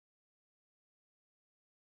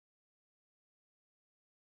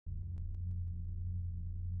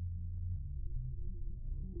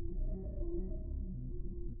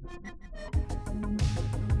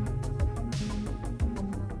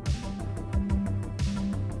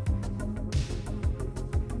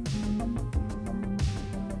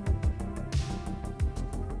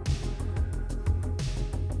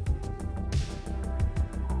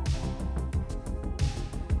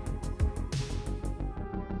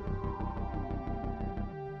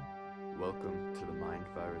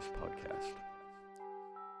Virus podcast.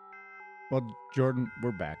 Well, Jordan,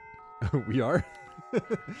 we're back. We are?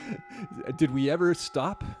 Did we ever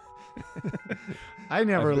stop? I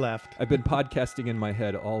never left. I've been podcasting in my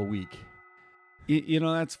head all week. You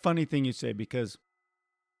know, that's a funny thing you say, because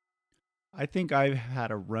I think I've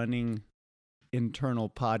had a running internal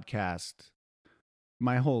podcast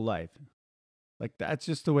my whole life. Like, that's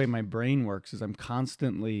just the way my brain works, is I'm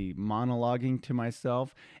constantly monologuing to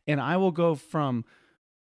myself. And I will go from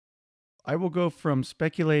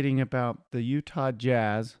speculating about the Utah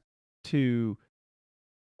Jazz to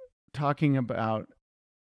talking about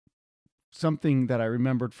something that I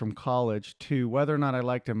remembered from college, to whether or not I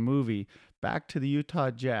liked a movie, back to the Utah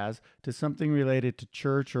Jazz, to something related to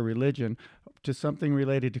church or religion, to something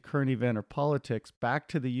related to current event or politics, back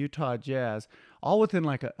to the Utah Jazz, all within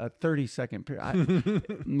like a 30-second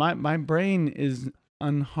period. My brain is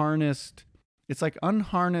unharnessed. It's like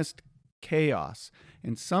unharnessed chaos.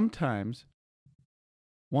 And sometimes,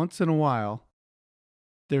 once in a while,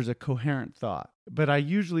 there's a coherent thought. But I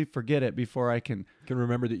usually forget it before I can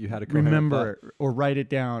remember that you had a coherent remember thought. it, or write it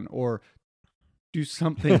down, or do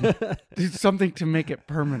something to make it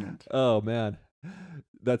permanent. Oh man,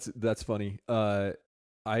 that's funny. I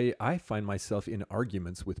find myself in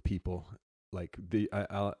arguments with people. Like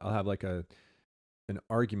I'll have like an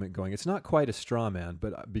argument going. It's not quite a straw man,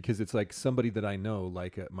 but because it's like somebody that I know,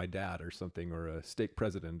 like my dad or something, or a stake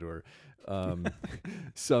president, or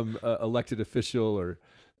some elected official, or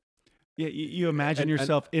Yeah, you imagine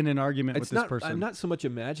yourself in an argument with this person. I'm not so much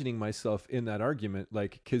imagining myself in that argument,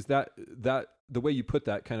 like, because that the way you put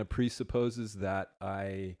that kind of presupposes that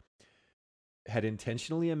I had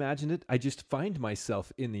intentionally imagined it. I just find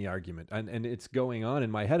myself in the argument, and it's going on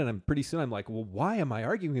in my head, and I'm pretty soon I'm like, well, why am I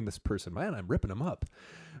arguing with this person? Man, I'm ripping him up.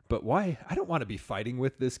 But why? I don't want to be fighting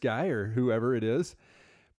with this guy or whoever it is.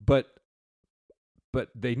 But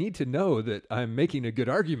they need to know that I'm making a good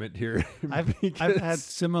argument here. I've had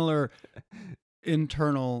similar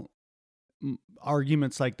internal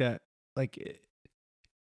arguments like that, like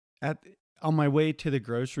on my way to the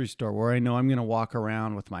grocery store, where I know I'm going to walk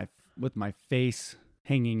around with my face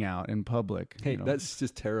hanging out in public. Hey, that's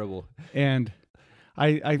just terrible. And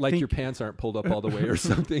I like think, your pants aren't pulled up all the way or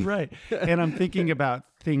something. Right. And I'm thinking about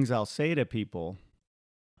things I'll say to people,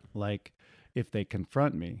 like if they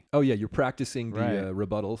confront me. Oh yeah, you're practicing the Right.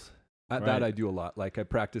 rebuttals. That Right. I do a lot. Like I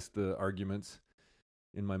practice the arguments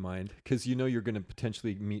in my mind, because you know you're going to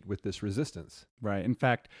potentially meet with this resistance. Right. In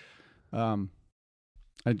fact, I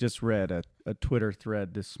just read a Twitter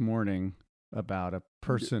thread this morning about a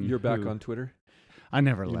person. You're back who- on Twitter? I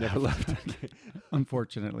never You left. never left. Okay.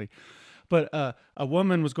 Unfortunately. But a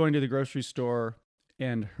woman was going to the grocery store,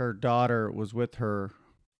 and her daughter was with her,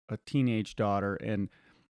 a teenage daughter, and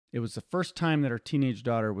it was the first time that her teenage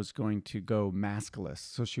daughter was going to go maskless,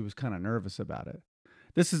 so she was kind of nervous about it.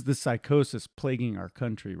 This is the psychosis plaguing our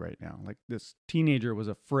country right now. Like, this teenager was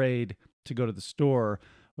afraid to go to the store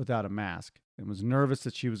without a mask and was nervous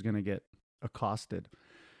that she was going to get accosted.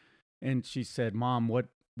 And she said, "Mom, what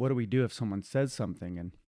do we do if someone says something?"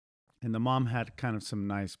 And the mom had kind of some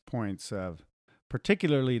nice points of,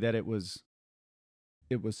 particularly that it was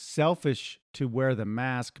selfish to wear the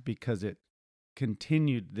mask because it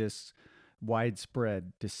continued this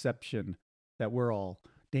widespread deception that we're all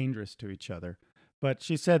dangerous to each other. But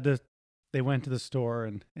she said that they went to the store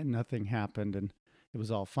and nothing happened, and it was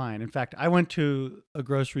all fine. In fact, I went to a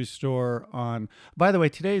grocery store by the way,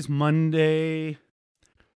 today's Monday,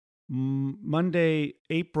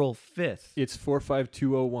 April 5th. It's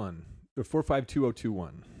 45201 or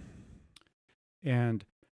 452021. And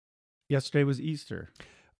yesterday was Easter.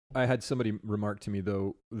 I had somebody remark to me,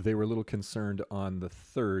 though, they were a little concerned on the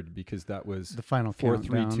 3rd because that was The final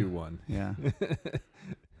 4321. Yeah.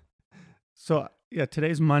 So, yeah,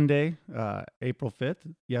 today's Monday, April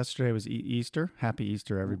 5th. Yesterday was Easter. Happy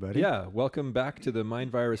Easter, everybody. Yeah, welcome back to the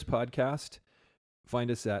Mind Virus podcast.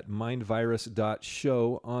 Find us at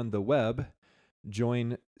mindvirus.show on the web.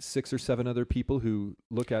 Join 6 or 7 other people who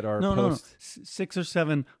look at our posts. No. 600 or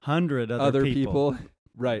 700 Other people.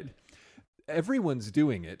 Right. Everyone's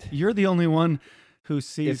doing it. You're the only one who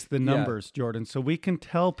sees the yeah. numbers, Jordan, so we can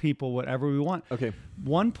tell people whatever we want. Okay.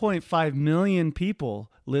 1.5 million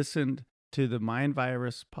people listened to the Mind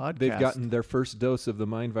Virus podcast. They've gotten their first dose of the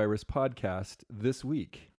Mind Virus podcast this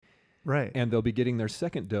week. Right. And they'll be getting their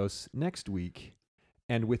second dose next week.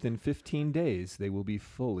 And within 15 days, they will be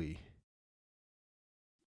fully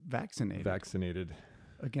vaccinated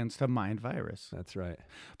against a mind virus. That's right.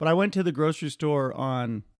 But I went to the grocery store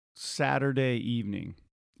on Saturday evening,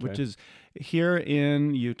 which is here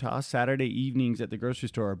in Utah. Saturday evenings at the grocery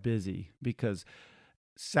store are busy because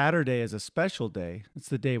Saturday is a special day. It's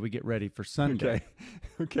the day we get ready for Sunday.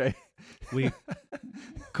 Okay. We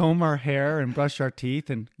comb our hair and brush our teeth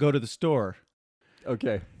and go to the store.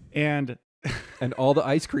 Okay. And all the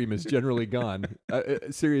ice cream is generally gone.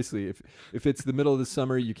 Seriously, if it's the middle of the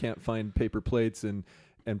summer, you can't find paper plates and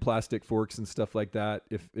plastic forks and stuff like that.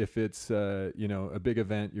 If it's a big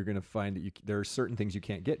event, you're going to find that there are certain things you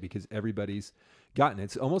can't get because everybody's gotten it.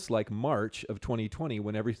 It's almost like March of 2020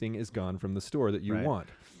 when everything is gone from the store that you want.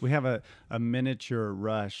 We have a miniature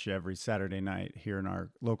rush every Saturday night here in our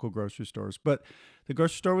local grocery stores. But the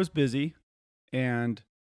grocery store was busy, and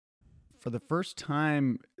for the first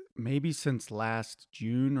time, maybe since last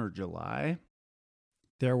June or July,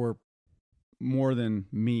 there were more than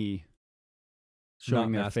me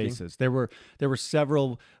showing their faces. There were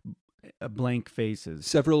several blank faces,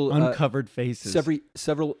 several uncovered faces,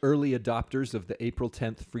 several early adopters of the April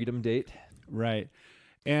 10th Freedom Date. Right.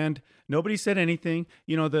 And nobody said anything.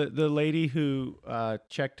 You know, the lady who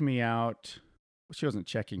checked me out, she wasn't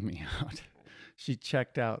checking me out. She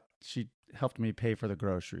checked out. She helped me pay for the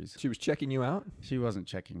groceries. She was checking you out? She wasn't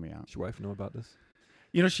checking me out. Does your wife know about this?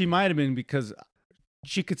 You know, she might have been because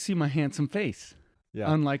she could see my handsome face.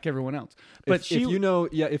 Yeah. Unlike everyone else. But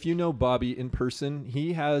if you know Bobby in person,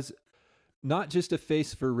 he has not just a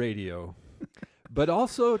face for radio, but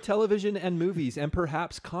also television and movies and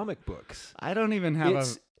perhaps comic books. I don't even have a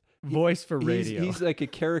voice for radio. He's like a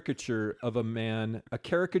caricature of a man, a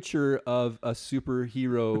caricature of a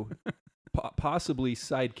superhero, possibly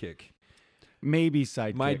sidekick. Maybe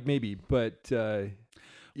sidekick. Maybe, but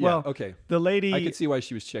well, okay. The lady, I could see why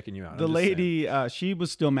she was checking you out. The lady, she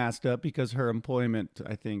was still masked up because her employment,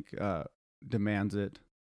 I think, demands it.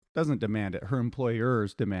 Doesn't demand it. Her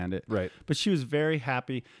employers demand it. Right. But she was very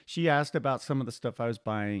happy. She asked about some of the stuff I was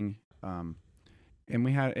buying, and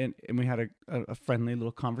we had a friendly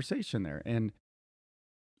little conversation there. And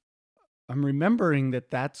I'm remembering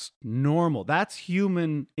that that's normal. That's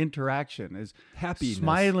human interaction, is happiness,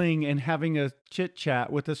 smiling and having a chit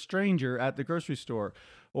chat with a stranger at the grocery store,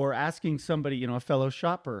 or asking somebody, a fellow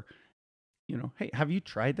shopper, hey, have you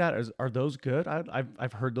tried that? Are those good?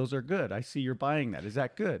 I've heard those are good. I see you're buying that. Is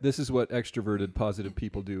that good? This is what extroverted, positive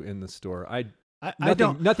people do in the store.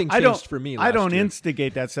 Nothing changed for me. I don't year.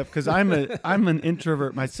 instigate that stuff because I'm an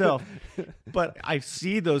introvert myself, but I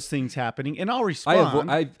see those things happening and I'll respond.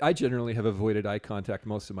 I generally have avoided eye contact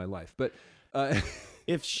most of my life, but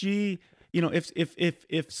if she,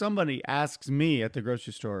 if somebody asks me at the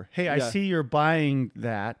grocery store, hey, I see you're buying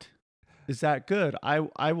that. Is that good?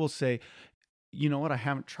 I will say, you know what? I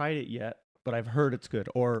haven't tried it yet, but I've heard it's good.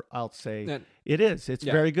 Or I'll say, it is. It's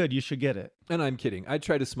very good. You should get it. And I'm kidding. I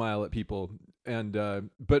try to smile at people. And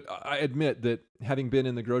but I admit that having been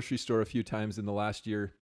in the grocery store a few times in the last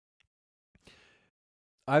year,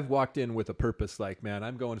 I've walked in with a purpose. Like, man,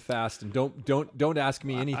 I'm going fast, and don't ask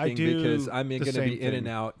me anything because I'm going to be in and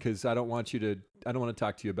out because I don't want to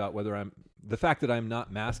talk to you about whether the fact that I'm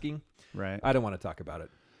not masking. Right. I don't want to talk about it.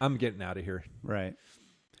 I'm getting out of here. Right.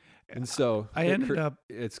 And so I ended up.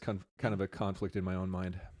 It's kind of a conflict in my own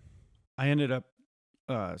mind. I ended up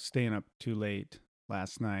staying up too late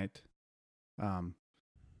last night. And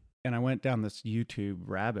I went down this YouTube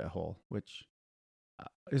rabbit hole, which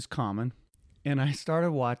is common. And I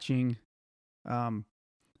started watching,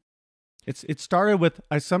 it started with,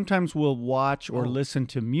 I sometimes will watch or listen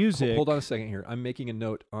to music. Hold on a second here. I'm making a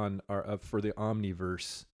note on for the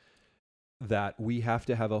Omniverse that we have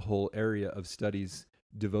to have a whole area of studies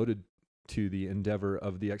devoted to the endeavor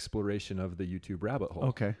of the exploration of the YouTube rabbit hole.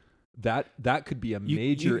 Okay. That could be a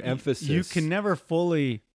major emphasis. You can never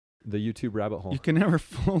fully... The YouTube rabbit hole. You can never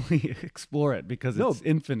fully explore it because it's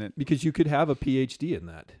infinite. Because you could have a PhD in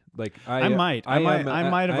that. Like I might have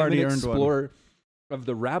already earned one. Explorer of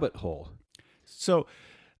the rabbit hole. So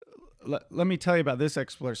let me tell you about this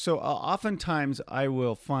explorer. So oftentimes I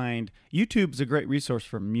will find YouTube's a great resource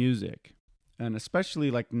for music, and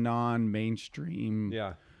especially like non-mainstream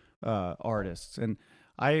artists. And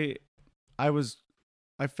I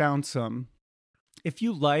found some. If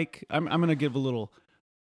you like, I'm going to give a little.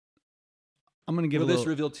 Will this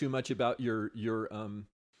reveal too much about your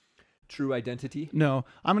true identity? No,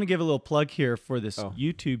 I'm going to give a little plug here for this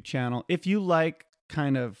YouTube channel. If you like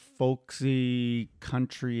kind of folksy,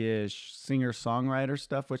 country-ish singer-songwriter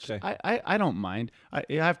stuff, which I don't mind. I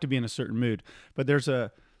have to be in a certain mood. But there's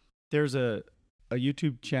a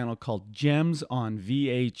YouTube channel called Gems on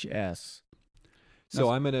VHS.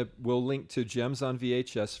 So we'll link to Gems on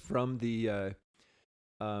VHS from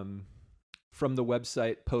the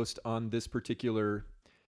website post on this particular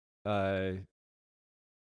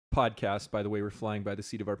podcast, by the way, we're flying by the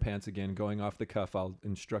seat of our pants again, going off the cuff. I'll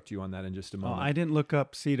instruct you on that in just a Oh, moment. I didn't look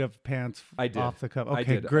up seat of pants I did. off the cuff. Okay, I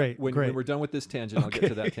did. great. When we're done with this tangent, I'll get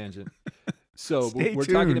to that tangent. So Stay we're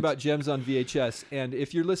talking tuned. about Gems on VHS. And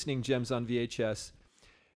if you're listening, Gems on VHS,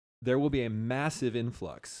 there will be a massive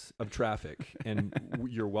influx of traffic. And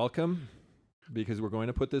you're welcome, because we're going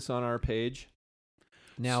to put this on our page.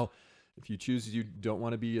 Now, if you choose you don't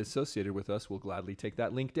want to be associated with us, we'll gladly take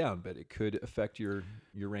that link down, but it could affect your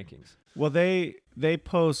rankings. Well, they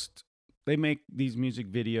make these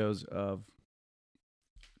music videos of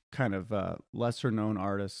kind of lesser known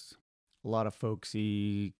artists, a lot of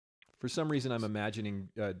folksy. For some reason, I'm imagining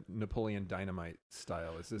Napoleon Dynamite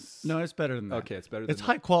style. Is this? No, it's better than that. Okay, it's better than It's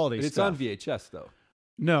high quality It's stuff. on VHS, though.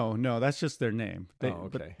 No, that's just their name.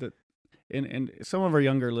 Okay. But and some of our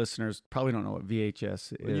younger listeners probably don't know what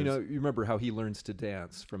VHS is. You remember how he learns to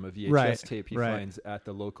dance from a VHS Right, tape he right. finds at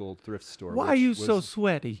the local thrift store. Why are which you was so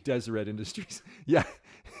sweaty? Deseret Industries. Yeah,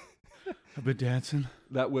 I've been dancing.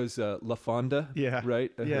 that was La Fonda. Yeah,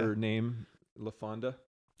 right. yeah. Her name, La Fonda.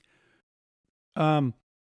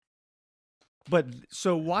 But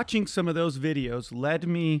so watching some of those videos led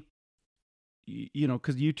me,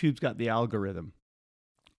 because YouTube's got the algorithm,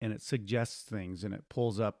 and it suggests things and it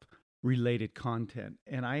pulls up related content.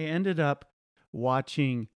 And I ended up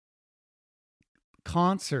watching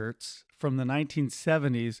concerts from the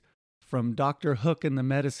 1970s from Dr. Hook and the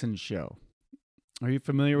Medicine Show. Are you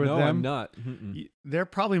familiar with No, them? I'm not. Mm-mm. They're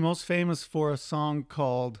probably most famous for a song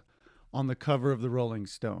called "On the Cover of the Rolling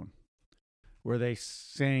Stone," where they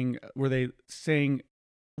sang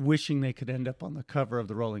wishing they could end up on the cover of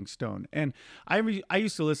the Rolling Stone. And I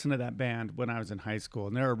used to listen to that band when I was in high school,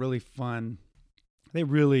 and they're really fun. They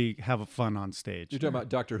really have a fun on stage. You're talking about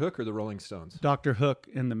Dr. Hook or the Rolling Stones? Dr. Hook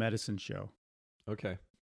and the Medicine Show. Okay.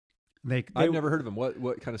 I've never heard of them.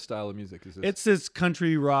 What kind of style of music is this? It's this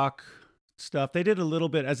country rock stuff. They did a little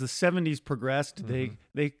bit as the 70s progressed. Mm-hmm.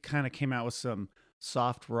 They kind of came out with some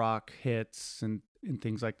soft rock hits and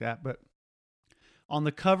things like that. But On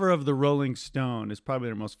the Cover of the Rolling Stone is probably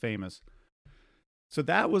their most famous. So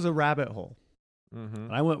that was a rabbit hole. Mm-hmm.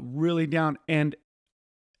 I went really down, and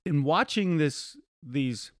in watching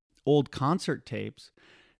these old concert tapes,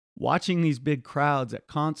 watching these big crowds at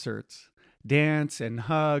concerts dance and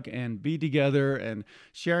hug and be together and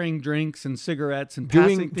sharing drinks and cigarettes and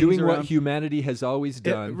passing things doing around, what humanity has always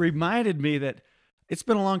done. it reminded me that it's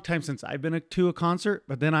been a long time since I've been to a concert,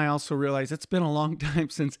 but then I also realized it's been a long time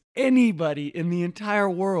since anybody in the entire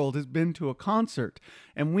world has been to a concert.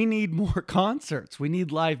 And we need more concerts. We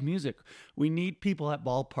need live music. We need people at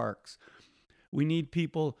ballparks. We need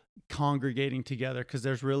people congregating together, because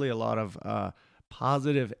there's really a lot of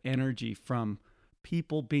positive energy from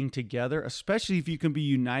people being together, especially if you can be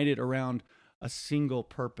united around a single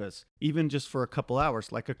purpose, even just for a couple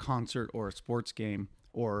hours, like a concert or a sports game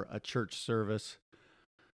or a church service.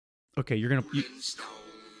 Okay, you're going to...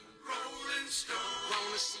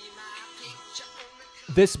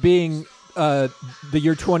 This being the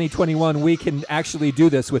year 2021, we can actually do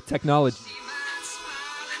this with technology.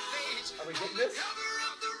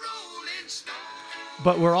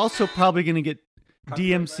 But we're also probably going to get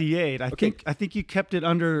DMCA'd. I think you kept it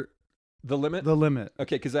under The limit? the limit.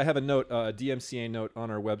 Okay, because I have a note, a DMCA note on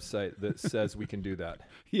our website that says we can do that.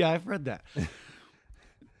 Yeah, I've read that.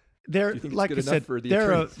 They're, Do you think it's like good I enough said, for the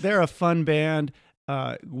they're attorneys? a fun band.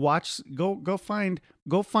 Go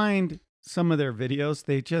find some of their videos.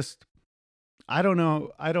 They just, I don't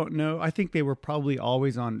know. I think they were probably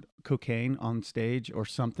always on cocaine on stage or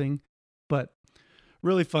something, but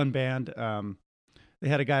really fun band. They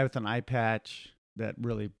had a guy with an eye patch that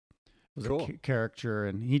really was Cool. a caricature,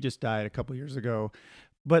 and he just died a couple years ago.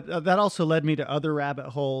 But that also led me to other rabbit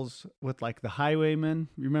holes with like the Highwaymen.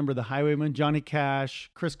 Remember the Highwaymen? Johnny Cash,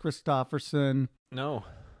 Chris Christopherson, No.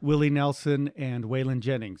 Willie Nelson, and Waylon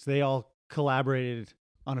Jennings. They all collaborated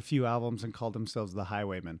on a few albums and called themselves the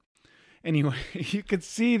Highwaymen. Anyway, you could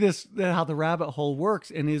see how the rabbit hole works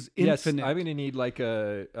and is infinite. Yes, I'm going to need like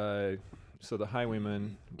so the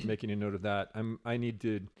Highwayman, making a note of that.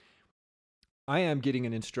 I am getting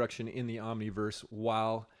an instruction in the Omniverse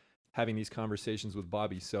while having these conversations with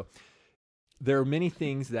Bobby. So there are many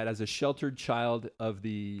things that as a sheltered child of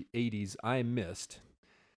the 80s, I missed.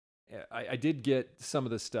 I did get some of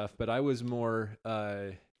the stuff, but I was more,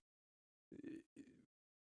 I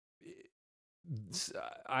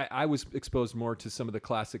was exposed more to some of the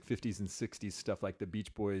classic 50s and 60s stuff like the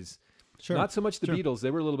Beach Boys. Sure. Not so much the Sure. Beatles;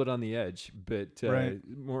 they were a little bit on the edge, but Right.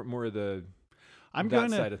 more of the I'm that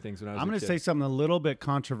gonna side of things when I was. I'm a going kid. to say something a little bit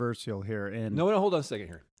controversial here. And No, hold on a second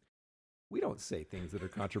here. We don't say things that are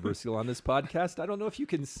controversial on this podcast. I don't know if you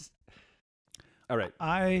can. All right.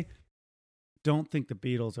 I don't think the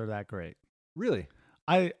Beatles are that great. Really?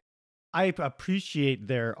 I appreciate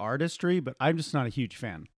their artistry, but I'm just not a huge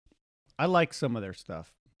fan. I like some of their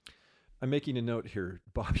stuff. I'm making a note here.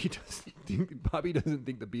 Bobby doesn't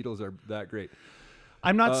think the Beatles are that great.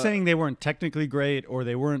 I'm not saying they weren't technically great or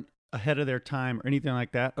they weren't ahead of their time or anything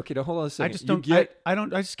like that. Okay, now hold on a second. I just don't.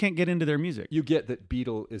 I just can't get into their music. You get that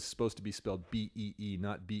Beetle is supposed to be spelled B-E-E,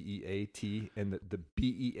 not B-E-A-T, and that the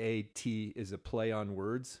B-E-A-T is a play on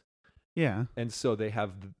words. Yeah. And so they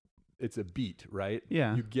have, it's a beat, right?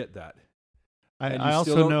 Yeah. You get that. I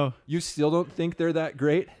also know. You still don't think they're that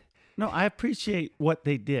great? No, I appreciate what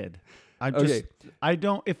they did. I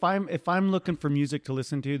don't. If I'm looking for music to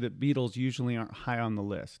listen to, the Beatles usually aren't high on the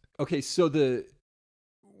list. Okay, so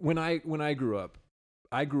when I grew up,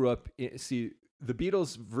 see, the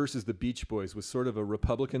Beatles versus the Beach Boys was sort of a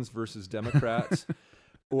Republicans versus Democrats,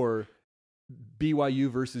 or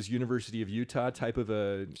BYU versus University of Utah type of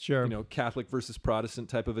a, Catholic versus Protestant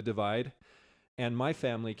type of a divide. And my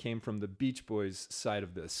family came from the Beach Boys side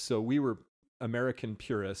of this. So we were American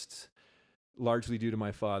purists, largely due to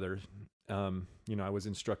my father. I was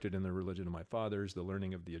instructed in the religion of my fathers, the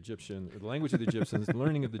learning of the language of the Egyptians, the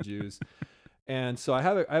learning of the Jews. And so I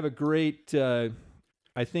have a great, I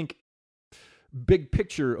think, big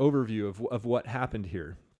picture overview of what happened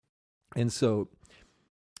here. And so,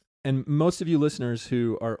 and most of you listeners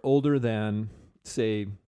who are older than, say,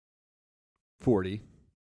 40,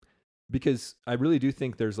 because I really do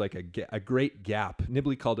think there's like a great gap.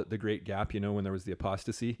 Nibley called it the great gap, when there was the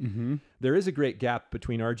apostasy. Mm-hmm. There is a great gap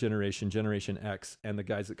between our generation, Generation X, and the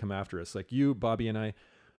guys that come after us. Like you, Bobby, and I,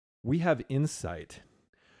 we have insight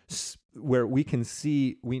where we can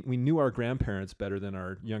see, we knew our grandparents better than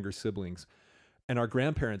our younger siblings. And our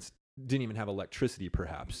grandparents didn't even have electricity,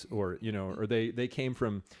 perhaps, or they came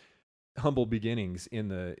from humble beginnings in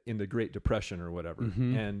the Great Depression or whatever.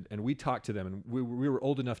 Mm-hmm. And we talked to them, and we were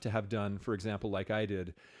old enough to have done, for example, like I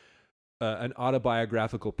did, an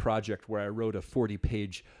autobiographical project where I wrote a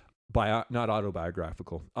 40-page not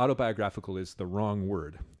autobiographical. Autobiographical is the wrong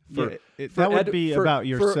word. That would be about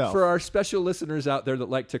yourself. For our special listeners out there that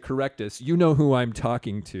like to correct us, you know who I'm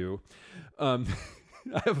talking to. I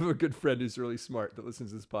have a good friend who's really smart that listens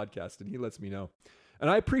to this podcast, and he lets me know. And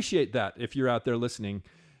I appreciate that if you're out there listening,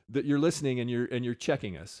 that you're listening and you're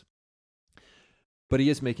checking us. But he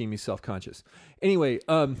is making me self-conscious. Anyway,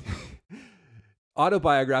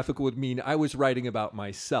 autobiographical would mean I was writing about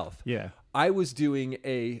myself. Yeah. I was doing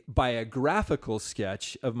a biographical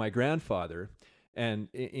sketch of my grandfather, and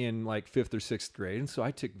in like 5th or 6th grade. And so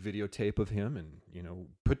I took videotape of him and,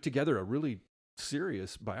 put together a really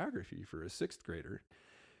serious biography for a 6th grader,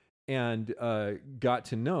 and got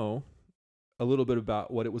to know a little bit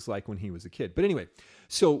about what it was like when he was a kid. But anyway,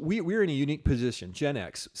 so we're in a unique position, Gen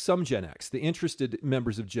X, the interested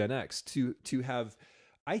members of Gen X, to have,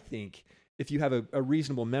 I think, if you have a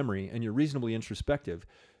reasonable memory and you're reasonably introspective,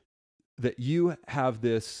 that you have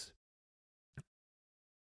this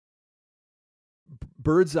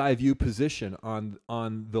bird's eye view position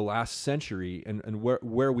on the last century and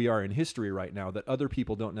where we are in history right now that other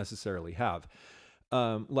people don't necessarily have.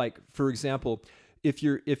 Like, for example, if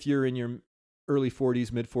you're in your early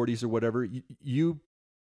 40s, mid 40s or whatever,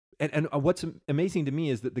 and what's amazing to me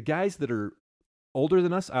is that the guys that are older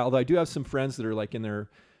than us, although I do have some friends that are like in their,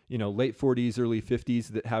 late 40s, early 50s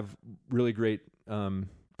that have really great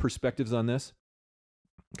perspectives on this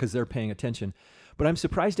because they're paying attention. But I'm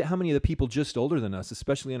surprised at how many of the people just older than us,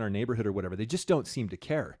 especially in our neighborhood or whatever, they just don't seem to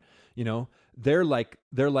care. They're like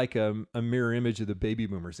a mirror image of the baby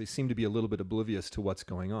boomers. They seem to be a little bit oblivious to what's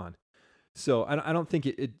going on. So I don't think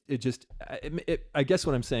I guess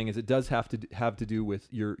what I'm saying is it does have to do with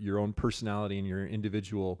your own personality and your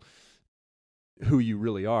individual, who you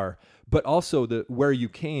really are, but also where you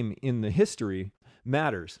came in the history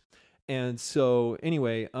matters. And so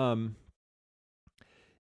anyway,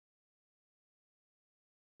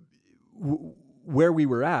 where we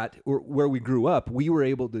were at, or where we grew up, we were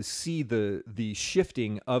able to see the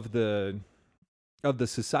shifting of the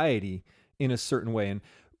society in a certain way. And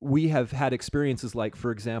we have had experiences like, for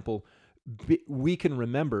example, we can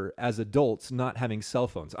remember as adults not having cell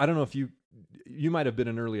phones. I don't know if you might have been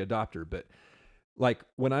an early adopter, but like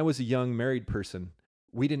when I was a young married person,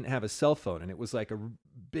 we didn't have a cell phone, and it was like a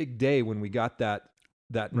big day when we got that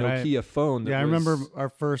Nokia phone. I remember our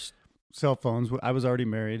first cell phones. I was already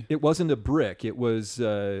married. It wasn't a brick. It was,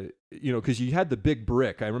 because you had the big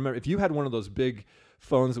brick. I remember if you had one of those big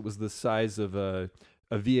phones that was the size of a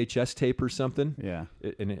a VHS tape or something. Yeah.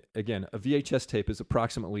 Again, a VHS tape is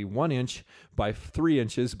approximately 1 inch by 3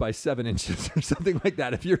 inches by 7 inches or something like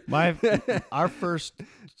that. If you're our first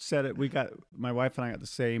set, my wife and I got the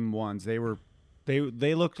same ones. They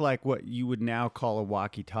looked like what you would now call a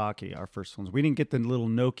walkie-talkie. Our first ones. We didn't get the little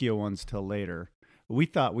Nokia ones till later. We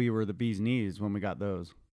thought we were the bee's knees when we got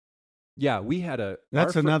those. Yeah, we had a.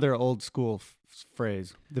 That's another old school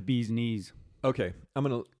phrase, the bee's knees. Okay, I'm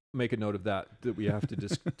gonna make a note of that we have to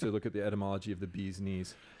just to look at the etymology of the bee's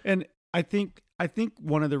knees. And I think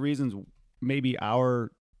one of the reasons maybe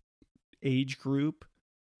our age group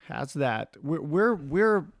has that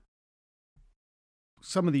we're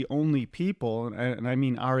some of the only people, and I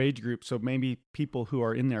mean our age group, so maybe people who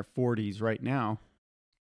are in their 40s right now.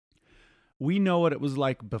 We know what it was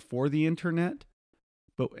like before the internet,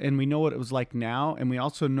 and we know what it was like now, and we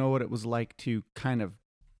also know what it was like to kind of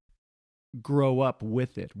grow up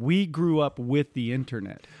with it. We grew up with the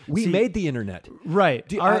internet. We made the internet.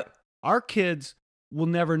 Right. Our kids will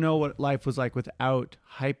never know what life was like without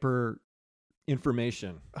hyper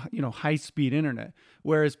information, high-speed internet.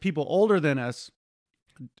 Whereas people older than us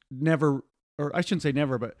never, or I shouldn't say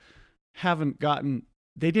never, but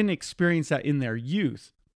they didn't experience that in their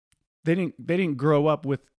youth. They didn't grow up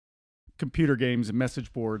with computer games and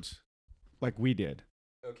message boards like we did.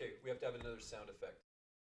 Okay, we have to have another sound effect.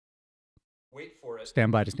 Wait for it.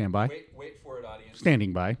 Stand by to stand by. Wait for it, audience.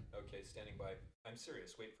 Standing by. Okay, standing by. I'm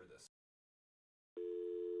serious. Wait for this.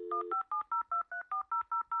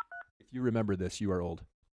 If you remember this, you are old.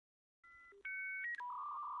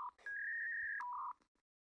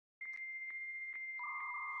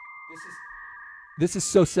 This is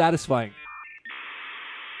so satisfying.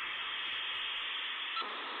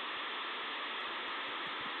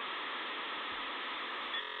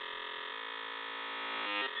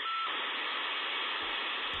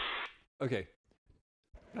 Okay,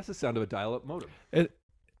 that's the sound of a dial-up modem. And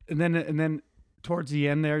then towards the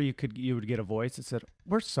end there, you would get a voice that said,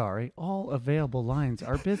 "We're sorry, all available lines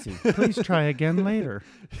are busy. Please try again later."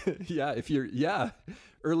 Yeah,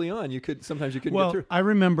 early on, sometimes you couldn't get through. I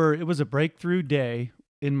remember it was a breakthrough day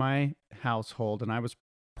in my household, and I was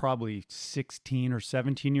probably 16 or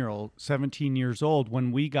 17 years old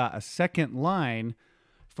when we got a second line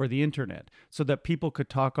for the internet so that people could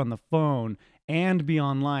talk on the phone and be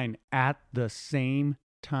online at the same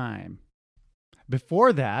time.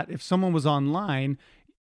 Before that, if someone was online,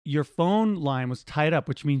 your phone line was tied up,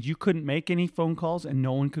 which means you couldn't make any phone calls and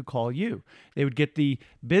no one could call you. They would get the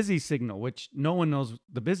busy signal, which no one knows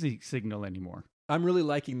the busy signal anymore. I'm really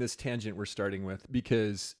liking this tangent we're starting with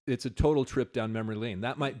because it's a total trip down memory lane.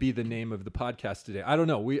 That might be the name of the podcast today. I don't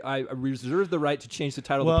know. I reserve the right to change the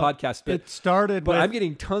title of the podcast. But I'm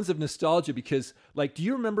getting tons of nostalgia because, like, do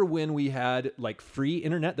you remember when we had like free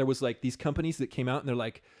internet? There was like these companies that came out and they're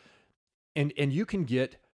like, and you can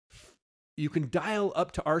dial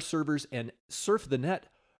up to our servers and surf the net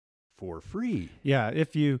for free. Yeah,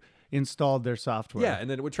 if you installed their software. Yeah, and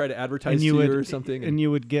then it would try to advertise you or something. And you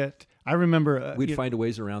would get, I remember... we'd find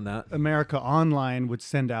ways around that. America Online would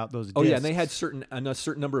send out those discs. Oh, yeah, and they had a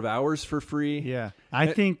certain number of hours for free. Yeah. I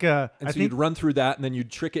think you'd run through that, and then you'd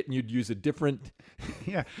trick it, and you'd use a different...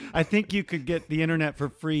 Yeah, I think you could get the internet for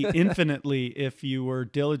free infinitely if you were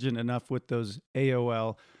diligent enough with those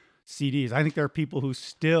AOL CDs. I think there are people who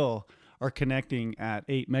still are connecting at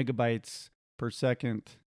 8 megabytes per second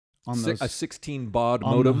on those, a 16 baud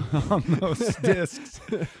modem on those discs.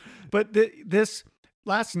 But this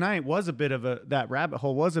last night was that rabbit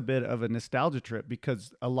hole was a bit of a nostalgia trip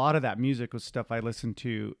because a lot of that music was stuff I listened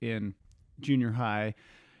to in junior high.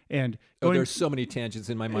 And there's so many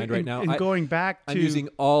tangents in my mind right now. And going back to... I'm using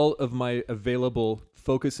all of my available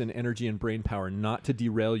focus and energy and brain power not to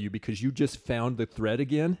derail you because you just found the thread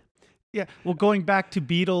again. Yeah. Well, going back to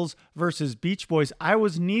Beatles versus Beach Boys, I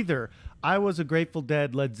was neither. I was a Grateful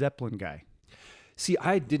Dead, Led Zeppelin guy. See,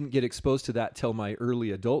 I didn't get exposed to that till my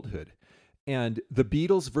early adulthood. And the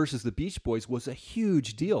Beatles versus the Beach Boys was a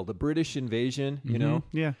huge deal. The British invasion, you know?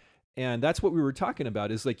 Yeah. And that's what we were talking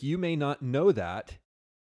about is like, you may not know that,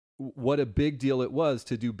 what a big deal it was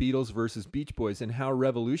to do Beatles versus Beach Boys and how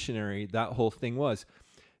revolutionary that whole thing was.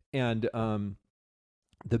 And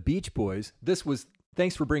the Beach Boys,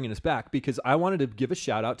 thanks for bringing us back because I wanted to give a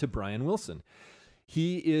shout out to Brian Wilson.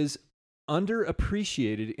 He is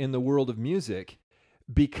underappreciated in the world of music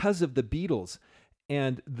because of the Beatles.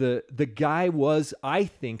 And the guy was, I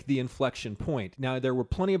think, the inflection point. Now, there were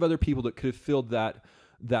plenty of other people that could have filled that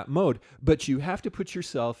mode, but you have to put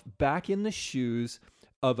yourself back in the shoes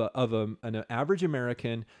of an average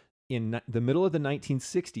American in the middle of the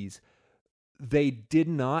 1960s. they did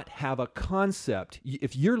not have a concept.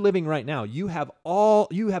 If you're living right now, you have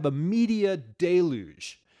a media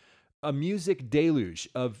deluge, a music deluge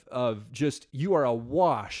of just, you are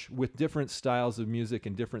awash with different styles of music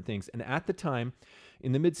and different things. And at the time,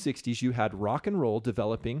 in the mid 60s, you had rock and roll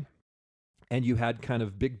developing, and you had kind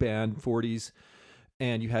of big band 40s,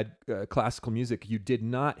 and you had classical music. You did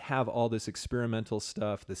not have all this experimental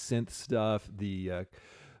stuff, the synth stuff,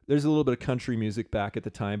 there's a little bit of country music back at the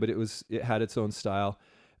time, but it had its own style.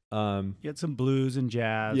 You had some blues and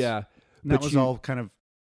jazz. Yeah. And that was all kind of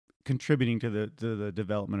contributing to the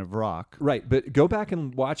development of rock. Right. But go back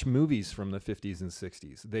and watch movies from the 50s and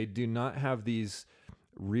 60s. They do not have these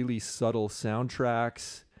really subtle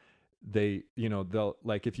soundtracks. They'll,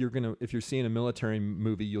 like, if you're seeing a military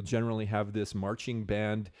movie, you'll generally have this marching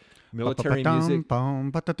band military music.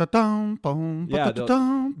 Yeah,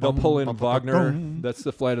 they'll pull in Wagner. That's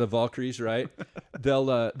the Flight of the Valkyries, right?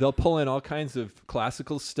 They'll pull in all kinds of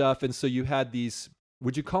classical stuff, and so you had these.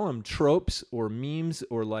 Would you call them tropes or memes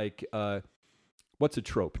or like what's a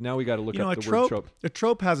trope? Now we got to look up the word trope. A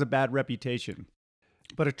trope has a bad reputation,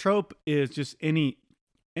 but a trope is just any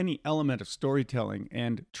element of storytelling,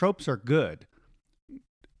 and tropes are good.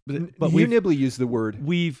 But you nimbly use the word.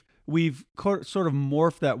 We've sort of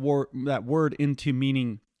morphed that word into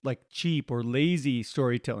meaning like cheap or lazy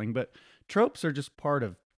storytelling, but tropes are just part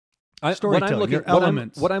of storytelling. They're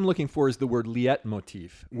elements. What I'm looking for is the word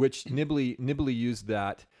leitmotif, which Nibley used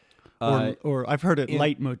that. Or I've heard it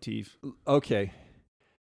leitmotif. Okay.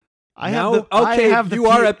 You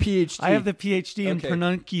are a PhD. I have the PhD in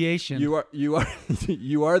pronunciation. You are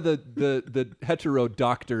the hetero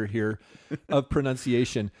doctor here of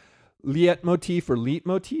pronunciation. Leitmotif or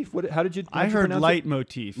leitmotif? How did you? I heard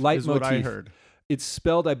leitmotif. Is what I heard. It's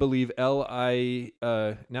spelled, I believe, L-I.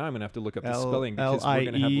 Now I'm gonna have to look up the spelling because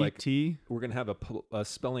we're gonna have a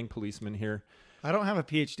spelling policeman here. I don't have a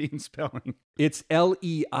PhD in spelling. It's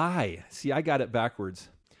L-E-I. See, I got it backwards.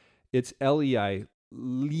 It's L-E-I.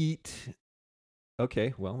 Leet.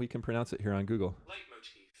 Okay, well, we can pronounce it here on Google.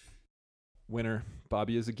 Leitmotif. Winner.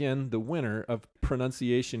 Bobby is again the winner of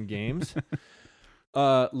pronunciation games.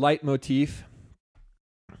 Leitmotif.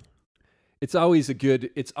 It's always a good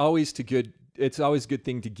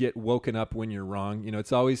thing to get woken up when you're wrong.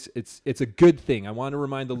 It's a good thing. I want to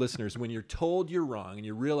remind the listeners, when you're told you're wrong and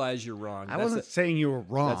you realize you're wrong. I wasn't saying you were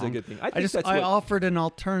wrong. That's a good thing. I offered an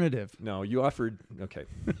alternative. No, you offered. Okay.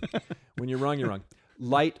 When you're wrong, you're wrong.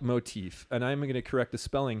 Leitmotif, and I'm going to correct the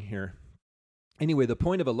spelling here. Anyway, the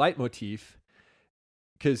point of a leitmotif,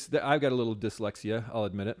 because I've got a little dyslexia, I'll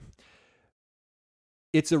admit it.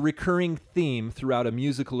 It's a recurring theme throughout a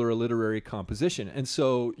musical or a literary composition, and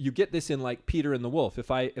so you get this in like Peter and the Wolf. If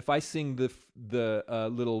I sing the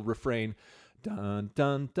little refrain, dun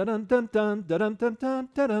dun dun dun dun dun dun dun dun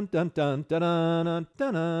dun dun dun dun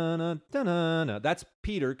dun dun, that's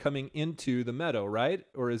Peter coming into the meadow, right?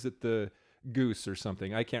 Or is it the goose or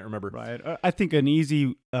something? I can't remember. Right. I think an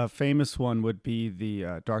easy, famous one would be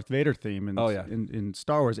the Darth Vader theme in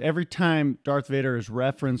Star Wars. Every time Darth Vader is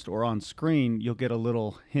referenced or on screen, you'll get a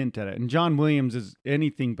little hint at it. And John Williams is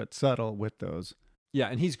anything but subtle with those. Yeah,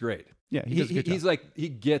 and he's great. Yeah, he does a good job. He's like, he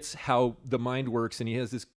gets how the mind works, and he has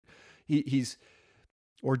this. He's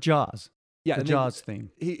or Jaws. Yeah, the Jaws theme.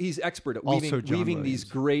 He's expert at weaving these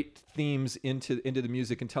great themes into the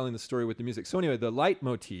music and telling the story with the music. So anyway, the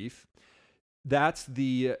leitmotif. That's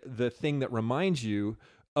the thing that reminds you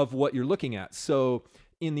of what you're looking at. So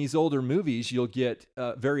in these older movies, you'll get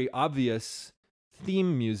very obvious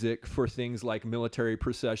theme music for things like military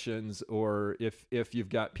processions, or if you've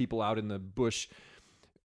got people out in the bush,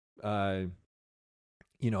 having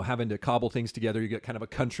to cobble things together, you get kind of a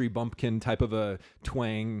country bumpkin type of a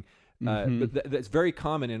twang. But that's very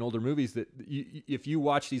common in older movies. That if you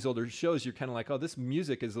watch these older shows, you're kind of like, oh, this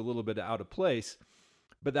music is a little bit out of place.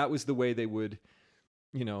 But that was the way they would,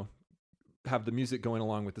 have the music going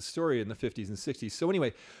along with the story in the 50s and 60s. So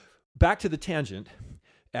anyway, back to the tangent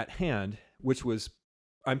at hand, which was,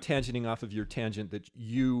 I'm tangenting off of your tangent that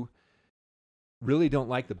you really don't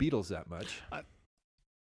like the Beatles that much. I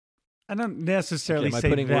don't necessarily say that.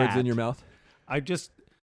 Am I putting words in your mouth?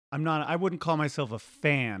 I'm not. I wouldn't call myself a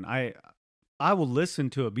fan. I will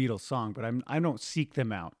listen to a Beatles song, but I don't seek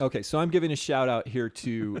them out. Okay, so I'm giving a shout out here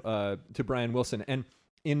to Brian Wilson, and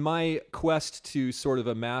in my quest to sort of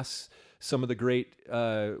amass some of the great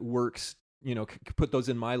works, put those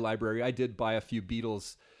in my library, I did buy a few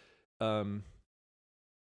Beatles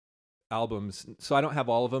albums. So I don't have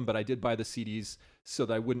all of them, but I did buy the CDs so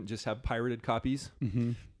that I wouldn't just have pirated copies.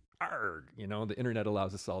 Mm-hmm. Arrgh, the internet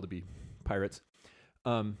allows us all to be pirates.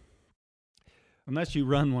 Unless you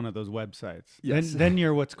run one of those websites. Yes. Then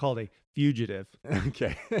you're what's called a fugitive.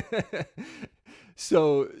 Okay.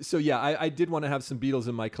 So yeah, I did want to have some Beatles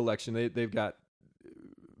in my collection. They've got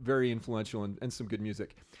very influential and some good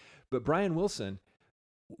music. But Brian Wilson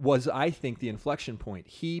was, I think, the inflection point.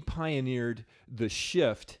 He pioneered the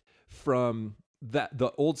shift from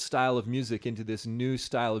the old style of music into this new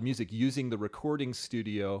style of music, using the recording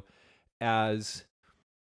studio as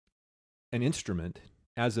an instrument,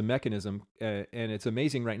 as a mechanism. And it's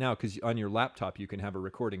amazing right now because on your laptop you can have a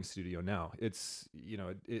recording studio now. It's,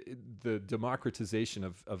 the democratization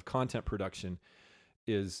of content production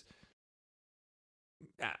is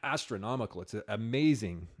astronomical. It's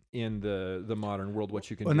amazing in the modern world what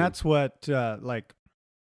you can do. And that's what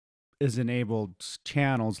is enabled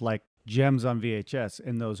channels like Gems on VHS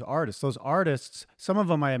and those artists, some of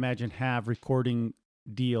them I imagine have recording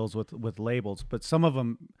deals with labels, but some of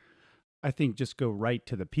them I think just go right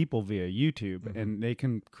to the people via YouTube, Mm-hmm. and they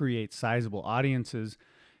can create sizable audiences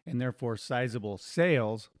and therefore sizable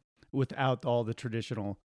sales without all the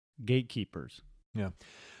traditional gatekeepers. Yeah.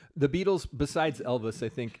 The Beatles, besides Elvis, I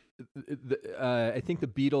think the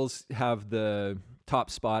Beatles have the top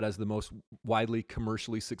spot as the most widely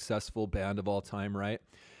commercially successful band of all time, right?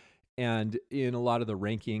 And in a lot of the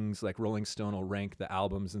rankings, like Rolling Stone will rank the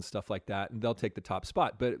albums and stuff like that, and they'll take the top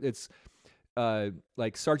spot. But it's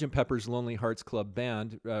like Sgt. Pepper's Lonely Hearts Club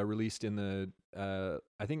Band, released in the,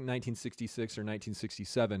 I think 1966 or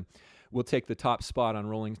 1967, will take the top spot on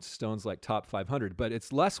Rolling Stone's like top 500. But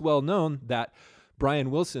it's less well known that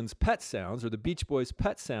Brian Wilson's Pet Sounds, or the Beach Boys'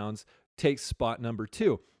 Pet Sounds, takes spot number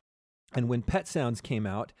 2. And when Pet Sounds came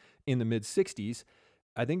out in the mid-60s,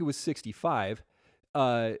 I think it was 65,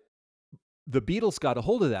 the Beatles got a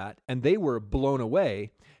hold of that, and they were blown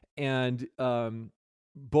away. And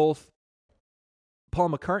both Paul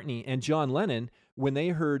McCartney and John Lennon, when they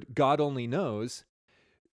heard God Only Knows,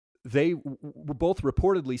 they both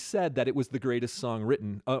reportedly said that it was the greatest song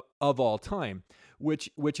written of all time,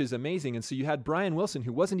 which is amazing. And so you had Brian Wilson,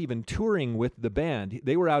 who wasn't even touring with the band.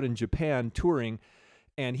 They were out in Japan touring,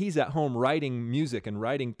 and he's at home writing music and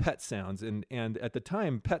writing Pet Sounds. And at the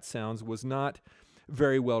time, Pet Sounds was not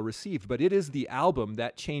very well received, but it is the album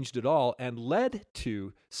that changed it all and led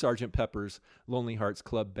to Sgt. Pepper's Lonely Hearts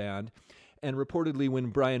Club Band. And reportedly, when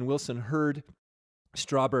Brian Wilson heard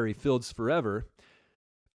Strawberry Fields Forever,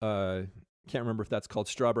 can't remember if that's called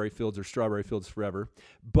Strawberry Fields or Strawberry Fields Forever,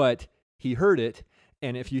 but he heard it.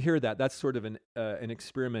 And if you hear that, that's sort of an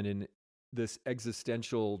experiment in this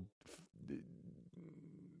existential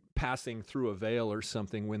passing through a veil or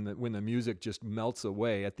something when the music just melts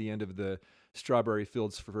away at the end of the Strawberry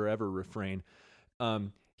Fields Forever refrain.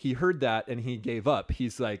 He heard that and he gave up.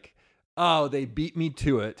 He's like, oh, they beat me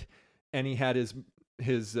to it. And he had his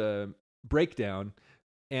breakdown,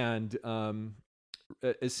 and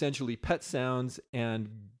essentially Pet Sounds and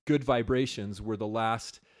Good Vibrations were the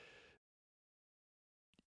last,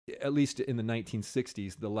 at least in the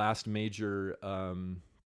 1960s, the last major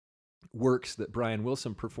works that Brian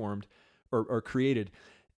Wilson performed or created.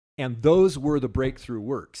 And those were the breakthrough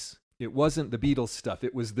works. It wasn't the Beatles stuff.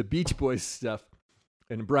 It was the Beach Boys stuff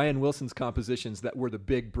and Brian Wilson's compositions that were the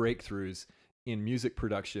big breakthroughs in music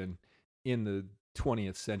production in the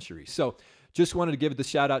 20th century. So just wanted to give the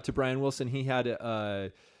shout out to Brian Wilson. He had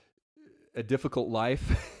a difficult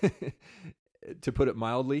life, to put it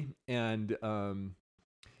mildly. And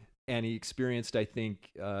he experienced, I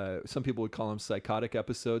think, some people would call them psychotic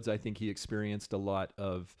episodes. I think he experienced a lot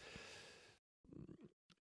of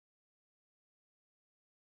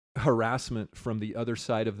harassment from the other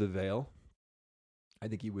side of the veil. I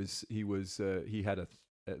think the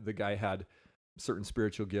guy had certain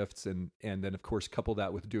spiritual gifts, and then of course couple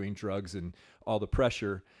that with doing drugs and all the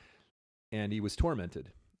pressure, and he was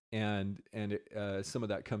tormented, and some of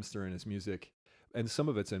that comes through in his music, and some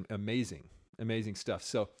of it's amazing stuff.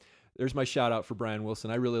 So there's my shout out for Brian Wilson.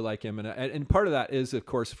 I really like him, and part of that is of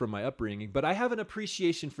course from my upbringing, but I have an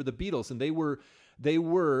appreciation for the Beatles, and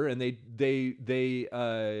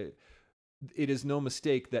it is no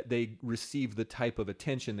mistake that they received the type of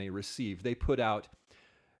attention they received. They put out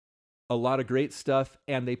a lot of great stuff,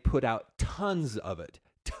 and they put out tons of it.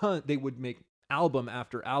 They would make album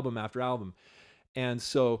after album after album. And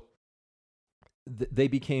so they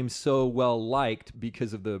became so well liked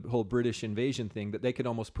because of the whole British invasion thing that they could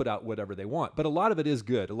almost put out whatever they want. But a lot of it is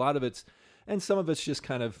good. A lot of it's, and some of it's just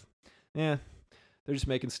kind of, they're just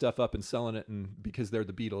making stuff up and selling it, and because they're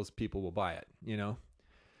the Beatles, people will buy it,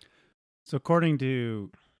 So according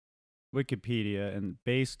to Wikipedia, and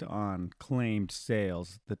based on claimed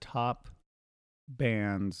sales, the top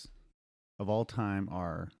bands of all time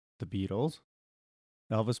are the Beatles,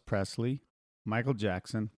 Elvis Presley, Michael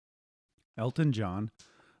Jackson, Elton John,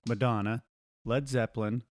 Madonna, Led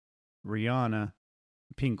Zeppelin, Rihanna,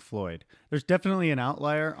 Pink Floyd. There's definitely an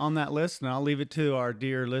outlier on that list, and I'll leave it to our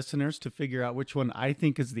dear listeners to figure out which one I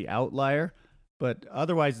think is the outlier. But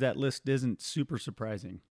otherwise, that list isn't super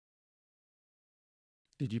surprising.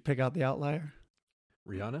 Did you pick out the outlier?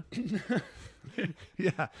 Rihanna?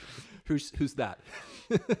 Yeah. Who's that?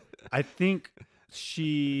 I think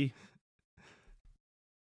she...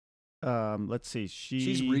 let's see.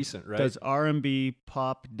 She's recent, right? Does R&B,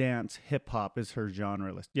 pop, dance, hip hop is her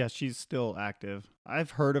genre list. Yeah, she's still active.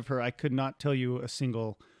 I've heard of her. I could not tell you a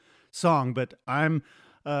single song, but I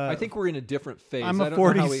think we're in a different phase. I'm I a don't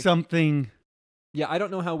know how 40-something. Yeah, I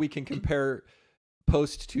don't know how we can compare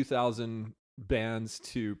post 2000 bands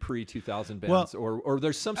to pre 2000 bands, or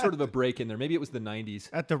there's some sort of a break in there. Maybe it was the 90s.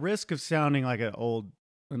 At the risk of sounding like an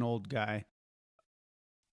old guy,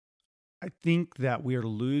 I think that we're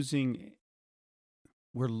losing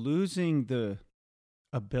the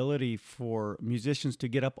ability for musicians to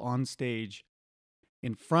get up on stage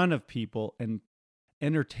in front of people and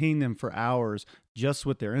entertain them for hours just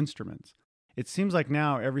with their instruments. It seems like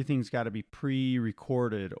now everything's got to be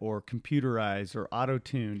pre-recorded or computerized or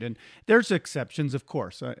auto-tuned, and there's exceptions, of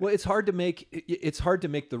course. Well, it's hard to make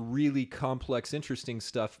the really complex, interesting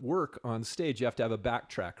stuff work on stage. You have to have a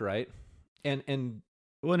backtrack, right? And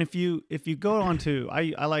well, and if you go on to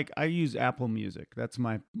I use Apple Music. That's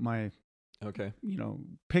my okay.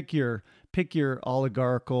 Pick your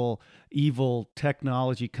oligarchical evil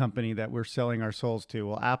technology company that we're selling our souls to.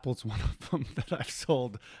 Well, Apple's one of them that I've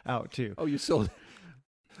sold out to. Oh, you sold.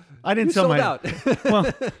 I didn't sell sold my out.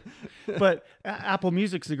 Well, but Apple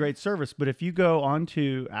Music's a great service. But if you go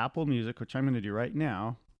onto Apple Music, which I'm going to do right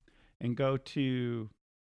now, and go to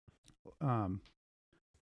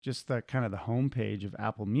just the kind of the homepage of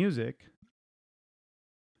Apple Music,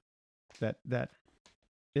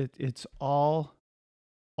 it's all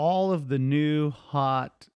of the new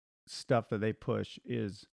hot stuff that they push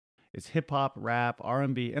is hip hop, rap,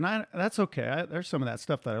 R&B, and that's okay. There's some of that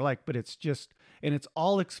stuff that I like, but it's just, and it's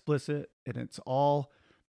all explicit and it's all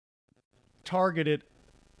targeted.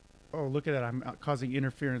 Oh, look at that! I'm causing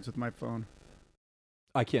interference with my phone.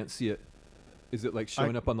 I can't see it. Is it like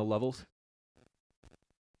showing up on the levels?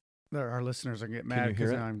 Our listeners are getting mad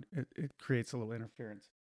because it creates a little interference.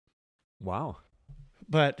 Wow.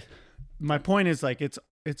 But my point is, like, it's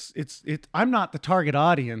I'm not the target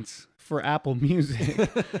audience for Apple Music.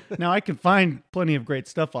 Now I can find plenty of great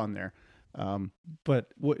stuff on there.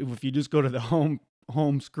 But if you just go to the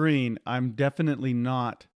home screen, I'm definitely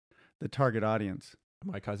not the target audience.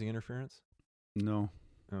 Am I causing interference? No.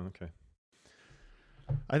 Oh, okay.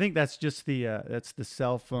 I think that's just that's the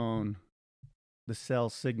cell phone, the cell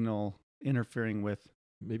signal interfering with.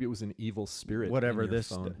 Maybe it was an evil spirit. Whatever in your this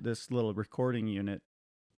phone. this little recording unit.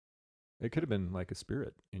 It could have been like a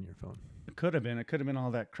spirit in your phone. It could have been. It could have been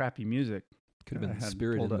all that crappy music. Could have been the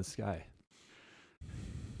spirit in the sky.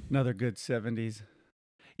 Another good 70s.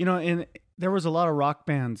 And there was a lot of rock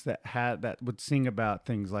bands that would sing about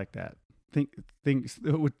things like that. Things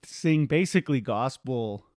that would sing basically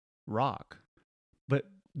gospel rock, but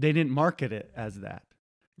they didn't market it as that.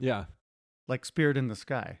 Yeah. Like Spirit in the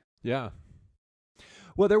Sky. Yeah.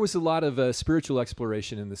 Well, there was a lot of spiritual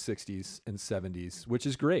exploration in the 60s and 70s, which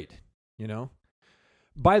is great,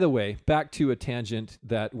 By the way, back to a tangent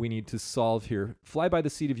that we need to solve here. Fly by the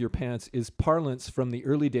seat of your pants is parlance from the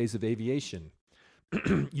early days of aviation.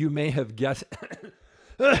 You may have guessed...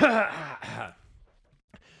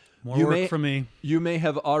 More work for me. You may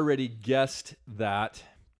have already guessed that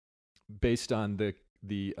based on the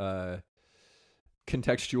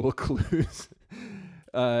contextual clues.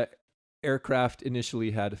 Aircraft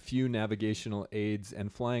initially had few navigational aids,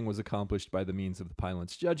 and flying was accomplished by the means of the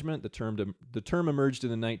pilot's judgment. The term emerged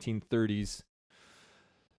in the 1930s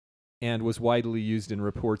and was widely used in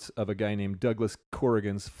reports of a guy named Douglas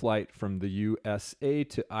Corrigan's flight from the USA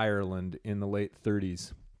to Ireland in the late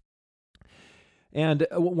 30s. And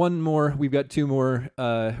we've got two more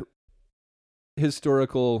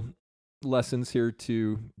historical lessons here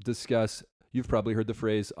to discuss. You've probably heard the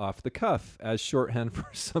phrase off the cuff as shorthand for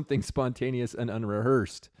something spontaneous and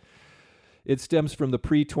unrehearsed. It stems from the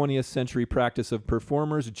pre-20th century practice of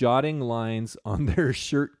performers jotting lines on their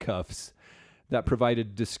shirt cuffs that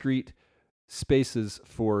provided discrete spaces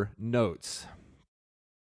for notes.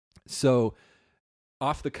 So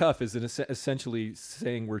off the cuff is essentially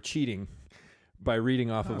saying we're cheating by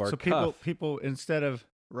reading off of our cuff. So people, instead of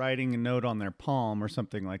writing a note on their palm or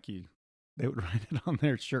something they would write it on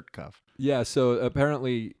their shirt cuff. Yeah, so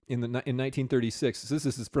apparently in 1936, this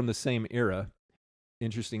is from the same era,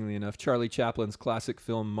 interestingly enough, Charlie Chaplin's classic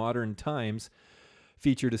film Modern Times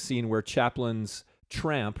featured a scene where Chaplin's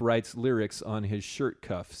tramp writes lyrics on his shirt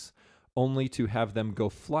cuffs, only to have them go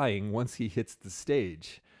flying once he hits the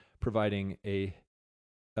stage, leaving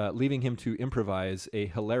him to improvise a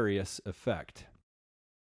hilarious effect.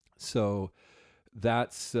 So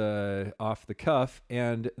that's off the cuff,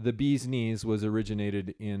 and the bee's knees was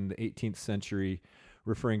originated in the 18th century,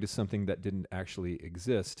 referring to something that didn't actually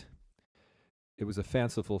exist. It was a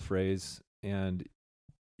fanciful phrase, and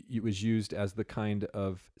it was used as the kind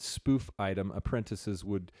of spoof item apprentices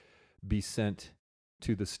would be sent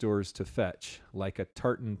to the stores to fetch, like a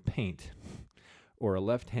tartan paint or a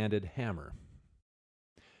left-handed hammer.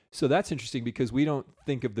 So that's interesting because we don't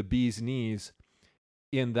think of the bee's knees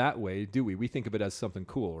in that way, do we? We think of it as something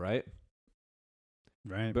cool, right?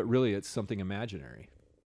 Right. But really it's something imaginary,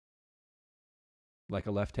 like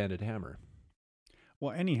a left-handed hammer.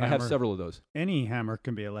 Well, any hammer. I have several of those. Any hammer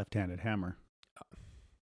can be a left-handed hammer.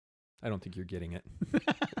 I don't think you're getting it.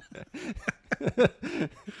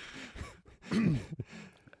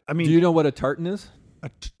 I mean, do you know what a tartan is? A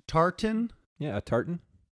tartan? Yeah, a tartan.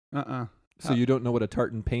 So you don't know what a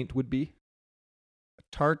tartan paint would be?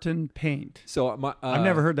 Tartan paint. So I've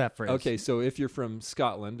never heard that phrase. Okay, so if you're from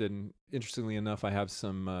Scotland, and interestingly enough, I have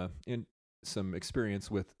some experience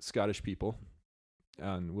with Scottish people,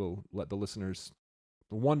 and we'll let the listeners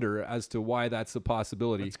wonder as to why that's a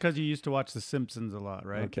possibility. It's because you used to watch The Simpsons a lot,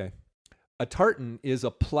 right? Okay. A tartan is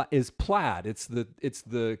plaid. It's the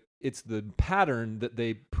pattern that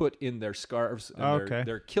they put in their scarves and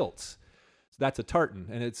their kilts. So that's a tartan,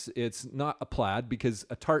 and it's not a plaid because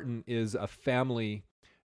a tartan is a family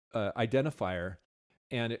identifier,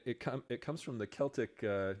 and it comes from the Celtic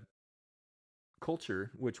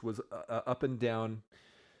culture, which was up and down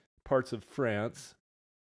parts of France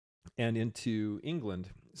and into England.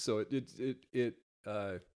 So it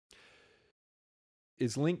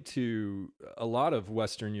is linked to a lot of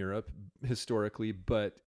Western Europe historically,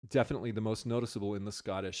 but definitely the most noticeable in the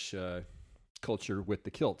Scottish culture with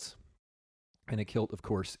the kilts. And a kilt, of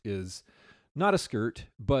course, is not a skirt,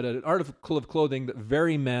 but an article of clothing that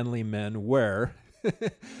very manly men wear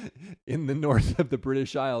in the north of the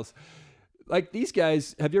British Isles. Like these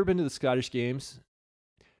guys, have you ever been to the Scottish Games?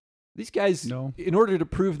 These guys, no. In order to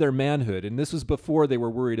prove their manhood, and this was before they were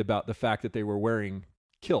worried about the fact that they were wearing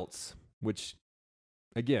kilts, which,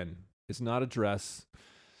 again, is not a dress,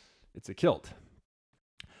 it's a kilt.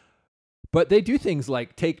 But they do things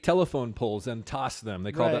like take telephone poles and toss them.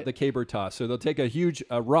 They call that the caber toss. So they'll take a huge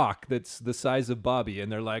rock that's the size of Bobby, and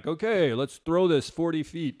they're like, "Okay, let's throw this 40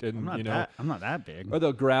 feet." And I'm not that big. Or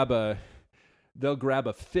they'll grab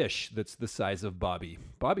a fish that's the size of Bobby.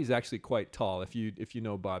 Bobby's actually quite tall. If you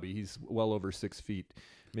know Bobby, he's well over 6 feet,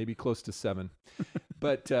 maybe close to 7.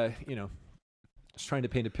 But just trying to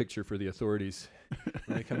paint a picture for the authorities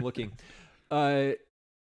when they come looking.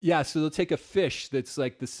 Yeah, so they'll take a fish that's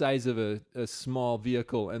like the size of a small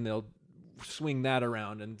vehicle, and they'll swing that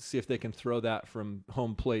around and see if they can throw that from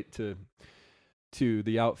home plate to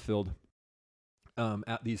the outfield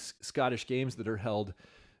at these Scottish games that are held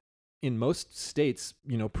in most states,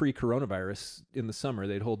 pre-coronavirus in the summer.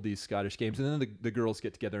 They'd hold these Scottish games, and then the girls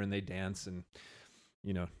get together and they dance, and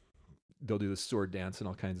they'll do the sword dance and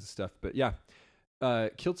all kinds of stuff. But yeah,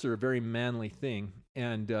 kilts are a very manly thing,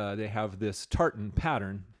 and they have this tartan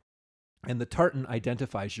pattern, and the tartan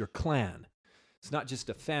identifies your clan. It's not just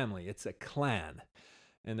a family, it's a clan,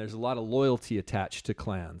 and there's a lot of loyalty attached to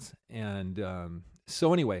clans. And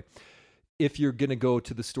so anyway, if you're going to go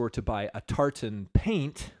to the store to buy a tartan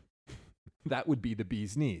paint, that would be the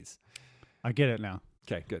bee's knees. I get it now.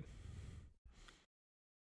 Okay, good.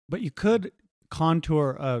 But you could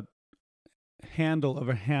contour a handle of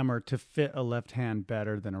a hammer to fit a left hand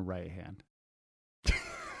better than a right hand.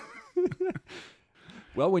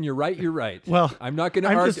 Well, when you're right, you're right. Well, I'm not going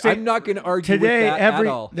to argue. I'm not going to argue today, with that at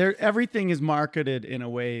all. Everything is marketed in a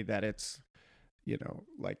way that it's,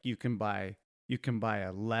 like you can buy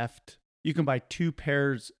 2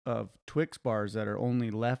 pairs of Twix bars that are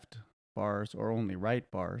only left bars or only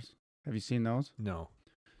right bars. Have you seen those? No.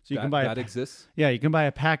 So you can buy that exists? Yeah, you can buy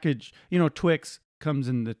a package. Twix comes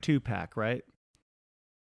in the 2-pack, right?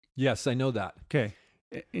 Yes, I know that. Okay.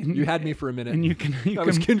 You had me for a minute. And I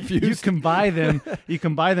was confused. You can buy them. You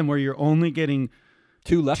can buy them where you're only getting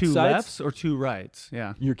 2 lefts or 2 rights.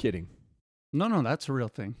 Yeah. You're kidding. No, that's a real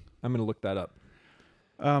thing. I'm going to look that up.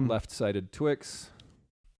 Left-sided Twix.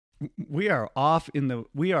 We are off in the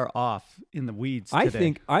weeds today. I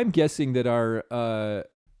think I'm guessing that our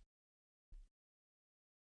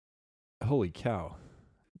holy cow.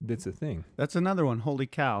 It's a thing. That's another one, holy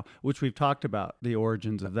cow, which we've talked about, the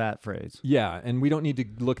origins of that phrase. Yeah, and we don't need to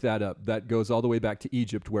look that up. That goes all the way back to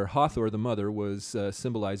Egypt, where Hathor, the mother, was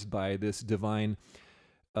symbolized by this divine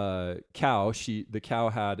cow. The cow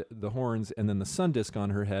had the horns and then the sun disk on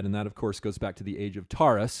her head, and that, of course, goes back to the age of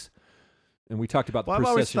Taurus. And we talked about the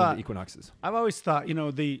precession of the equinoxes. I've always thought,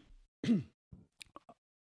 the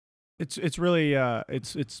it's really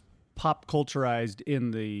it's pop culturized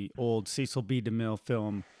in the old Cecil B. DeMille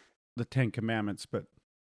film, The Ten Commandments. But,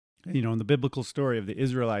 in the biblical story of the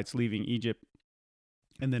Israelites leaving Egypt,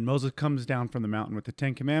 and then Moses comes down from the mountain with the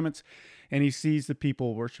Ten Commandments, and he sees the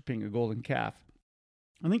people worshiping a golden calf.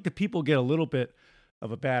 I think the people get a little bit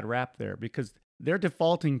of a bad rap there because they're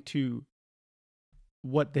defaulting to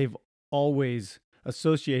what they've always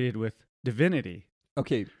associated with divinity.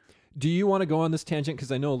 Okay. Do you want to go on this tangent?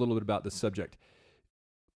 Because I know a little bit about this subject.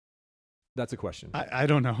 That's a question. I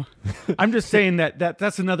don't know. I'm just saying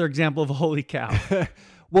that's another example of a holy cow.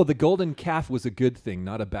 Well, the golden calf was a good thing,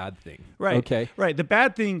 not a bad thing. Right. Okay. Right. The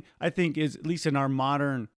bad thing, I think, is, at least in our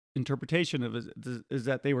modern interpretation of it, is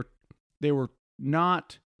that they were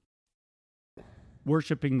not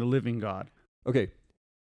worshiping the living God. Okay.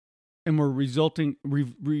 And were resulting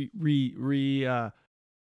regressing.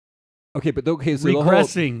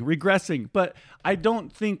 But I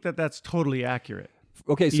don't think that that's totally accurate.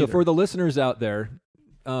 Okay, so either. for the listeners out there,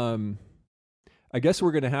 I guess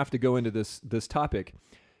we're going to have to go into this topic.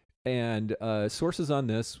 And sources on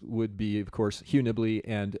this would be, of course, Hugh Nibley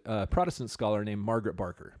and a Protestant scholar named Margaret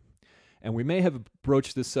Barker. And we may have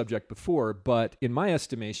broached this subject before, but in my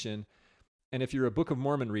estimation, and if you're a Book of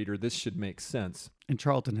Mormon reader, this should make sense. And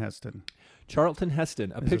Charlton Heston.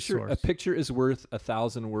 A picture is worth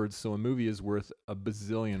 1,000 words, so a movie is worth a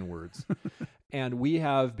bazillion words. And we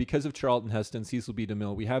have, because of Charlton Heston, Cecil B.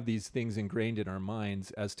 DeMille, we have these things ingrained in our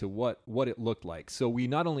minds as to what it looked like. So we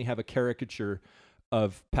not only have a caricature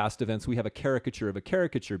of past events, we have a caricature of a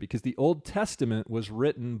caricature, because the Old Testament was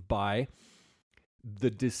written by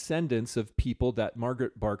the descendants of people that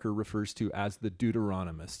Margaret Barker refers to as the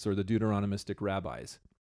Deuteronomists, or the Deuteronomistic rabbis.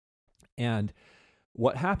 And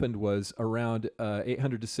what happened was around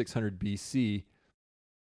 800 to 600 BC,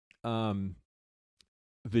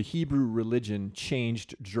 the Hebrew religion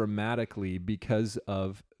changed dramatically because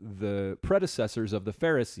of the predecessors of the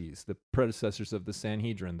Pharisees, the predecessors of the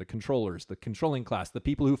Sanhedrin, the controllers, the controlling class, the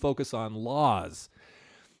people who focus on laws,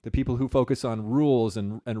 the people who focus on rules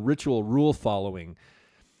and ritual rule following,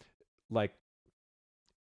 like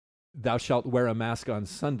thou shalt wear a mask on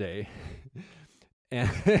Sunday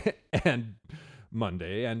and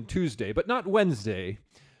Monday and Tuesday, but not Wednesday.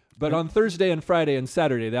 But on Thursday and Friday and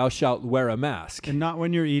Saturday, thou shalt wear a mask. And not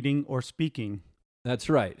when you're eating or speaking. That's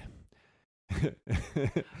right.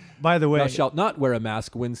 By the way, thou shalt not wear a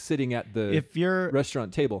mask when sitting at the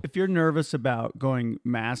restaurant table. If you're nervous about going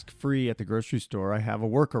mask-free at the grocery store, I have a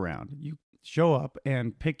workaround. You show up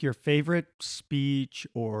and pick your favorite speech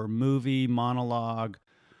or movie monologue.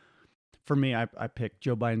 For me, I picked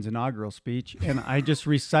Joe Biden's inaugural speech, and I just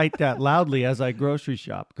recite that loudly as I grocery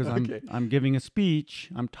shop, because I'm giving a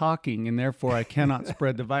speech, I'm talking, and therefore I cannot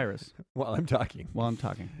spread the virus. While I'm talking.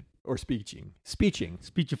 Or speeching.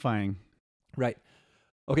 Speechifying. Right.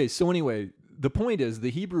 Okay, so anyway, the point is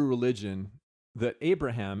the Hebrew religion that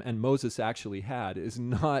Abraham and Moses actually had is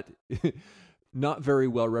not very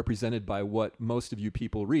well represented by what most of you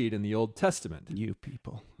people read in the Old Testament. You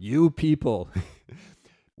people.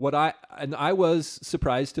 I was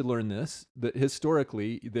surprised to learn this, that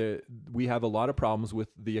historically we have a lot of problems with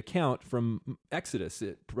the account from Exodus.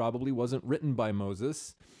 It probably wasn't written by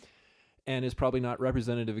Moses and is probably not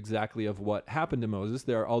representative exactly of what happened to Moses.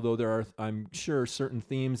 Although there are, I'm sure, certain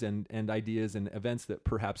themes and ideas and events that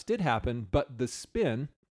perhaps did happen, but the spin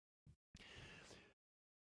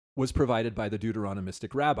was provided by the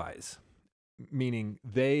Deuteronomistic rabbis, meaning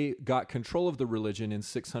they got control of the religion in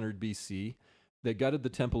 600 BC. They gutted the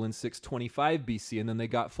temple in 625 BC, and then they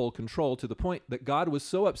got full control to the point that God was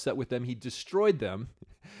so upset with them, he destroyed them.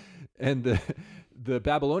 And the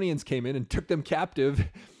Babylonians came in and took them captive.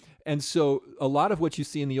 And so a lot of what you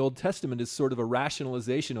see in the Old Testament is sort of a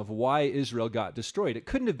rationalization of why Israel got destroyed. It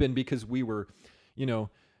couldn't have been because we were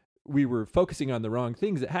focusing on the wrong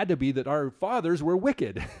things. It had to be that our fathers were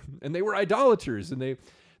wicked and they were idolaters, and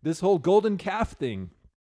this whole golden calf thing.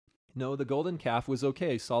 No, the golden calf was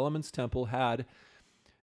okay. Solomon's temple had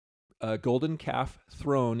a golden calf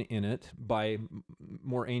throne in it by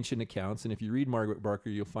more ancient accounts. And if you read Margaret Barker,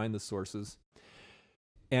 you'll find the sources.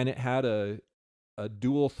 And it had a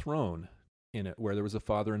dual throne in it where there was a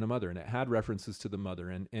father and a mother. And it had references to the mother.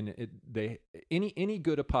 And any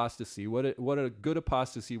good apostasy, what a good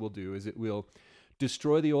apostasy will do is it will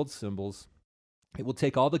destroy the old symbols. It will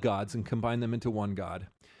take all the gods and combine them into one God.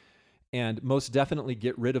 And most definitely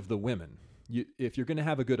get rid of the women. If you're going to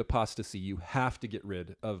have a good apostasy, you have to get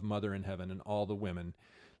rid of Mother in Heaven and all the women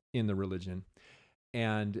in the religion.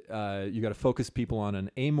 And you got to focus people on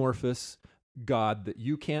an amorphous God that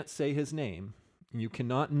you can't say his name, you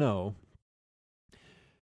cannot know,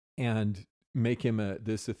 and make him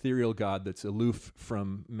this ethereal God that's aloof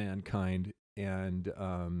from mankind, and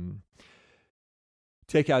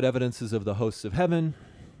take out evidences of the hosts of heaven,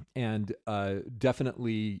 and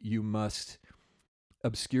definitely you must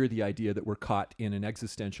obscure the idea that we're caught in an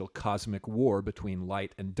existential cosmic war between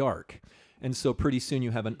light and dark. And so pretty soon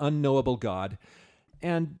you have an unknowable God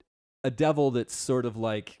and a devil that's sort of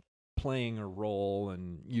like playing a role,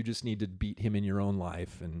 and you just need to beat him in your own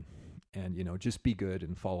life and just be good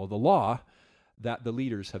and follow the law that the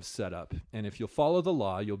leaders have set up. And if you'll follow the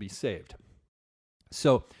law, you'll be saved.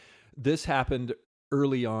 So this happened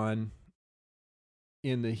early on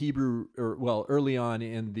in the Hebrew, early on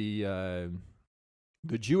in the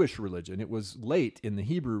Jewish religion. It was late in the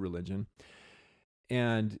Hebrew religion.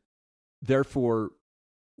 And therefore,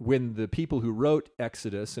 when the people who wrote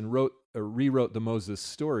Exodus and rewrote the Moses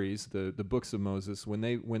stories, the books of Moses, when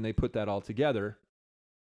they put that all together,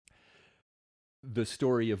 the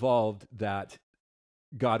story evolved that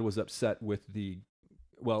God was upset with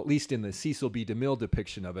at least in the Cecil B. DeMille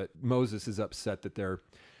depiction of it, Moses is upset that they're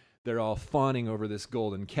all fawning over this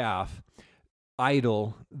golden calf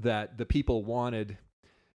idol that the people wanted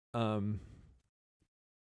to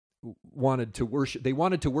worship. They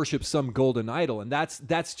wanted to worship some golden idol, and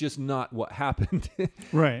that's just not what happened.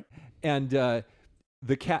 Right. And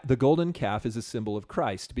the golden calf is a symbol of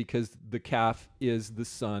Christ, because the calf is the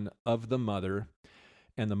son of the mother,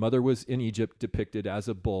 and the mother was in Egypt depicted as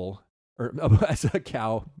a bull, or as a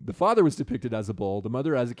cow. The father was depicted as a bull, the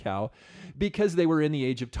mother as a cow, because they were in the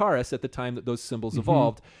age of Taurus at the time that those symbols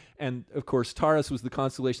evolved. And of course, Taurus was the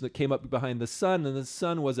constellation that came up behind the sun, and the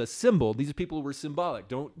sun was a symbol. These people were symbolic.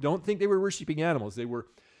 Don't think they were worshiping animals. They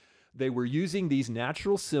were using these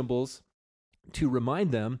natural symbols to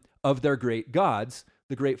remind them of their great gods,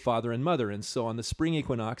 the great father and mother. And so on the spring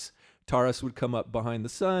equinox, Taurus would come up behind the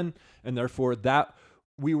sun, and therefore that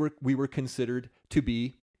we were considered to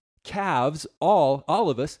be calves, all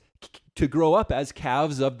of us, to grow up as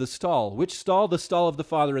calves of the stall. Which stall? The stall of the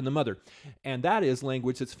father and the mother. And that is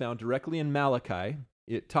language that's found directly in Malachi.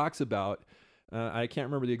 It talks about, I can't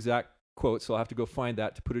remember the exact quote, so I'll have to go find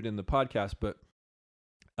that to put it in the podcast, but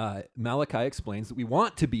Malachi explains that we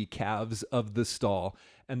want to be calves of the stall,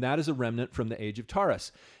 and that is a remnant from the age of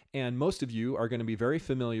Taurus. And most of you are going to be very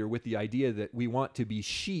familiar with the idea that we want to be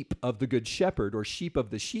sheep of the good shepherd, or sheep of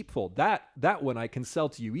the sheepfold. That one I can sell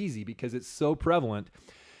to you easy because it's so prevalent.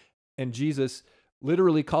 And Jesus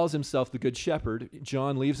literally calls himself the good shepherd.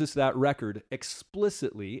 John leaves us that record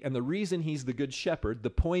explicitly. And the reason he's the good shepherd, the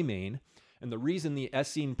poimen, and the reason the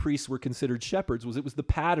Essene priests were considered shepherds was it was the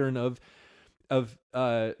pattern of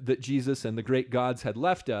that Jesus and the great gods had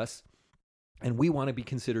left us. And we want to be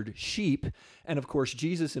considered sheep. And of course,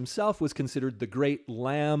 Jesus himself was considered the great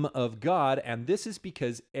Lamb of God. And this is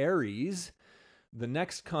because Aries, the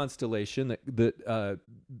next constellation that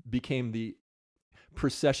became the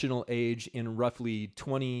precessional age in roughly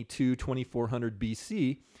 2400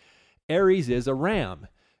 BC, Aries is a ram.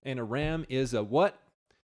 And a ram is a what?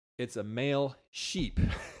 It's a male sheep.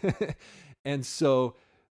 And so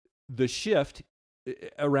the shift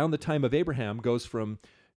around the time of Abraham goes from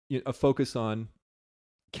a focus on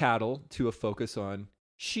cattle to a focus on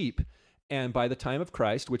sheep. And by the time of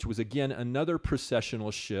Christ, which was again another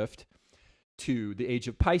processional shift to the age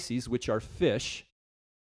of Pisces, which are fish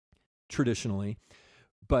traditionally,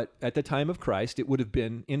 but at the time of Christ, it would have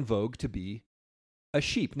been in vogue to be a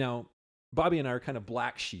sheep. Now, Bobby and I are kind of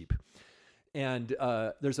black sheep. And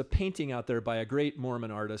there's a painting out there by a great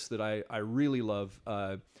Mormon artist that I really love.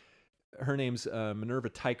 Her name's Minerva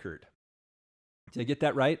Teichert. Did I get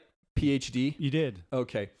that right? PhD? You did.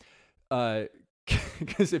 Okay.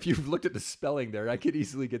 Because if you've looked at the spelling there, I could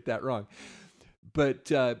easily get that wrong.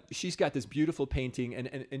 But she's got this beautiful painting.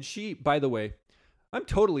 And she, by the way, I'm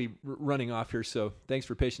totally running off here, so thanks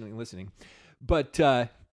for patiently listening. But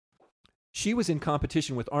she was in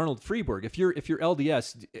competition with Arnold Freeberg. If you're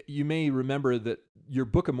LDS, you may remember that your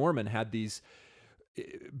Book of Mormon had these,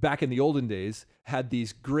 back in the olden days, had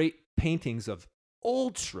these great paintings of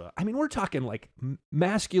ultra, I mean, we're talking like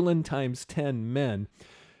masculine times 10 men.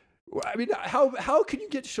 I mean, how can you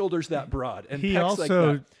get shoulders that broad? And he pecs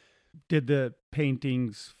also like that? did the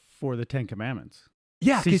paintings for the Ten Commandments.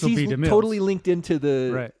 Yeah, because he's totally linked into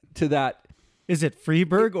to that. Is it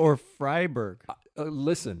Freeberg or Freiberg?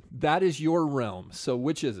 Listen, that is your realm. So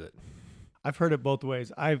which is it? I've heard it both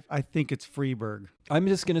ways. I think it's Freiburg I'm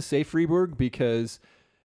just going to say Freiburg because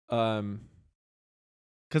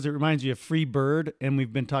because it reminds you of Free Bird, and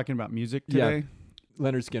we've been talking about music today.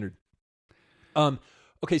 Leonard Skinner.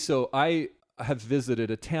 Okay, so I have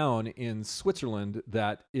visited a town in Switzerland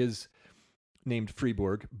that is named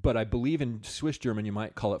Freiburg, but I believe in Swiss German you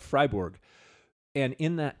might call it Freiburg. And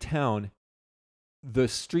in that town, the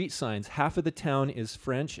street signs, half of the town is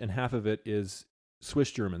French and half of it is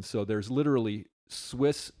Swiss German. So there's literally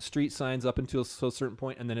Swiss street signs up until a certain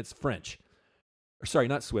point, and then it's French. Or sorry,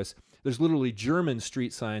 not Swiss. There's literally German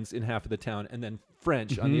street signs in half of the town, and then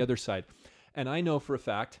French on the other side. And I know for a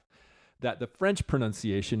fact that the French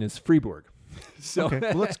pronunciation is Freiburg. So Okay,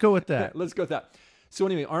 well, let's go with that. let's go with that. So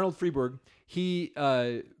anyway, Arnold Freiburg, he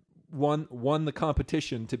won the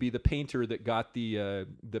competition to be the painter that got the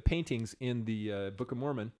paintings in the Book of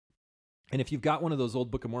Mormon. And if you've got one of those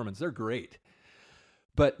old Book of Mormons, they're great.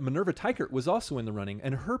 But Minerva Teichert was also in the running,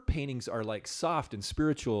 and her paintings are like soft and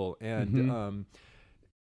spiritual. And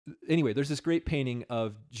anyway, there's this great painting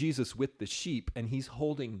of Jesus with the sheep, and he's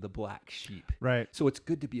holding the black sheep. Right. So it's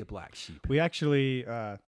good to be a black sheep. We actually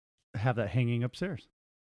have that hanging upstairs,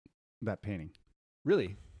 that painting.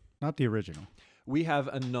 Really? Not the original. We have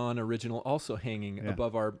a non-original also hanging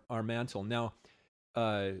above our mantle. Now,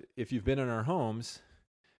 if you've been in our homes,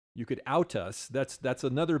 you could out us. That's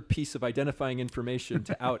another piece of identifying information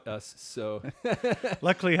to out us. So,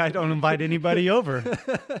 luckily, I don't invite anybody over.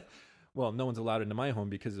 Well, no one's allowed into my home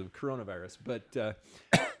because of coronavirus. But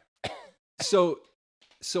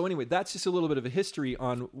so anyway, that's just a little bit of a history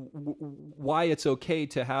on why it's okay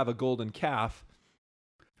to have a golden calf,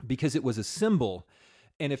 because it was a symbol.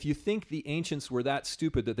 And if you think the ancients were that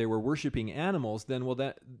stupid that they were worshiping animals, then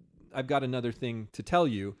I've got another thing to tell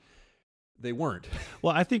you. They weren't.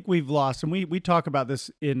 Well, I think we've lost, and we talk about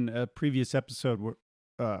this in a previous episode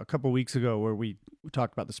a couple of weeks ago where we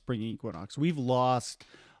talked about the spring equinox. We've lost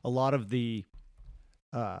a lot of the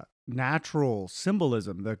natural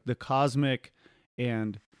symbolism, the cosmic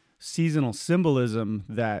and seasonal symbolism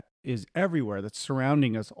that is everywhere, that's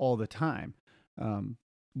surrounding us all the time.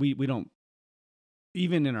 We don't,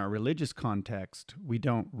 even in our religious context, we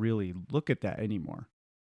don't really look at that anymore.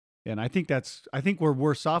 And I think we're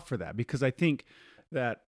worse off for that, because I think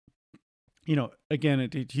that, again,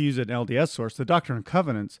 to use an LDS source, the Doctrine and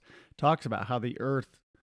Covenants talks about how the earth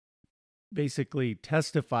basically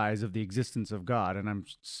testifies of the existence of God. And I'm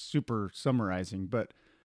super summarizing, but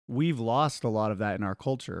we've lost a lot of that in our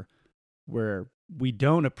culture, where we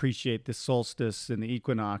don't appreciate the solstice and the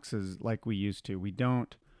equinoxes like we used to. We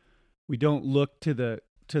don't look to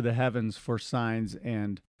the heavens for signs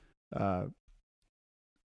and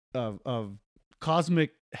of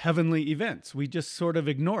cosmic heavenly events. We just sort of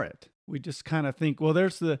ignore it. We just kind of think, well,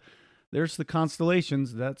 there's the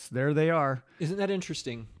constellations. There they are. Isn't that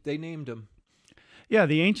interesting? They named them. Yeah,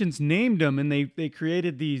 the ancients named them, and they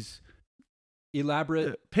created these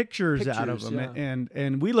elaborate pictures out of them,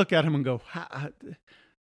 and we look at them and go, how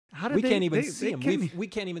did we can't even see them? We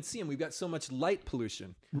can't even see them. We've got so much light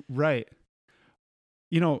pollution. Right.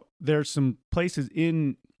 There's some places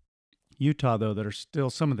in Utah, though, that are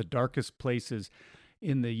still some of the darkest places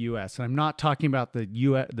in the U.S. And I'm not talking about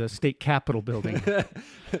the state capitol building.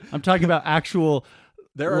 I'm talking about actual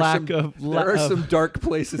there are some dark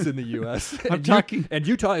places in the U.S. and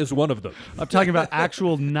Utah is one of them. I'm talking about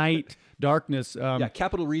actual night darkness.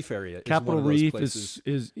 Capitol Reef area. Capitol Reef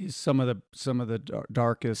is some of the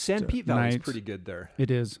darkest. San Pete Valley nights. Is pretty good there.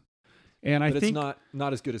 It is, and but I think it's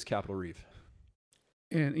not as good as Capitol Reef.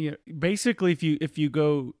 And basically, if you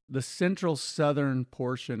go the central southern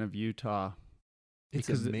portion of Utah, it's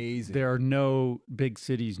amazing. There are no big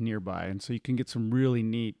cities nearby, and so you can get some really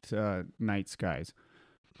neat night skies.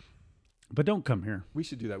 But don't come here. We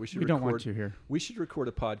should do that. We don't want you here. We should record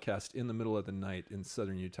a podcast in the middle of the night in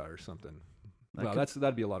southern Utah or something.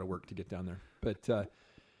 That'd be a lot of work to get down there, but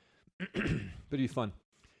it'd be fun.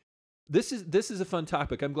 This is a fun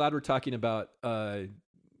topic. I'm glad we're talking about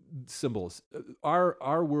symbols.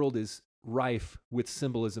 Our world is rife with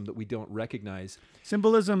symbolism that we don't recognize.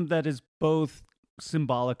 Symbolism that is both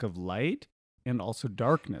symbolic of light and also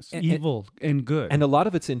darkness, evil and good. And a lot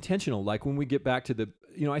of it's intentional. Like when we get back to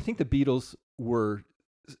I think the Beatles were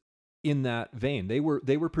in that vein. They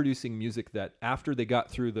were producing music that after they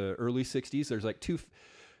got through the early 60s, there's like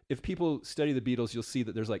if people study the Beatles, you'll see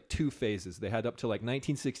that there's like two phases. They had up to like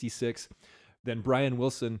 1966, then Brian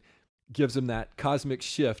Wilson gives them that cosmic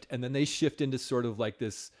shift, and then they shift into sort of like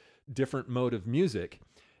this different mode of music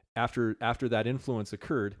after that influence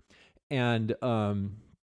occurred. And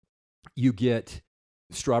you get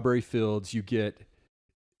Strawberry Fields, you get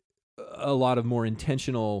a lot of more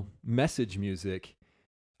intentional message music,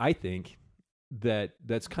 I think,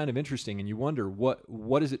 that's kind of interesting. And you wonder,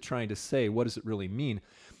 what is it trying to say? What does it really mean?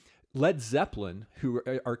 Led Zeppelin, who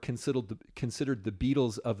are considered the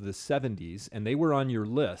Beatles of the 70s, and they were on your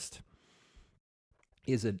list,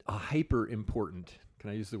 is a hyper important, can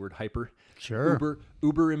I use the word hyper? Sure.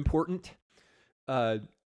 Uber important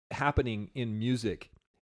happening in music.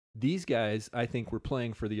 These guys, I think, were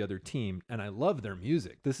playing for the other team, and I love their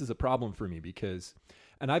music. This is a problem for me because,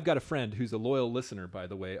 and I've got a friend who's a loyal listener, by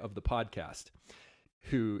the way, of the podcast,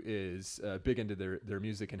 who is big into their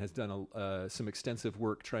music and has done some extensive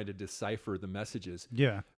work trying to decipher the messages.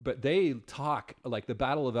 Yeah. But they talk, like the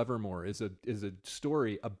Battle of Evermore is a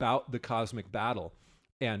story about the cosmic battle,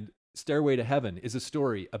 and Stairway to Heaven is a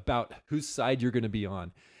story about whose side you're going to be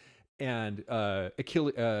on. And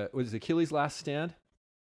Achilles' Last Stand?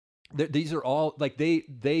 These are all, like,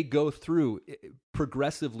 they go through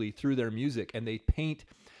progressively through their music, and they paint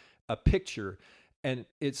a picture. And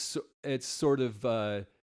it's sort of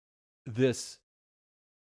this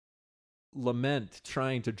lament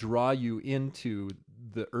trying to draw you into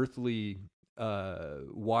the earthly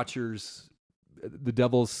watchers, the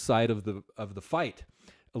devil's side of the fight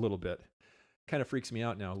a little bit. Kind of freaks me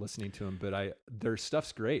out now listening to them, but their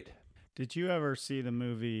stuff's great. Did you ever see the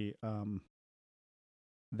movie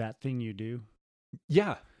That Thing You Do?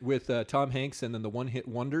 Yeah, with Tom Hanks and then the One Hit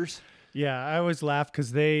Wonders. Yeah, I always laugh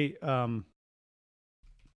because they were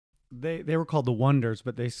called the Wonders,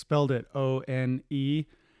 but they spelled it One,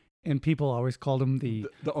 and people always called them the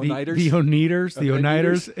Oniters. The Oniters, the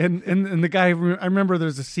Oniters. Oniters. And the guy, I remember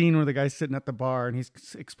there's a scene where the guy's sitting at the bar and he's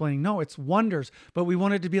explaining, no, it's Wonders, but we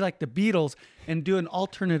wanted to be like the Beatles and do an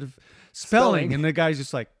alternative spelling. And the guy's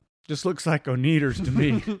just looks like Oniters to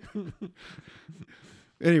me.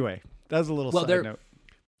 Anyway, that's a little side note.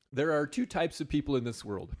 There are two types of people in this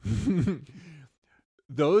world.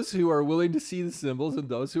 Those who are willing to see the symbols and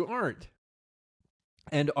those who aren't.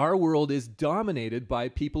 And our world is dominated by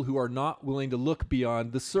people who are not willing to look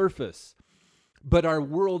beyond the surface. But our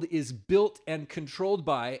world is built and controlled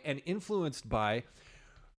by and influenced by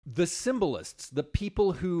the symbolists, the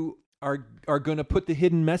people who are going to put the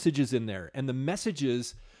hidden messages in there. And the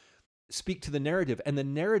messages speak to the narrative, and the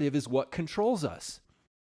narrative is what controls us.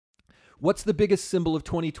 What's the biggest symbol of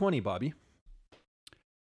 2020, Bobby?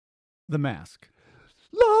 The mask.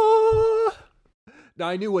 La! Now,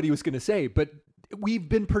 I knew what he was going to say, but we've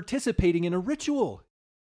been participating in a ritual.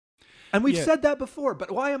 And we've said that before,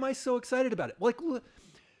 but why am I so excited about it? Like,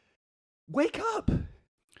 wake up. Well,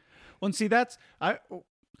 and see, I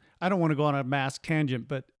don't want to go on a mask tangent,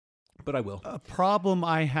 but I will. A problem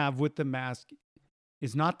I have with the mask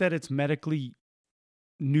is not that it's medically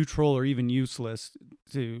neutral or even useless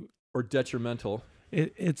or detrimental.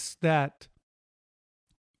 It's that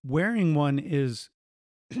wearing one is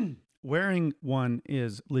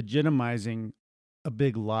legitimizing a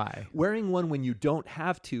big lie. Wearing one when you don't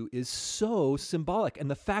have to is so symbolic. And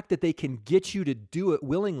the fact that they can get you to do it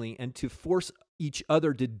willingly and to force each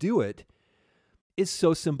other to do it is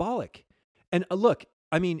so symbolic. And look,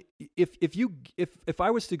 I mean, if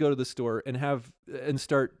I was to go to the store and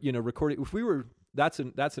start, recording, that's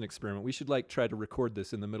an experiment. We should try to record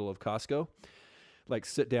this in the middle of Costco,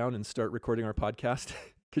 sit down and start recording our podcast.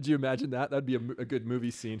 Could you imagine that? That'd be a good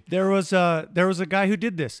movie scene. There was a guy who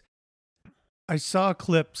did this. I saw a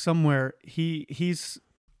clip somewhere. He's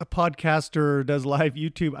a podcaster, does live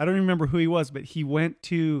YouTube. I don't remember who he was, but he went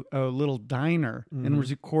to a little diner and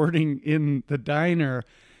was recording in the diner.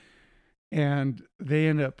 And they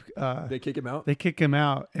end up... they kick him out? They kick him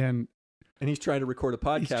out. And he's trying to record a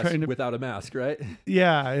podcast without a mask, right?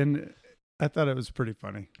 Yeah, and I thought it was pretty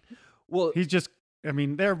funny. Well, he's just... I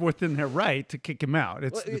mean, they're within their right to kick him out.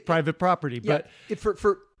 It's private property. But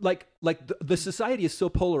the society is so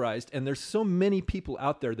polarized, and there's so many people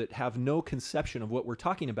out there that have no conception of what we're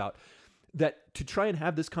talking about, that to try and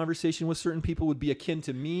have this conversation with certain people would be akin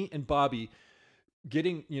to me and Bobby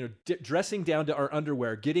getting, dressing down to our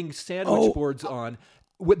underwear, getting sandwich boards on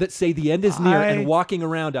that say the end is near, and walking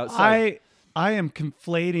around outside. I am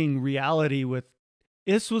conflating reality with.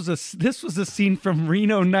 This was a scene from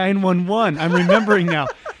Reno 911. I'm remembering now.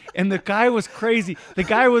 And the guy was crazy. The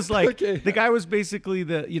guy was the guy was basically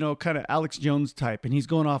the, kind of Alex Jones type. And he's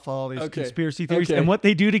going off all these conspiracy theories. And what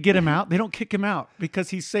they do to get him out, they don't kick him out because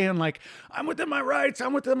he's saying I'm within my rights.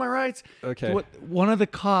 I'm within my rights. Okay. One of the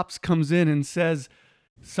cops comes in and says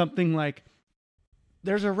something like,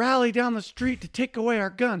 there's a rally down the street to take away our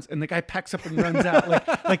guns. And the guy packs up and runs out.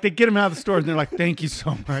 Like they get him out of the store and they're like, thank you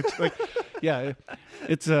so much. Like, yeah,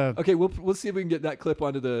 it's okay. We'll see if we can get that clip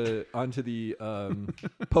onto the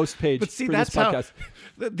post page. But see, for that's this podcast.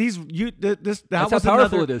 That's how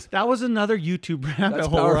powerful it is. That was another YouTube rabbit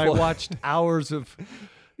hole where I watched hours of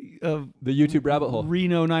the YouTube rabbit hole.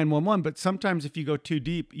 Reno 911. But sometimes if you go too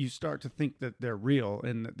deep, you start to think that they're real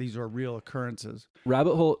and that these are real occurrences.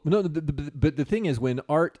 Rabbit hole. No, but the thing is, when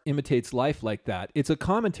art imitates life like that, it's a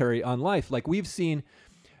commentary on life. Like we've seen.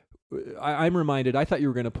 I'm reminded. I thought you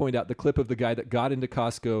were going to point out the clip of the guy that got into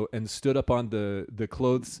Costco and stood up on the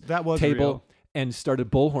clothes table real. And started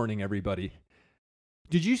bullhorning everybody.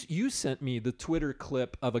 Did you sent me the Twitter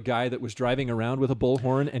clip of a guy that was driving around with a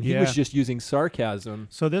bullhorn and he was just using sarcasm?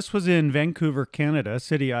 So this was in Vancouver, Canada, a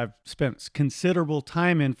city I've spent considerable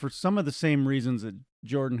time in for some of the same reasons that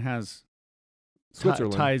Jordan has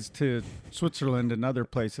ties to Switzerland and other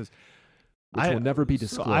places. Which will never be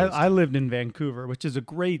disclosed. So I lived in Vancouver, which is a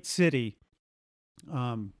great city.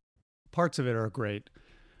 Parts of it are great.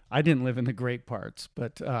 I didn't live in the great parts,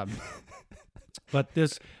 but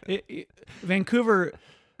Vancouver.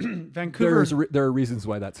 There are reasons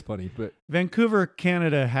why that's funny, but Vancouver,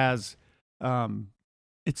 Canada has.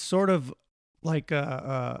 It's sort of like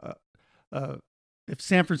if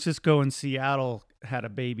San Francisco and Seattle had a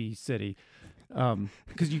baby city,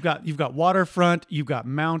 because you've got waterfront, you've got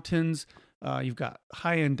mountains. You've got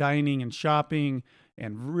high-end dining and shopping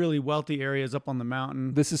and really wealthy areas up on the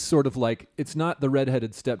mountain. This is sort of like, it's not the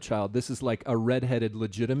redheaded stepchild. This is like a redheaded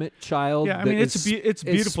legitimate child. Yeah, I mean, it's a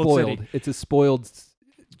beautiful spoiled. city. It's a spoiled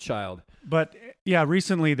child. But yeah,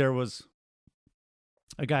 recently there was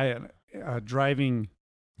a guy driving.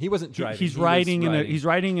 He wasn't driving. He's riding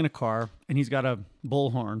in a car and he's got a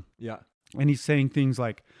bullhorn. Yeah. And he's saying things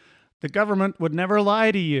like, the government would never lie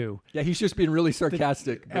to you. Yeah, he's just being really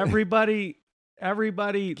sarcastic. Everybody, the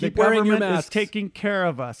wearing your government masks. is taking care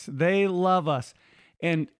of us. They love us.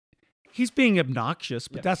 And he's being obnoxious,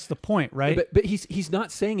 but that's the point, right? But he's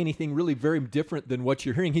not saying anything really very different than what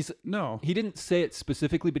you're hearing. He didn't say it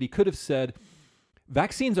specifically, but he could have said,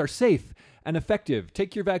 vaccines are safe and effective.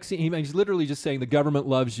 Take your vaccine. He's literally just saying the government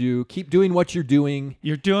loves you. Keep doing what you're doing.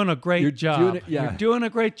 You're doing a great job. You're doing a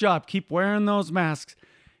great job. Keep wearing those masks.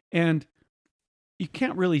 And you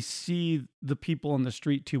can't really see the people on the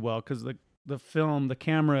street too well because the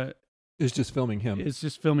camera is just filming him.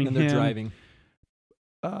 And they're driving.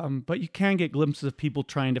 But you can get glimpses of people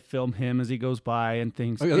trying to film him as he goes by and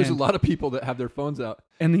things. Oh, yeah, there's a lot of people that have their phones out.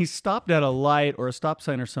 And he stopped at a light or a stop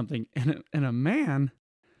sign or something, and a man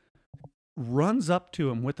runs up to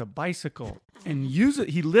him with a bicycle and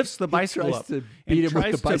he lifts the bicycle up to beat him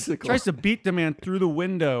with the bicycle. Tries to beat the man through the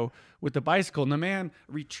window with the bicycle, and the man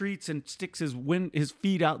retreats and sticks his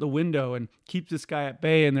feet out the window and keeps this guy at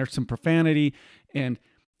bay, and there's some profanity. And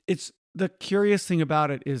it's the curious thing about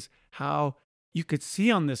it is how you could see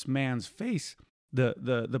on this man's face,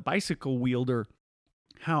 the bicycle wielder,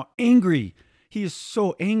 how angry he is.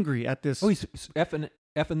 So angry at this. Oh, he's effing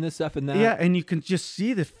this, effing that. Yeah, and you can just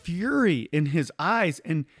see the fury in his eyes.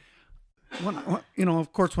 And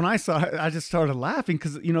of course, when I saw it, I just started laughing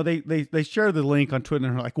because they share the link on Twitter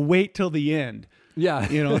and they're like, wait till the end. Yeah,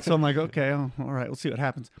 So I'm like, okay, all right, we'll see what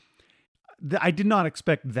happens. I did not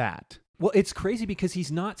expect that. Well, it's crazy because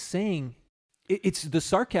he's not saying. It's the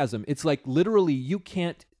sarcasm. It's like literally you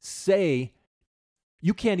can't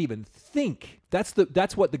even think. That's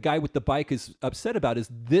what the guy with the bike is upset about, is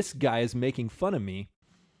this guy is making fun of me.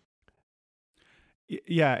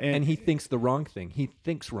 Yeah. And he thinks the wrong thing. He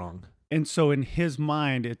thinks wrong. And so in his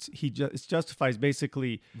mind, it justifies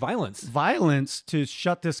basically violence to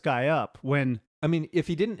shut this guy up when. I mean, if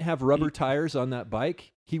he didn't have rubber tires on that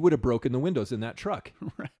bike, he would have broken the windows in that truck.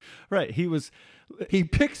 Right. He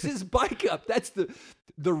picks his bike up. That's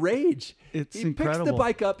the rage. It's he incredible. Picks the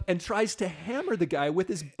bike up and tries to hammer the guy with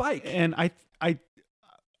his bike. And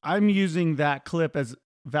I'm using that clip as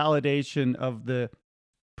validation of the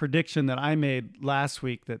prediction that I made last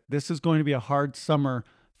week that this is going to be a hard summer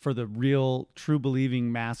for the real, true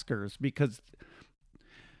believing maskers, because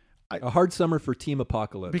a hard summer for Team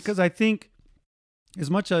Apocalypse. Because I think, as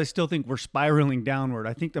much as I still think we're spiraling downward,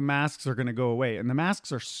 I think the masks are going to go away. And the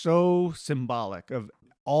masks are so symbolic of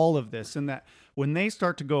all of this, and that when they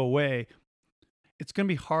start to go away, it's going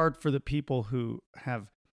to be hard for the people who have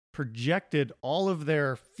projected all of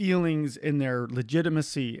their feelings and their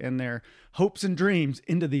legitimacy and their hopes and dreams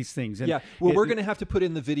into these things. And we're going to have to put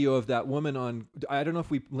in the video of that woman on, I don't know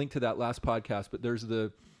if we linked to that last podcast, but there's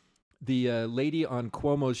the lady on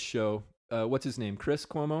Cuomo's show. What's his name? Chris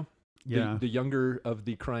Cuomo? Yeah. The younger of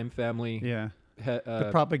the crime family. Yeah. The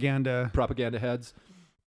propaganda heads.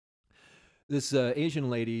 This Asian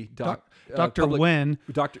lady, Dr. Wen.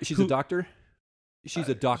 Doctor. She's a doctor. She's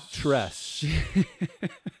a doctress.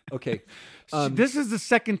 Okay. This is the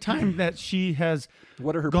second time that she has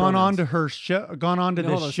what are her gone pronouns? on to her show, gone on to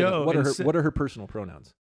this show. What are her personal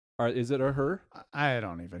pronouns? Is it a her? I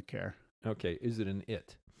don't even care. Okay. Is it an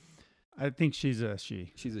it? I think she's a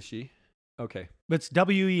she. She's a she? Okay. But it's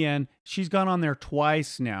WEN. She's gone on there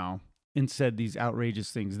twice now and said these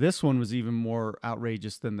outrageous things. This one was even more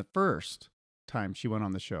outrageous than the first time she went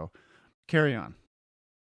on the show. Carry on.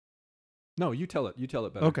 No, you tell it. You tell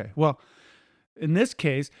it better. Okay. Well, in this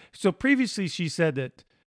case, so previously she said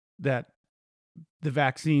that the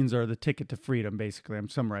vaccines are the ticket to freedom, basically. I'm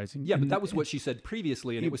summarizing. Yeah, but that was what she said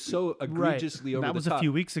previously, and it was so egregiously over the top. That was a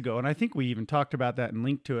few weeks ago, and I think we even talked about that and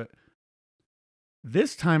linked to it.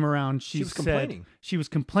 This time around, she was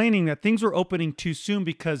complaining that things were opening too soon,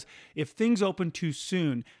 because if things open too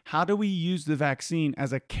soon, how do we use the vaccine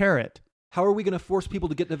as a carrot? How are we going to force people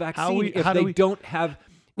to get the vaccine if they don't have...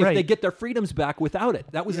 If they get their freedoms back without it.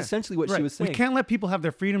 That was essentially what she was saying. We can't let people have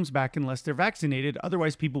their freedoms back unless they're vaccinated.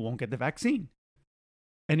 Otherwise, people won't get the vaccine.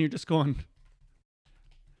 And you're just going...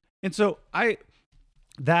 And so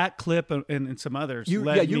that clip and some others you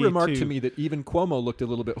remarked to me that even Cuomo looked a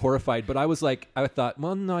little bit horrified, but I thought,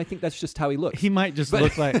 well, no, I think that's just how he looks. He might just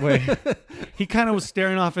look like... Wait. He kind of was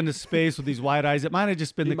staring off into space with these wide eyes. It might have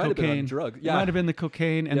just been the cocaine. Been on drugs. Yeah. It might have been the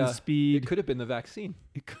cocaine and the speed. It could have been the vaccine.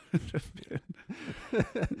 It could have been.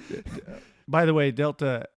 By the way,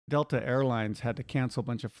 Delta Airlines had to cancel a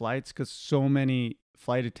bunch of flights because so many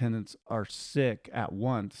flight attendants are sick at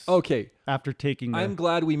once. Okay. After taking I'm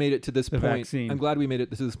glad we made it to this point. Vaccine. I'm glad we made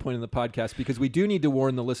it to this point in the podcast, because we do need to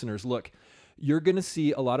warn the listeners. Look, you're going to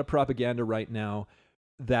see a lot of propaganda right now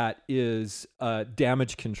that is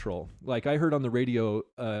damage control. Like I heard on the radio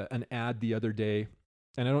an ad the other day,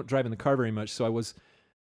 and I don't drive in the car very much, so I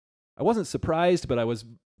wasn't surprised, but I was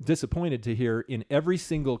disappointed to hear in every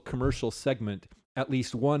single commercial segment at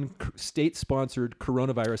least one state-sponsored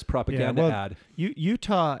coronavirus propaganda ad.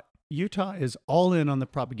 Utah is all in on the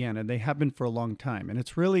propaganda. They have been for a long time, and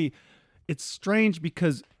it's strange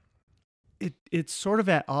because it's sort of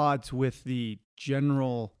at odds with the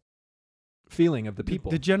general feeling of the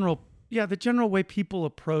people. The general way people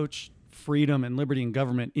approach freedom and liberty and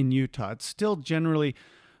government in Utah. It's still generally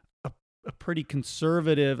a pretty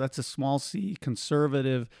conservative, that's a small c,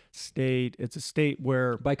 conservative state. It's a state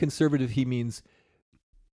where... By conservative, he means...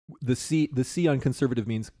 The C on conservative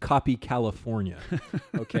means copy California.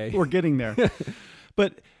 Okay. We're getting there.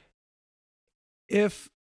 But if,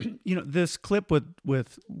 this clip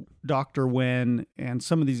with Dr. Wen and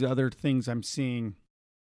some of these other things I'm seeing,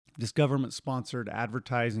 this government-sponsored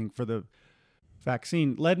advertising for the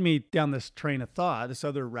vaccine led me down this train of thought, this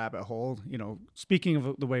other rabbit hole. Speaking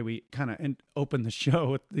of the way we kind of open the show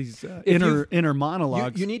with these inner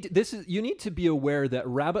monologues. You need to be aware that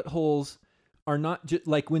rabbit holes are not just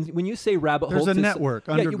like when you say rabbit hole. There's a network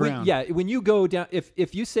underground. When you go down,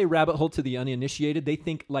 if you say rabbit hole to the uninitiated, they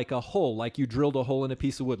think like a hole, like you drilled a hole in a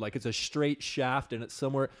piece of wood, like it's a straight shaft and it's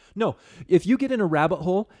somewhere. No, if you get in a rabbit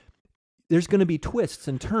hole, there's going to be twists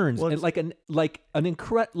and turns, and like an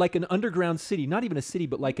underground city, not even a city,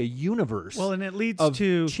 but like a universe. Well, and it leads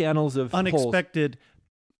to channels of unexpected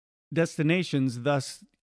destinations. Thus,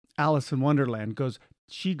 Alice in Wonderland goes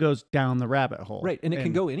down the rabbit hole, right? And it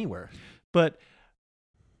can go anywhere. But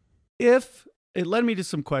if it led me to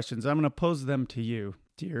some questions, I'm going to pose them to you,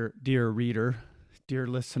 dear reader, dear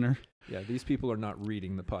listener. Yeah, these people are not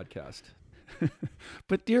reading the podcast.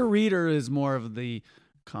 But dear reader is more of the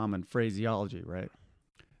common phraseology, right?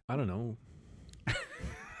 I don't know.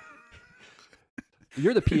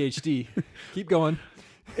 You're the PhD. Keep going.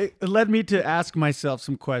 It led me to ask myself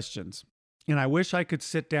some questions. And I wish I could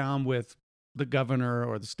sit down with the governor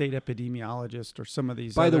or the state epidemiologist or some of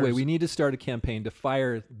these By the way, we need to start a campaign to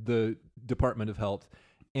fire the Department of Health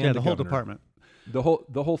and the whole department. The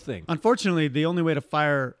whole thing. Unfortunately, the only way to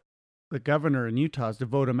fire the governor in Utah is to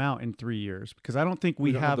vote him out in 3 years, because I don't think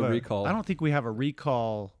we have a recall. I don't think we have a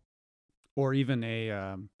recall or even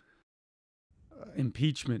a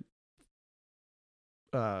impeachment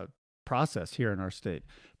process here in our state.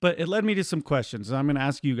 But it led me to some questions, and I'm going to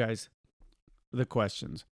ask you guys the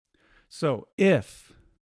questions. So if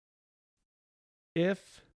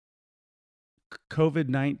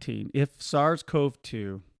COVID-19, if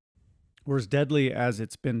SARS-CoV-2 were as deadly as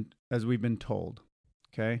we've been told,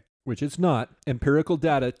 okay? Which it's not. Empirical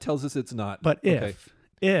data tells us it's not. But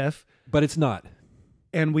but it's not.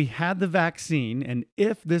 And we had the vaccine, and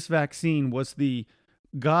if this vaccine was the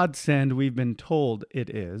godsend we've been told it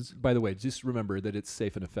is. By the way, just remember that it's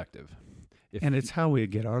safe and effective. And it's how we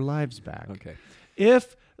get our lives back. Okay.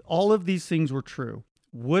 If all of these things were true,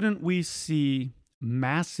 wouldn't we see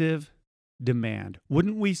massive demand?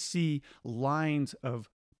 Wouldn't we see lines of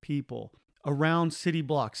people around city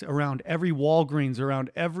blocks, around every Walgreens,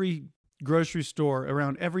 around every grocery store,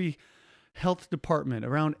 around every health department,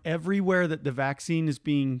 around everywhere that the vaccine is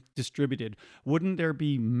being distributed? Wouldn't there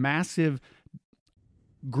be massive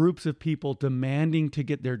groups of people demanding to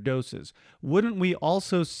get their doses? Wouldn't we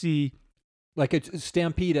also see like a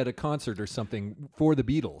stampede at a concert or something for the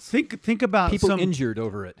Beatles? Think about people injured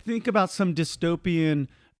over it. Think about some dystopian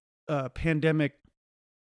pandemic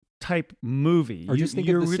type movie. Or just think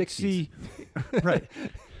of the 60s. Right.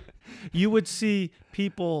 You would see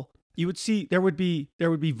people. You would see there would be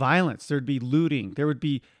violence. There would be looting. There would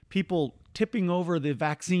be people tipping over the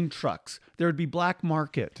vaccine trucks. There would be black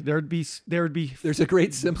market. There would be. There's a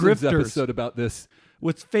great Simpsons episode about this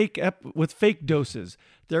with fake doses.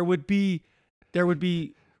 There would be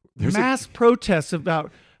mass protests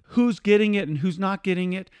about who's getting it and who's not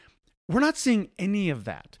getting it. We're not seeing any of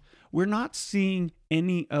that. We're not seeing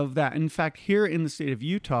any of that. In fact, here in the state of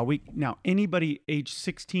Utah, now anybody age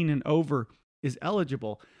 16 and over is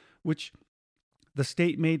eligible, which the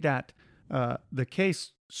state made that the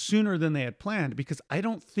case sooner than they had planned, because I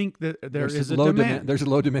don't think that there's a low demand. There's a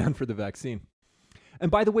low demand for the vaccine. And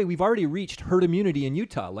by the way, we've already reached herd immunity in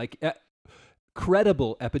Utah. Like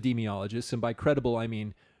credible epidemiologists, and by credible I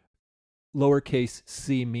mean lowercase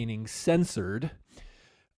c meaning censored.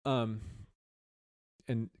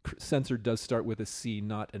 And censored does start with a C,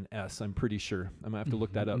 not an S. I'm pretty sure. I'm going to have to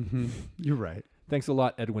look that up. Mm-hmm. You're right. Thanks a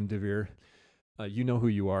lot, Edwin DeVere. You know who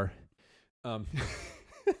you are.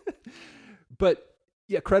 But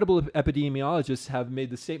yeah, credible epidemiologists have made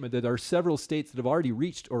the statement that there are several states that have already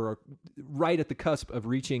reached or are right at the cusp of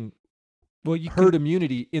reaching herd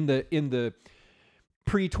immunity in the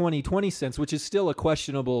pre-2020 sense, which is still a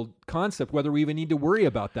questionable concept, whether we even need to worry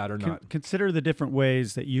about that or not. Consider the different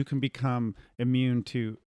ways that you can become immune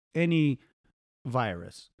to any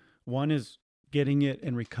virus. One is getting it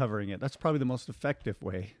and recovering it. That's probably the most effective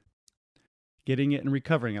way. Getting it and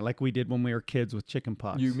recovering it, like we did when we were kids with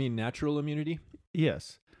chickenpox. You mean natural immunity?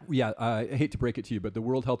 Yes. Yeah, I hate to break it to you, but the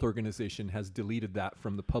World Health Organization has deleted that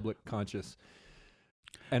from the public conscious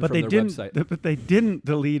and from their website. But they didn't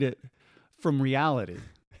delete it from reality.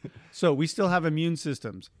 So we still have immune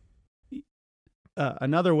systems.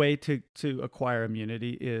 Another way to acquire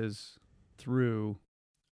immunity is through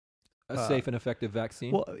a safe and effective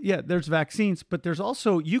vaccine. Well, yeah, there's vaccines, but there's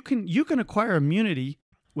also you can acquire immunity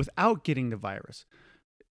without getting the virus.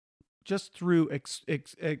 Just through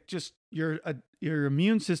just your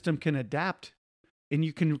immune system can adapt, and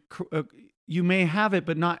you may have it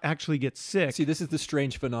but not actually get sick. See, this is the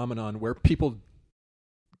strange phenomenon where people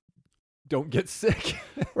don't get sick.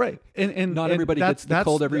 Right. And not everybody gets the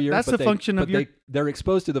cold every year. That's the function of they're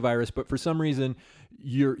exposed to the virus, but for some reason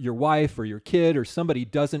your wife or your kid or somebody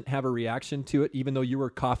doesn't have a reaction to it, even though you were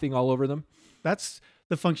coughing all over them. That's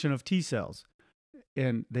the function of T cells.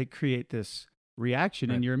 And they create this reaction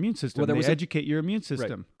in your immune system. They educate your immune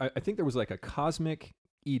system. Right. I think there was like a cosmic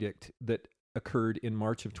edict that occurred in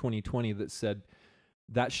March of 2020 that said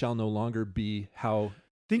that shall no longer be how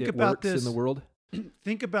it works in the world.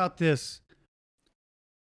 Think about this.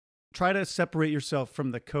 Try to separate yourself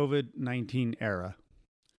from the COVID-19 era.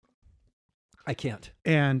 I can't.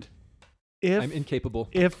 And I'm incapable.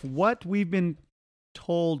 If what we've been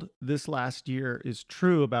told this last year is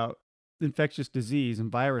true about infectious disease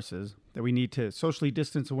and viruses, that we need to socially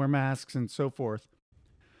distance and wear masks and so forth,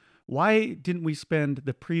 why didn't we spend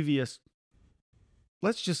the previous,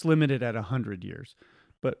 let's just limit it at 100 years,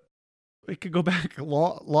 but it could go back a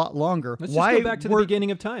lot longer. Let's just go back to the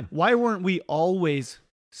beginning of time. Why weren't we always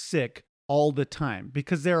sick all the time?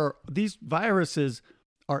 Because these viruses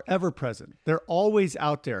are ever present. They're always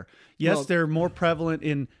out there. Yes, they're more prevalent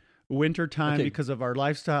in wintertime because of our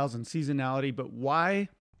lifestyles and seasonality, but why?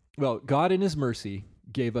 Well, God in his mercy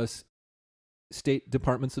gave us state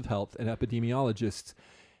departments of health and epidemiologists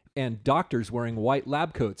and doctors wearing white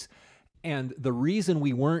lab coats. And the reason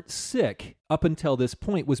we weren't sick up until this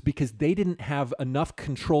point was because they didn't have enough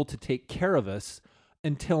control to take care of us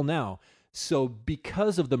until now. So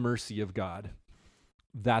because of the mercy of God,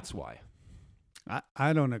 that's why.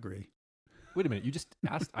 I don't agree. Wait a minute. You just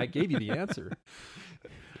asked. I gave you the answer.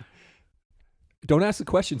 Don't ask the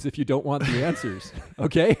questions if you don't want the answers.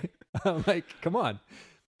 Okay? I'm like, come on.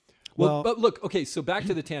 Well, but look, okay, so back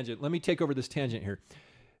to the tangent. Let me take over this tangent here.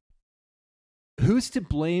 Who's to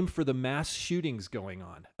blame for the mass shootings going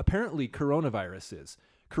on? Apparently, coronavirus is.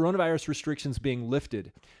 Coronavirus restrictions being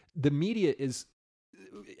lifted. The media is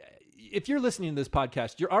if you're listening to this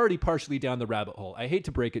podcast, you're already partially down the rabbit hole. I hate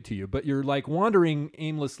to break it to you, but you're like wandering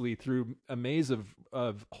aimlessly through a maze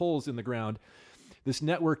of holes in the ground, this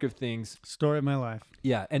network of things. Story of my life.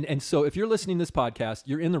 Yeah. And so if you're listening to this podcast,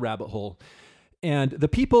 you're in the rabbit hole. And the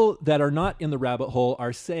people that are not in the rabbit hole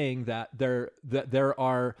are saying that there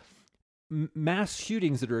are mass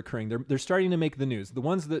shootings that are occurring. They're starting to make the news. The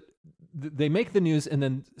ones that they make the news, and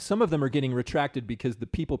then some of them are getting retracted because the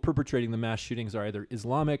people perpetrating the mass shootings are either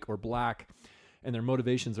Islamic or black, and their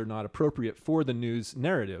motivations are not appropriate for the news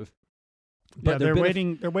narrative. But they're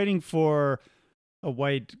waiting for a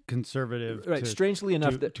white conservative, right? Strangely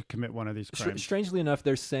enough, to commit one of these crimes. Strangely enough,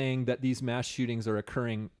 they're saying that these mass shootings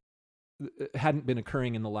hadn't been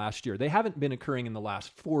occurring in the last year. They haven't been occurring in the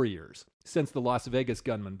last 4 years since the Las Vegas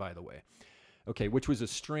gunman, by the way. Okay, which was a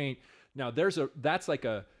strain. Now that's like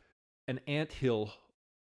an anthill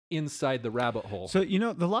inside the rabbit hole. So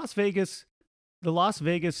the Las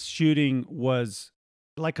Vegas shooting was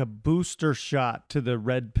like a booster shot to the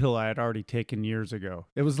red pill I had already taken years ago.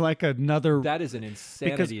 It was like another. That is an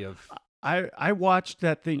insanity of. I watched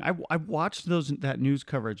that thing. I watched that news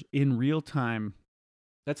coverage in real time.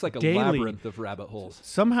 That's like a daily. Labyrinth of rabbit holes.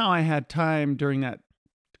 Somehow I had time during that.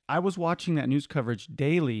 I was watching that news coverage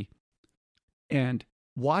daily and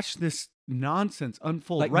watched this nonsense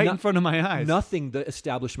unfold in front of my eyes. Nothing the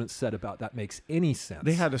establishment said about that makes any sense.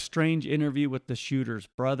 They had a strange interview with the shooter's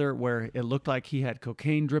brother where it looked like he had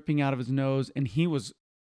cocaine dripping out of his nose, and he was,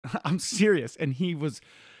 I'm serious, and he was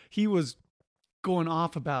going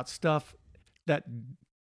off about stuff that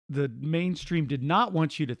the mainstream did not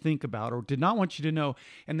want you to think about or did not want you to know.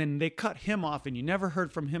 And then they cut him off and you never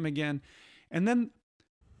heard from him again. And then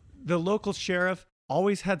the local sheriff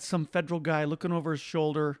always had some federal guy looking over his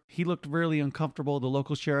shoulder. He looked really uncomfortable, the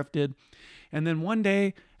local sheriff did. And then one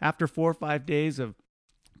day, after 4 or 5 days of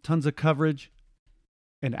tons of coverage,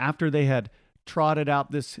 and after they had trotted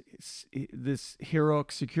out this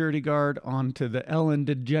heroic security guard onto the Ellen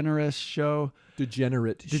DeGeneres show.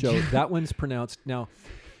 That one's pronounced. Now,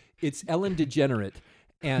 it's Ellen DeGenerate.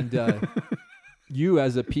 And you,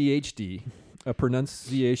 as a PhD, a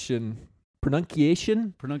pronunciation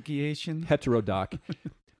heterodoc,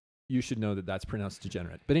 you should know that that's pronounced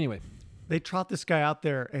degenerate. But anyway, they trot this guy out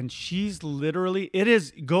there, and she's literally,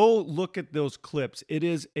 go look at those clips. It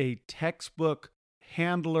is a textbook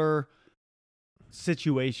handler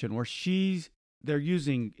situation where they're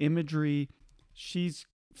using imagery. She's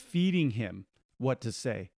feeding him what to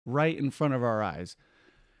say right in front of our eyes.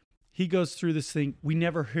 He goes through this thing. We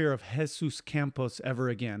never hear of Jesus Campos ever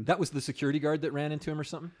again. That was the security guard that ran into him or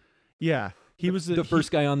something? Yeah. He was the first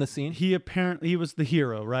guy on the scene? He was the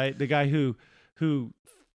hero, right? The guy who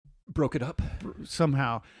broke it up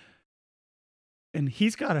somehow. And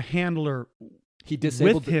he's got a handler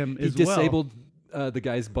with him as well. He disabled the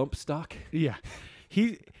guy's bump stock? Yeah.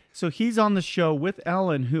 So he's on the show with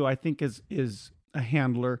Ellen, who I think is a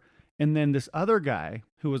handler. And then this other guy,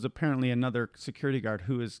 who was apparently another security guard,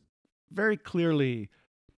 who is very clearly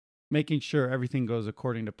making sure everything goes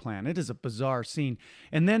according to plan. It is a bizarre scene.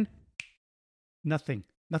 And then nothing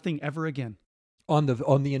ever again. On the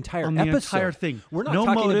entire episode. The entire thing. We're not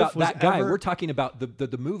talking about that guy. We're talking about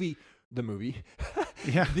the movie. The movie.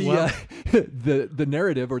 Yeah. The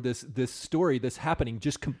narrative or this story that's happening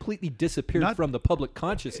just completely disappeared from the public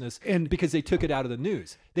consciousness because they took it out of the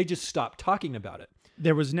news. They just stopped talking about it.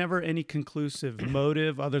 There was never any conclusive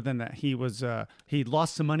motive other than that he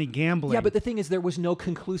lost some money gambling. Yeah, but the thing is, there was no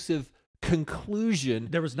conclusive conclusion.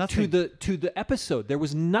 There was nothing to the episode. There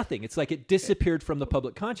was nothing. It's like it disappeared from the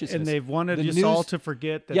public consciousness. And they've wanted us all to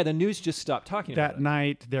forget that. Yeah, the news just stopped talking about it. That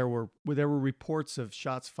night there were reports of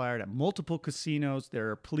shots fired at multiple casinos.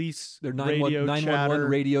 There are police radio 911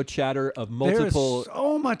 radio chatter of multiple. There's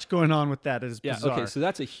so much going on with that. It is bizarre. Okay, so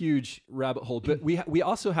that's a huge rabbit hole. But we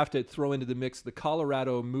also have to throw into the mix the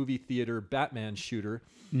Colorado movie theater Batman shooter,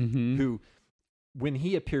 who, when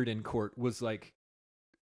he appeared in court, was like,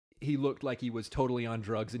 he looked like he was totally on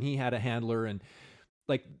drugs, and he had a handler, and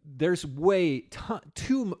like there's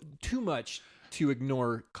too much to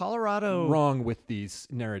ignore. Colorado wrong with these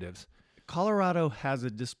narratives. Colorado has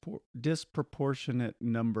a disproportionate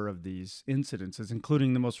number of these incidences,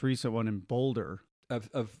 including the most recent one in Boulder.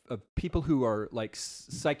 Of people who are like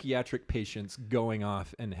psychiatric patients going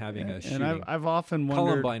off and having a shooting. And I've often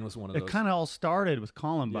wondered. Columbine was one of those. It kind of all started with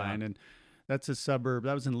Columbine, and that's a suburb.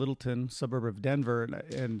 That was in Littleton, suburb of Denver,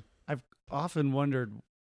 and I've often wondered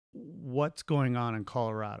what's going on in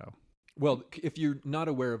Colorado. Well, if you're not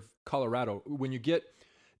aware of Colorado, when you get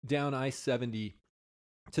down I-70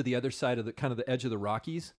 to the other side of the edge of the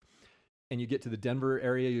Rockies, and you get to the Denver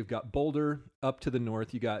area, you've got Boulder. Up to the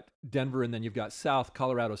north, you got Denver, and then you've got south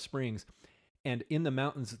Colorado Springs. And in the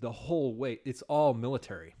mountains, the whole way, it's all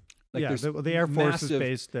military. Like yeah, there's the Air Force is massive-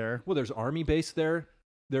 based there. Well, there's Army base there.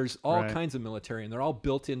 There's all Right. kinds of military, and they're all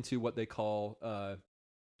built into what they call, I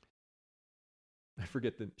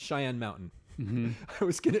forget the Cheyenne Mountain. Mhm.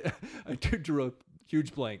 I drew a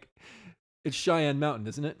huge blank. It's Cheyenne Mountain,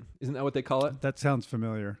 isn't it? Isn't that what they call it? That sounds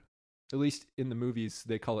familiar. At least in the movies,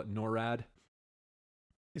 they call it NORAD.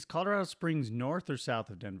 Is Colorado Springs north or south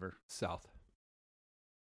of Denver? South.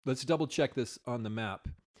 Let's double check this on the map.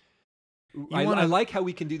 wanna- I like how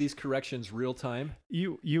we can do these corrections real time.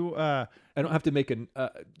 I I don't have to make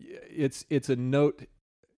it's a note.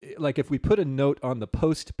 Like if we put a note on the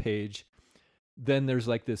post page, then there's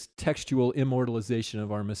like this textual immortalization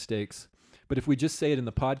of our mistakes. But if we just say it in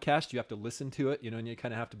the podcast, you have to listen to it, and you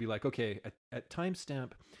kind of have to be like, okay, at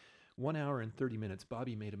timestamp 1 hour and 30 minutes,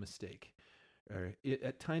 Bobby made a mistake. Or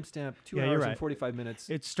at timestamp 2 Yeah, you're hours right. and 45 minutes.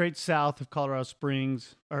 it's straight south of Colorado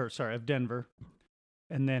Springs, of Denver,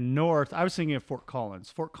 and then north. I was thinking of Fort Collins.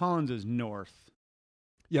 Fort Collins is north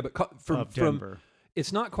Yeah, but of Denver.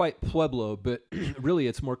 it's not quite Pueblo, but really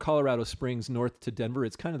it's more Colorado Springs north to Denver.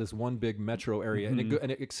 It's kind of this one big metro area, and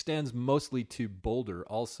it extends mostly to Boulder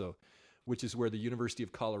also, which is where the University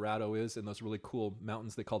of Colorado is, and those really cool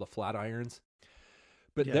mountains they call the Flatirons.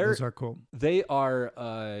 But Yeah, those are cool. they are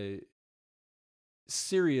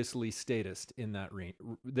seriously statist in that range.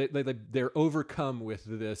 They're overcome with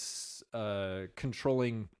this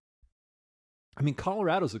controlling. I mean,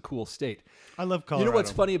 Colorado's a cool state. I love Colorado. You know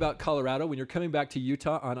what's funny about Colorado? When you're coming back to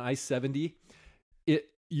Utah on I-70,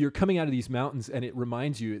 you're coming out of these mountains, and it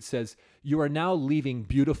reminds you. It says you are now leaving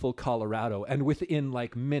beautiful Colorado, and within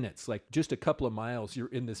like minutes, like just a couple of miles, you're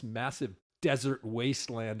in this massive desert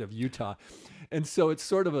wasteland of Utah. And so it's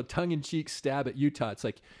sort of a tongue-in-cheek stab at Utah. It's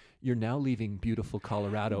like you're now leaving beautiful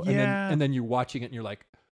Colorado, Yeah. and then you're watching it, and you're like,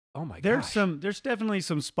 oh my gosh, There's definitely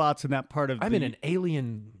some spots in that part of I'm in an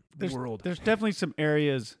alien world. There's definitely some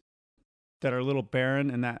areas that are a little barren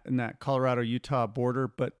in that Colorado Utah border,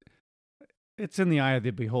 but it's in the eye of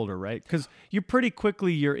the beholder, right? Because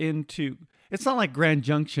you're into. It's not like Grand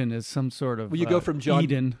Junction is some sort of Well, you go from John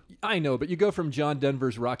Eden, I know, but you go from John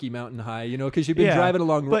Denver's Rocky Mountain High, because you've been Yeah, driving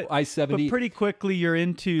along but I-70. pretty quickly you're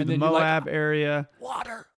into And the then you're like, Moab area.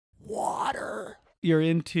 Water. You're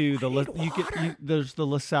into there's the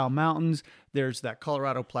LaSalle Mountains. There's that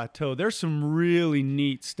Colorado Plateau. There's some really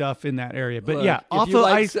neat stuff in that area. But Look, yeah, if you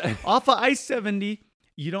like- off of I-70,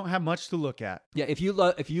 you don't have much to look at. Yeah, if you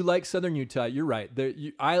like Southern Utah, you're right.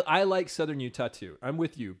 I like Southern Utah too. I'm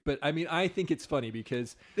with you, but I mean, I think it's funny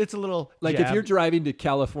because It's a little like if jab. you're driving to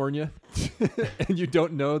California and you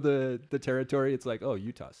don't know the territory, it's like, oh,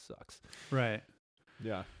 Utah sucks. right.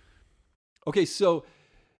 Yeah. Okay, so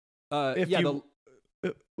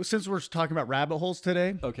Since we're talking about rabbit holes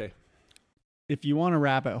today, okay. if you want a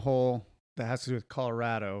rabbit hole that has to do with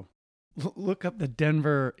Colorado, look up the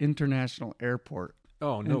Denver International Airport.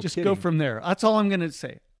 Oh no, And just kidding. go from there. That's all I'm going to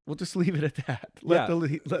say. We'll just leave it at that. Let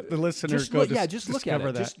the listener just go. look, just look at discover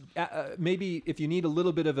it. that. Just maybe if you need a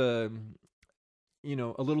little bit of a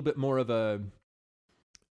little bit more of a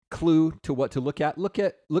clue to what to look at,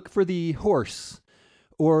 look for the horse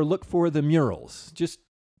or look for the murals. Just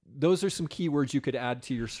those are some keywords you could add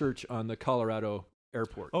to your search on the Colorado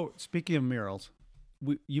airport. Oh, speaking of murals,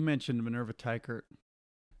 you mentioned Minerva Teichert.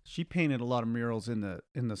 She painted a lot of murals in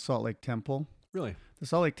the Salt Lake Temple. Really? The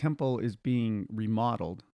Salt Lake Temple is being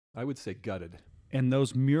remodeled, I would say gutted. and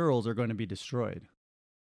those murals are going to be destroyed.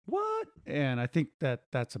 What? And I think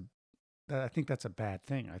that's a bad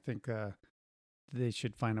thing. I think they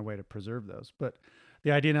should find a way to preserve those. But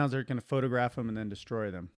the idea now is they're going to photograph them and then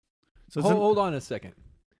destroy them. So Hold on a second.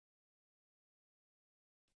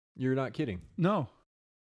 You're not kidding. no,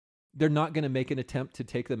 They're not going to make an attempt to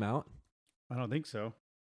take them out? I don't think so.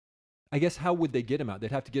 I guess how would they get them out?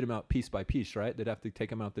 They'd have to get them out piece by piece, right? They'd have to take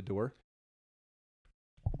them out the door.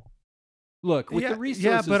 Look, with the resources,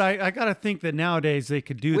 yeah, but I got to think that nowadays they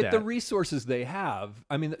could do with that. the resources they have,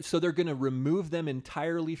 I mean, so they're going to remove them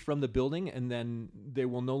entirely from the building, and then they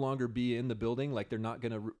will no longer be in the building. Like they're not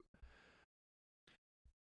going to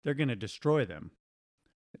They're going to destroy them.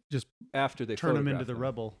 Just after they turn them photograph into the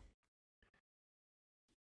rubble.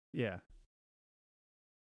 Yeah.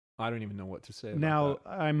 I don't even know what to say. About Now, that.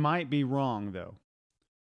 I might be wrong, though,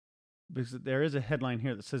 because there is a headline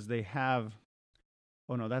here that says they have.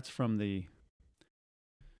 Oh, no, that's from the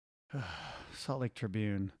Salt Lake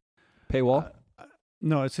Tribune. Paywall.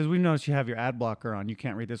 No, it says, we noticed you have your ad blocker on. You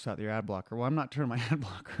can't read this without your ad blocker. Well, I'm not turning my ad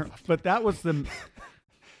blocker off. But that was the.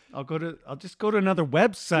 I'll just go to another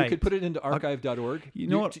website. You could put it into archive.org. You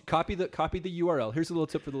know what? Copy the URL. Here's a little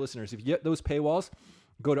tip for the listeners. If you get those paywalls,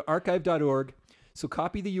 go to archive.org. So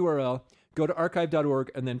copy the URL, go to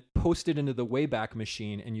archive.org, and then post it into the Wayback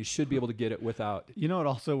Machine, and you should be able to get it without. You know what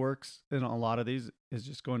also works in a lot of these is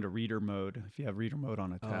just going to reader mode. If you have reader mode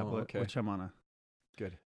on a tablet, okay. which I'm on a.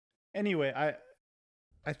 Good. Anyway,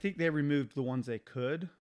 I think they removed the ones they could,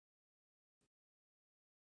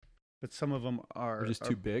 but some of them are just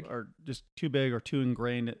too big, are just too big or too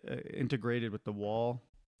ingrained, integrated with the wall.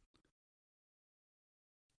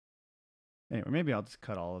 Anyway, maybe I'll just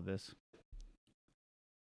cut all of this.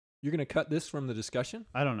 You're going to cut this from the discussion?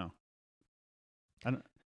 I don't know.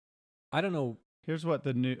 I don't know. Here's what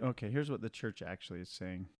the church actually is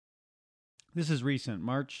saying. This is recent,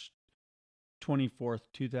 March 24th,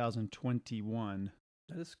 2021.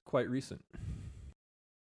 That is quite recent.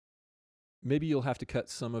 Maybe you'll have to cut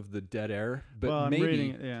some of the dead air, but I'm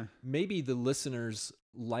reading it, yeah. Maybe the listeners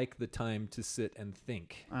like the time to sit and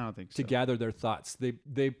think. I don't think so. To gather their thoughts.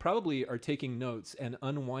 They probably are taking notes and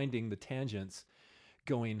unwinding the tangents,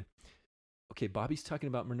 going, okay, Bobby's talking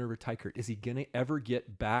about Minerva Teichert. Is he going to ever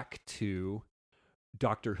get back to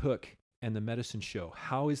Dr. Hook and the medicine show?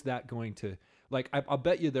 How is that going to, like, I'll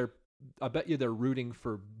bet you they're rooting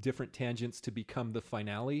for different tangents to become the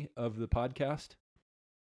finale of the podcast.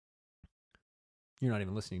 You're not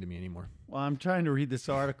even listening to me anymore. Well, I'm trying to read this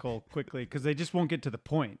article quickly because they just won't get to the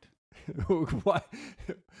point.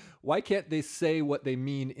 Why can't they say what they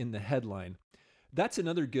mean in the headline? That's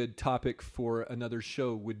another good topic for another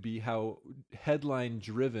show, would be how headline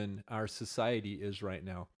driven our society is right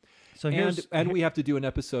now. So we have to do an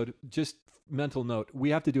episode, just mental note, we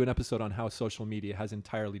have to do an episode on how social media has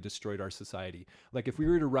entirely destroyed our society. Like if we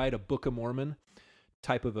were to write a Book of Mormon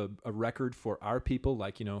type of a record for our people,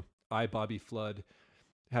 like, I, Bobby Flood,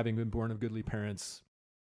 having been born of goodly parents,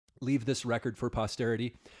 leave this record for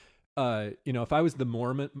posterity. If I was the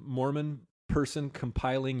Mormon person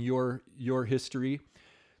compiling your history,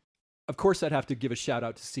 of course I'd have to give a shout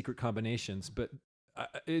out to Secret Combinations, but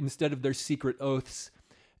instead of their secret oaths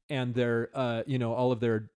and their all of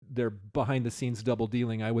their behind the scenes double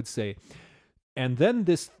dealing, I would say. And then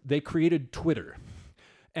they created Twitter.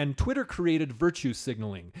 And Twitter created virtue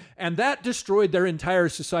signaling, and that destroyed their entire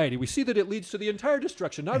society. We see that it leads to the entire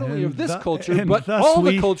destruction, not only of this culture, but all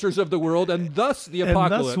the cultures of the world, and thus the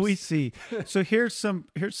apocalypse. And thus we see. So here's some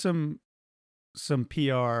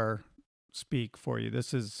PR speak for you.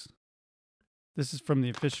 This is from the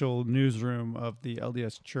official newsroom of the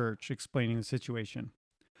LDS Church explaining the situation.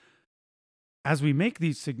 As we make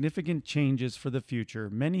these significant changes for the future,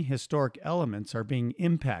 many historic elements are being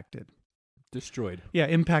impacted. Destroyed. Yeah,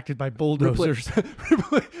 impacted by bulldozers.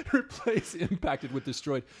 Replace impacted with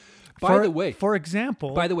destroyed. For example.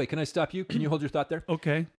 By the way, can I stop you? Can you hold your thought there?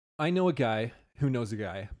 Okay. I know a guy who knows a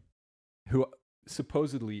guy who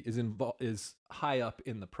supposedly is high up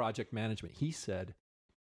in the project management. He said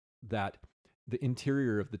that the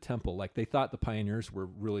interior of the temple, like they thought the pioneers were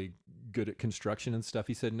really good at construction and stuff.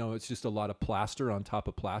 He said, no, it's just a lot of plaster on top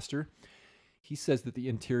of plaster. He says that the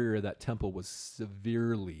interior of that temple was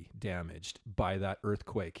severely damaged by that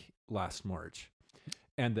earthquake last March,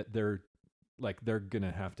 and that they're going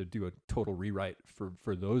to have to do a total rewrite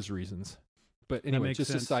for those reasons. But anyway,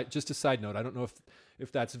 just a side note. I don't know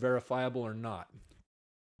if that's verifiable or not.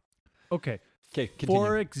 Okay. Continue.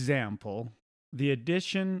 For example, the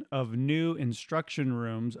addition of new instruction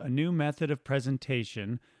rooms, a new method of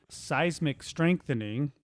presentation, seismic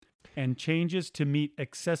strengthening, and changes to meet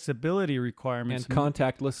accessibility requirements and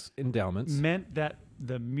contactless endowments meant that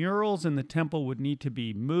the murals in the temple would need to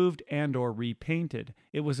be moved and or repainted.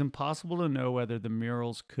 It was impossible to know whether the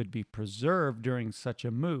murals could be preserved during such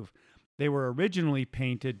a move. They were originally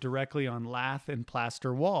painted directly on lath and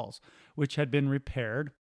plaster walls, which had been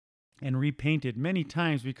repaired and repainted many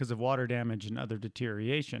times because of water damage and other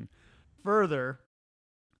deterioration. Further,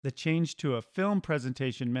 the change to a film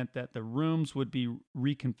presentation meant that the rooms would be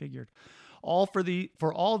reconfigured.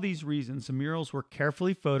 For all these reasons, the murals were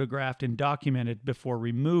carefully photographed and documented before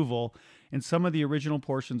removal, and some of the original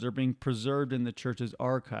portions are being preserved in the church's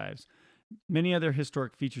archives. Many other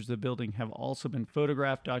historic features of the building have also been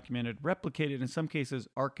photographed, documented, replicated, in some cases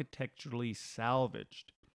architecturally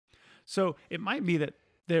salvaged. So it might be that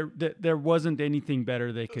there wasn't anything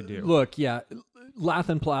better they could do. Look, yeah, lath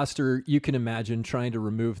and plaster, you can imagine trying to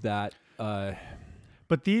remove that.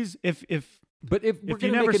 But these, if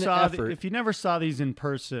you never saw these in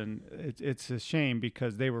person, it's a shame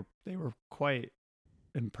because they were quite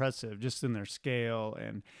impressive just in their scale.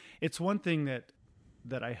 And it's one thing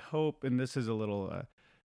that I hope, and this is a little,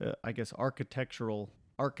 I guess,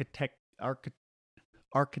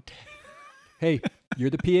 architect. Hey, you're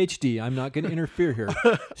the PhD. I'm not going to interfere here.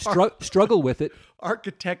 Struggle with it.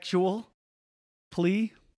 Architectural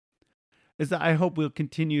plea is that I hope we'll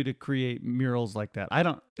continue to create murals like that.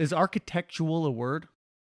 Is architectural a word?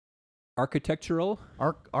 Architectural?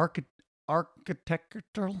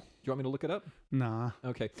 Architectural? Do you want me to look it up? Nah.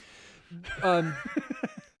 Okay.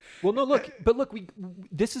 Well, no, look,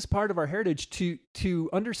 this is part of our heritage to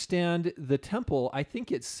understand the temple. I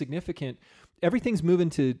think it's significant. Everything's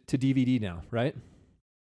moving to DVD now, right?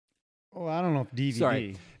 Oh, I don't know if DVD.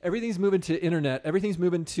 Sorry. Everything's moving to internet. Everything's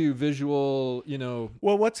moving to visual,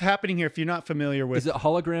 Well, what's happening here, if you're not familiar with... Is it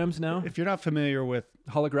holograms now? If you're not familiar with...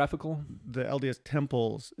 Holographical? The LDS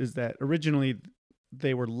temples, is that originally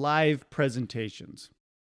they were live presentations,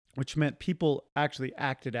 which meant people actually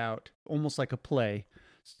acted out, almost like a play,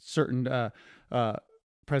 certain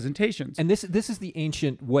presentations. And this is the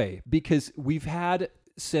ancient way, because we've had,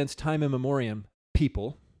 since time immemorial,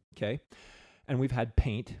 people, okay? And we've had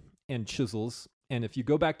paint and chisels. And if you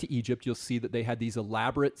go back to Egypt, you'll see that they had these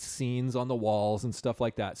elaborate scenes on the walls and stuff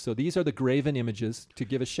like that. So these are the graven images. To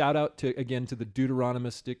give a shout out to the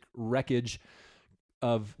Deuteronomistic wreckage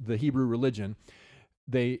of the Hebrew religion,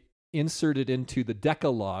 they inserted into the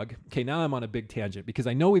Decalogue. Okay, now I'm on a big tangent because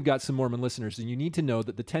I know we've got some Mormon listeners, and you need to know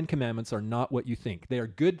that the 10 Commandments are not what you think. They are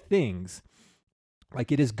good things.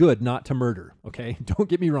 Like, it is good not to murder, okay? Don't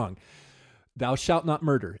get me wrong. Thou shalt not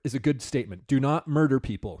murder is a good statement. Do not murder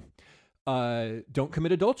people. Don't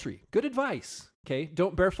commit adultery. Good advice, okay?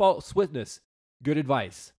 Don't bear false witness. Good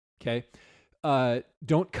advice, okay?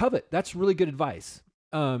 Don't covet. That's really good advice.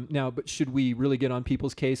 Now, but should we really get on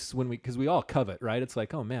people's case because we all covet, right? It's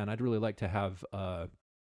like, oh man, I'd really like to have a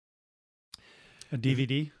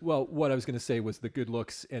DVD? Well, what I was going to say was the good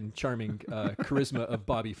looks and charming charisma of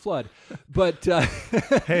Bobby Flood. But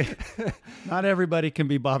hey, not everybody can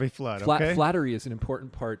be Bobby Flood, okay? Flattery is an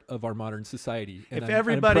important part of our modern society. And if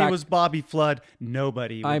everybody was Bobby Flood,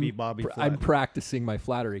 nobody would be Bobby Flood. I'm practicing my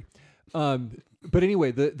flattery. But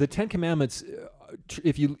anyway, the 10 Commandments,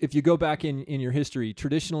 if you go back in your history,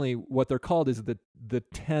 traditionally what they're called is the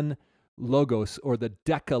 10 Logos, or the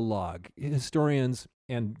Decalogue. Historians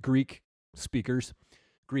and Greek speakers,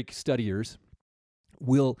 Greek studiers,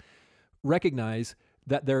 will recognize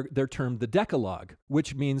that they're termed the Decalogue,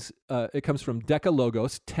 which means it comes from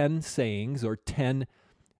Decalogos, 10 sayings or 10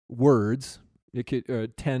 words. It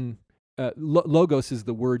could 10 logos is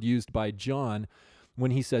the word used by John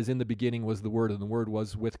when he says, "In the beginning was the Word, and the Word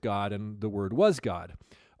was with God, and the Word was God."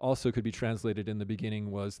 Also could be translated, "In the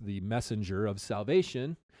beginning was the messenger of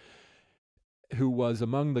salvation, who was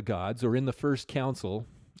among the gods," or "In the first council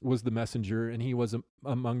was the messenger, and he was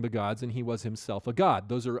among the gods, and he was himself a god."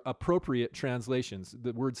 Those are appropriate translations.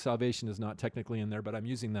 The word salvation is not technically in there, but I'm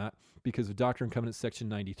using that because of Doctrine and Covenants section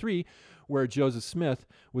 93, where Joseph Smith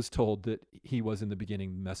was told that he was in the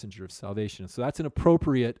beginning the messenger of salvation. So that's an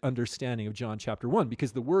appropriate understanding of John chapter 1,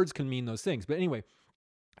 because the words can mean those things. But anyway,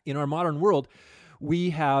 in our modern world, we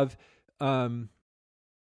have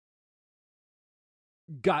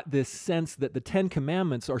got this sense that the 10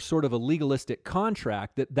 Commandments are sort of a legalistic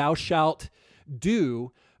contract that thou shalt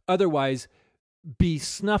do, otherwise be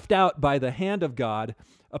snuffed out by the hand of God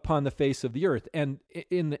upon the face of the earth. And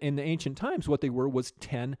in the ancient times, what they were was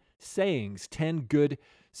 10 sayings, 10 good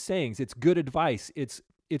sayings. It's good advice. It's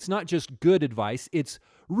not just good advice, it's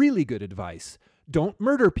really good advice. Don't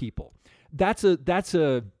murder people. That's a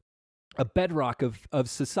bedrock of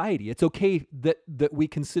society. It's okay that we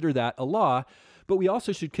consider that a law, but we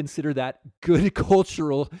also should consider that a good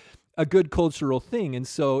cultural thing. And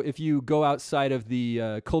so if you go outside of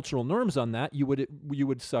the cultural norms on that, you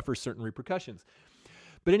would suffer certain repercussions.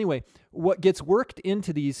 But anyway, what gets worked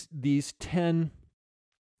into these 10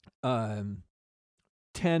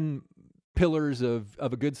 pillars of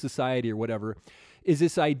a good society or whatever is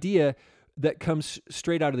this idea that comes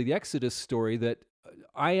straight out of the Exodus story that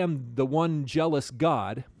I am the one jealous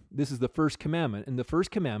God. This is the first commandment. And the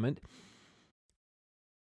first commandment,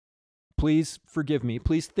 please forgive me.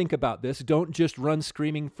 Please think about this. Don't just run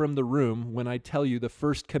screaming from the room when I tell you the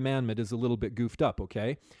first commandment is a little bit goofed up,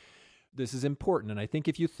 okay? This is important. And I think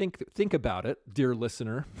if you think about it, dear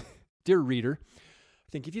listener, dear reader,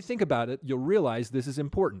 I think if you think about it, you'll realize this is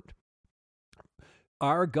important.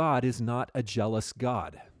 Our God is not a jealous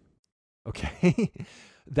God, okay?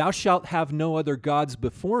 Thou shalt have no other gods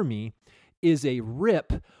before me is a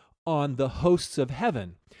rip on the hosts of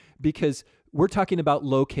heaven, because we're talking about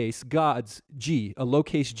lowercase gods, G, a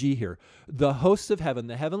lowercase G here. The hosts of heaven,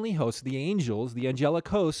 the heavenly hosts, the angels, the angelic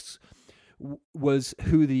hosts, was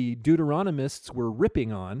who the Deuteronomists were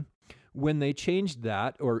ripping on when they changed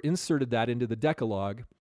that or inserted that into the Decalogue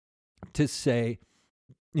to say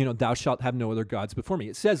thou shalt have no other gods before me.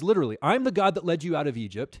 It says literally, I'm the God that led you out of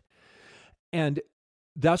Egypt, and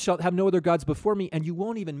thou shalt have no other gods before me, and you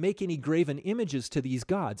won't even make any graven images to these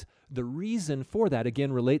gods. The reason for that,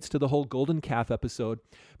 again, relates to the whole golden calf episode,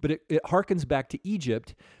 but it harkens back to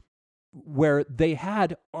Egypt, where they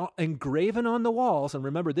had engraven on the walls, and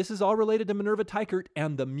remember, this is all related to Minerva Teichert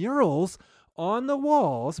and the murals on the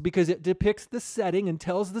walls, because it depicts the setting and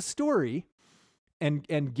tells the story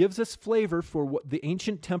and gives us flavor for what the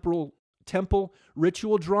ancient temple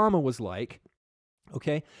ritual drama was like,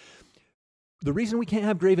 okay? The reason we can't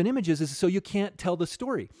have graven images is so you can't tell the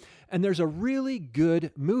story. And there's a really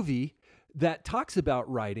good movie that talks about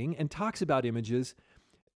writing and talks about images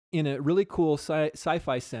in a really cool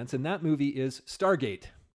sci-fi sense, and that movie is Stargate.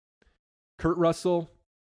 Kurt Russell.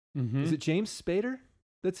 Mm-hmm. Is it James Spader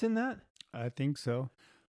that's in that? I think so.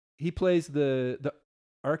 He plays the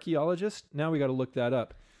archaeologist. Now we got to look that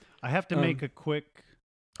up. I have to make a quick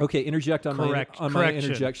interject on my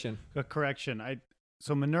interjection. A correction.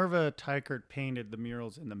 So Minerva Teichert painted the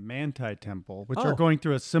murals in the Manti Temple, which are going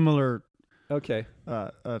through a similar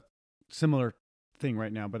similar thing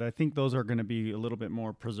right now, but I think those are going to be a little bit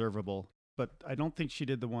more preservable. But I don't think she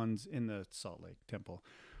did the ones in the Salt Lake Temple.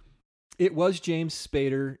 It was James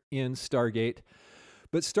Spader in Stargate.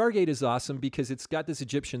 But Stargate is awesome because it's got this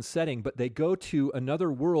Egyptian setting, but they go to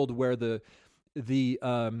another world where the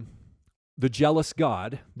jealous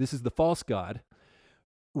god, this is the false god,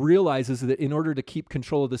 realizes that in order to keep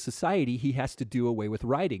control of the society, he has to do away with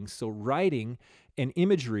writing. So writing and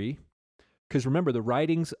imagery, because remember, the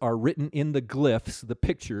writings are written in the glyphs, the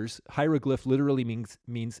pictures. Hieroglyph literally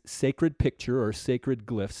means sacred picture or sacred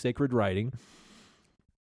glyph, sacred writing.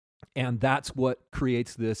 And that's what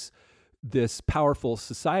creates this powerful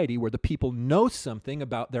society where the people know something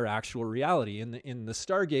about their actual reality. In the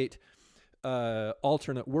Stargate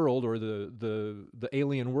alternate world, or the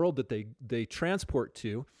alien world that they transport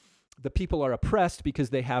to, the people are oppressed because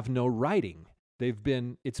they have no writing.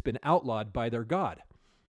 It's been outlawed by their god.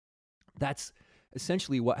 That's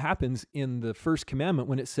essentially what happens in the first commandment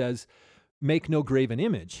when it says, "Make no graven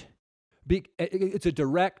image." It's a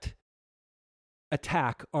direct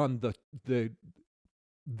attack on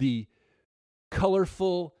the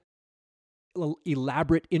colorful,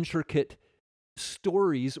 elaborate, intricate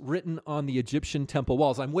stories written on the Egyptian temple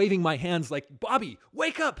walls. I'm waving my hands like, Bobby,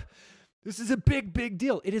 wake up! This is a big, big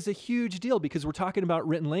deal. It is a huge deal because we're talking about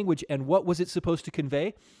written language, and what was it supposed to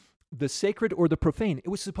convey? The sacred or the profane? It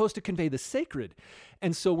was supposed to convey the sacred.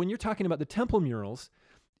 And so when you're talking about the temple murals,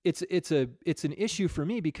 it's an issue for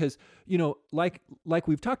me because, like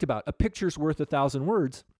we've talked about, a picture's worth 1,000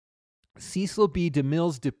 words. Cecil B.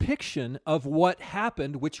 DeMille's depiction of what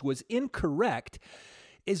happened, which was incorrect,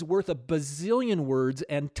 is worth a bazillion words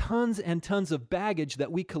and tons of baggage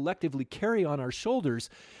that we collectively carry on our shoulders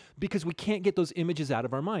because we can't get those images out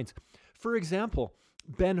of our minds. For example,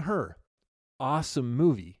 Ben-Hur, awesome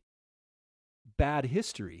movie, bad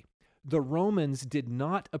history. The Romans did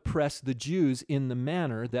not oppress the Jews in the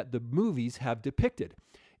manner that the movies have depicted.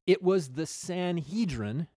 It was the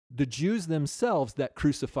Sanhedrin, the Jews themselves, that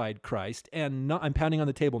crucified Christ, and I'm pounding on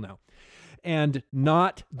the table now, and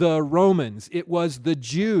not the Romans. It was the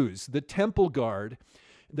Jews, the temple guard.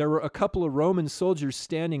 There were a couple of Roman soldiers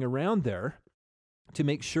standing around there to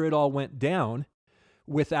make sure it all went down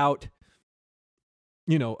without,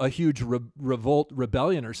 a huge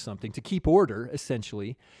rebellion or something, to keep order,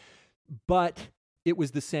 essentially. But it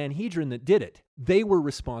was the Sanhedrin that did it. They were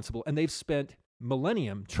responsible, and they've spent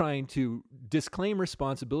millennium trying to disclaim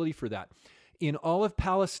responsibility for that. In all of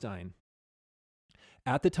Palestine,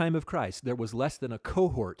 at the time of Christ, there was less than a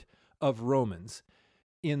cohort of Romans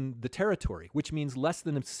in the territory, which means less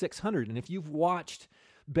than 600. And if you've watched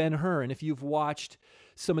Ben-Hur, and if you've watched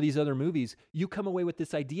some of these other movies, you come away with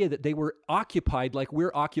this idea that they were occupied like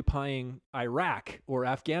we're occupying Iraq or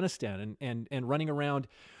Afghanistan and running around.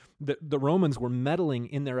 The Romans were meddling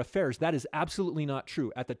in their affairs. That is absolutely not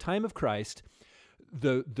true. At the time of Christ,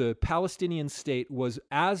 the Palestinian state was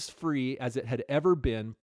as free as it had ever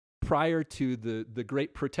been prior to the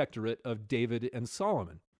great protectorate of David and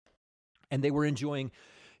Solomon. And they were enjoying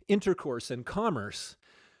intercourse and commerce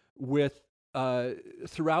with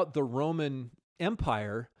throughout the Roman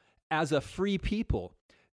Empire as a free people.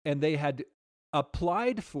 And they had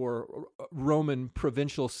applied for Roman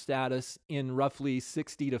provincial status in roughly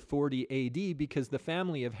 60 to 40 AD because the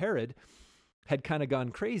family of Herod had kind of gone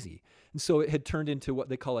crazy. And so it had turned into what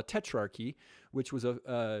they call a tetrarchy, which was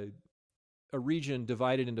a region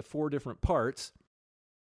divided into 4 different parts.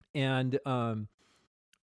 And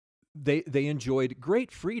they enjoyed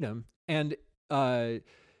great freedom. And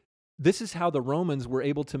this is how the Romans were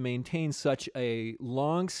able to maintain such a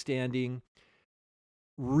long-standing,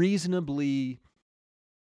 reasonably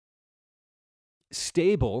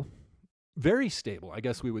stable, very stable, I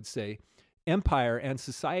guess we would say, empire and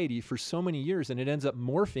society for so many years. And it ends up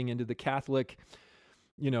morphing into the Catholic,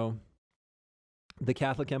 the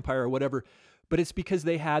Catholic Empire or whatever. But it's because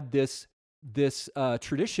they had this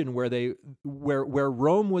tradition where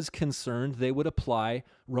Rome was concerned, they would apply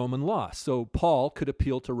Roman law. So Paul could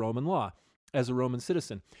appeal to Roman law as a Roman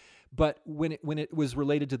citizen. But when it was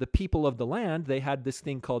related to the people of the land, they had this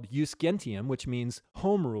thing called ius gentium, which means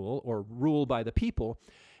home rule or rule by the people.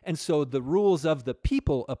 And so the rules of the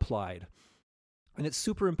people applied. And it's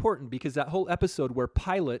super important because that whole episode where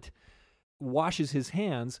Pilate washes his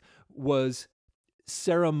hands was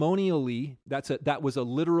ceremonially, that was a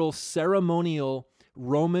literal ceremonial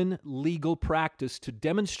Roman legal practice to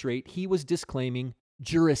demonstrate he was disclaiming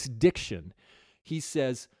jurisdiction. He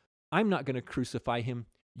says, I'm not going to crucify him,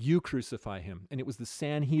 you crucify him. And it was the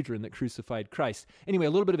Sanhedrin that crucified Christ. Anyway, a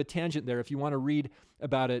little bit of a tangent there. If you want to read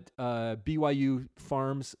about it, BYU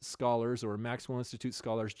Farms scholars or Maxwell Institute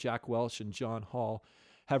scholars, Jack Welch and John Hall,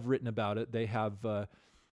 have written about it. They have a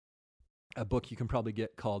book you can probably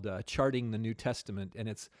get called Charting the New Testament, and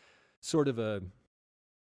it's sort of a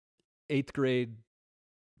 8th grade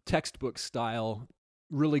textbook style,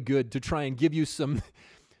 really good to try and give you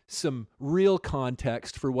some real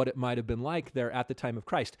context for what it might have been like there at the time of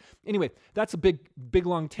Christ. Anyway, that's a big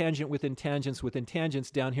long tangent within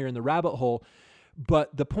tangents down here in the rabbit hole.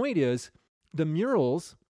 But the point is, the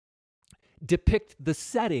murals depict the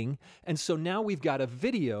setting, and so now we've got a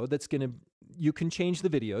video that's going to, you can change the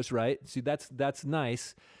videos, right? See, that's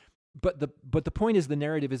nice. But the point is the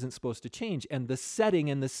narrative isn't supposed to change, and the setting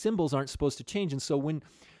and the symbols aren't supposed to change. And so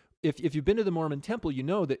if you've been to the Mormon temple, you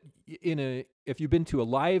know that if you've been to a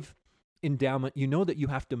live endowment, you know that you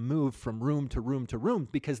have to move from room to room to room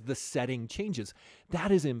because the setting changes.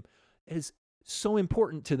 That is so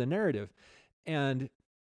important to the narrative. And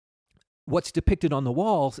what's depicted on the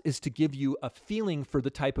walls is to give you a feeling for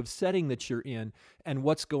the type of setting that you're in and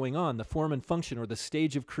what's going on, the form and function or the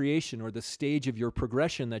stage of creation or the stage of your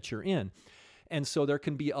progression that you're in. And so there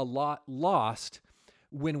can be a lot lost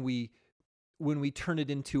when we turn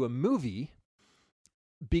it into a movie,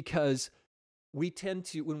 because we tend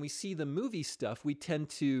to, when we see the movie stuff, we tend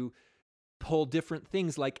to pull different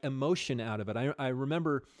things like emotion out of it. I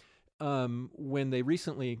remember when they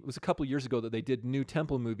recently, it was a couple years ago that they did new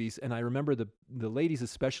temple movies, and I remember the ladies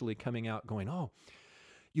especially coming out going, oh,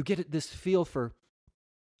 you get this feel for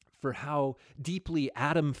how deeply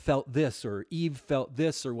Adam felt this or Eve felt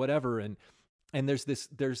this or whatever, and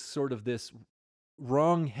there's sort of this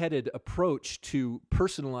wrong-headed approach to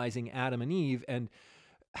personalizing Adam and Eve and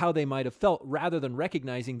how they might have felt, rather than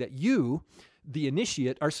recognizing that you, the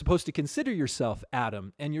initiate, are supposed to consider yourself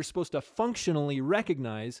Adam, and you're supposed to functionally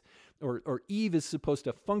recognize, or Eve is supposed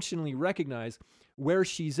to functionally recognize where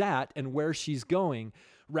she's at and where she's going,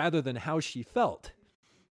 rather than how she felt.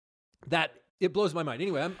 That, it blows my mind.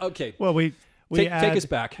 Anyway, I'm okay. Well, take us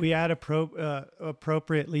back. We add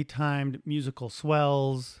appropriately timed musical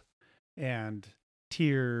swells and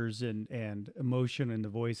tears and emotion in the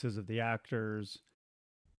voices of the actors.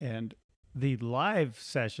 And the live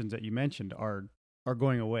sessions that you mentioned are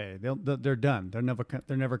going away. They're done. They're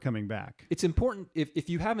never coming back. It's important if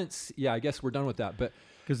you haven't. Yeah, I guess we're done with that. But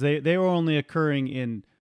because they were only occurring in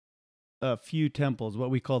a few temples, what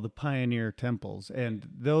we call the pioneer temples, and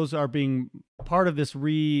those are being part of this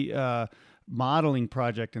remodeling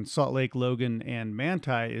project in Salt Lake, Logan, and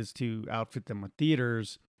Manti, is to outfit them with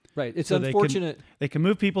theaters. Right. It's so unfortunate. They can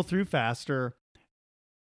move people through faster.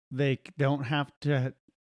 They don't have to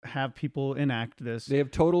have people enact this. They have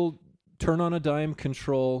total turn on a dime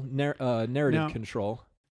control, narrative control.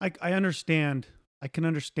 I understand. I can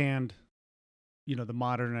understand, the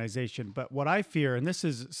modernization. But what I fear, and this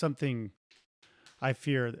is something I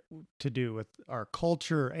fear to do with our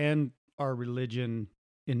culture and our religion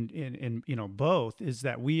in both, is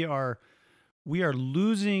that we are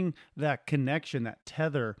losing that connection, that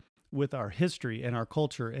tether with our history and our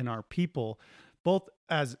culture and our people, both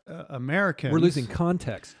as Americans. We're losing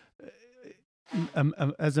context.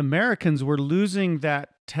 As Americans, we're losing that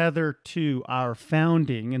tether to our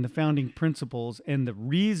founding and the founding principles and the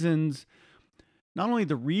reasons, not only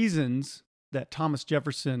the reasons that Thomas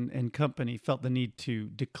Jefferson and company felt the need to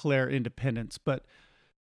declare independence, but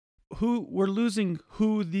we're losing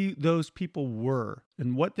who those people were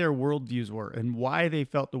and what their worldviews were and why they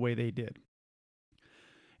felt the way they did.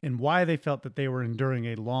 And why they felt that they were enduring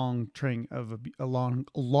a long train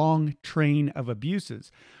of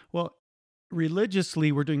abuses. Well,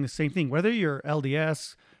 religiously, we're doing the same thing. Whether you're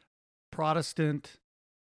LDS, Protestant,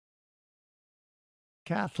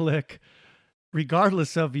 Catholic,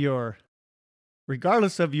 regardless of your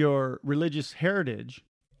religious heritage,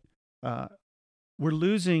 we're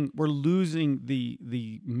losing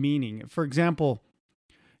the meaning. For example,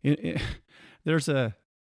 there's a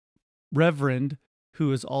reverend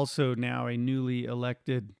who is also now a newly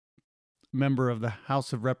elected member of the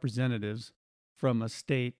House of Representatives from a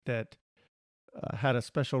state that had a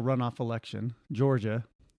special runoff election, Georgia,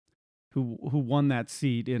 who won that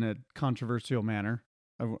seat in a controversial manner.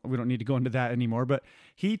 We don't need to go into that anymore, but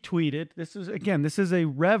he tweeted, this is a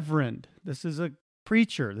reverend. This is a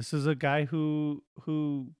preacher. This is a guy who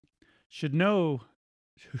should know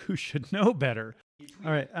better.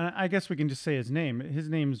 All right, I guess we can just say his name. His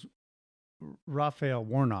name's Raphael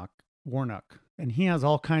Warnock, and he has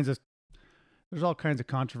there's all kinds of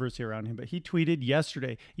controversy around him, but he tweeted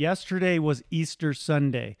yesterday. Yesterday was Easter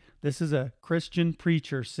Sunday. This is a Christian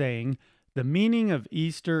preacher saying, the meaning of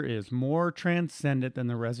Easter is more transcendent than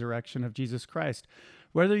the resurrection of Jesus Christ.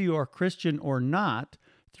 Whether you are Christian or not,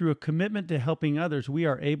 through a commitment to helping others, we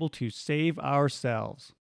are able to save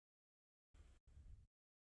ourselves.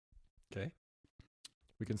 Okay.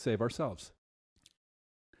 We can save ourselves.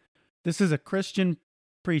 This is a Christian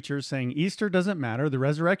preacher saying Easter doesn't matter, the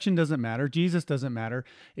resurrection doesn't matter, Jesus doesn't matter.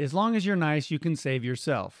 As long as you're nice, you can save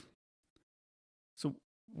yourself. So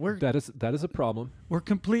that is a problem.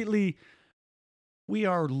 We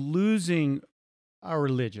are losing our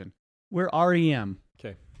religion. We're REM.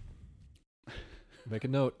 Okay. Make a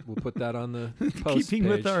note. We'll put that on the post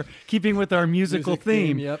page. Keeping with our musical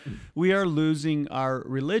theme. Yep. We are losing our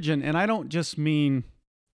religion, and I don't just mean.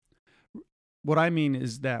 What I mean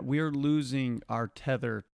is that we are losing our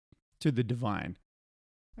tether to the divine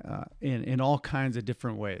in all kinds of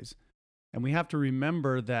different ways, and we have to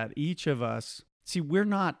remember that each of us. See, we're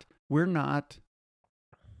not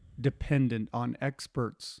dependent on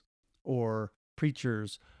experts or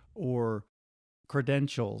preachers or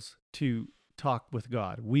credentials to talk with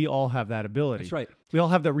God. We all have that ability. That's right. We all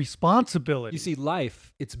have that responsibility. You see,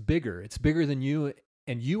 life, it's bigger. It's bigger than you,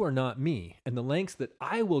 and you are not me. And the lengths that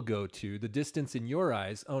I will go to, the distance in your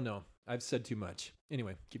eyes, oh no, I've said too much.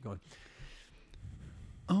 Anyway, keep going.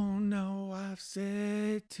 Oh no, I've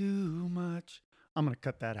said too much. I'm going to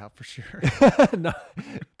cut that out for sure. No,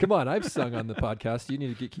 come on, I've sung on the podcast. You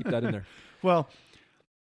need to keep that in there. Well,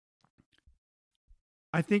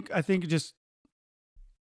 I think just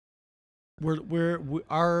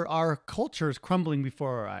our culture is crumbling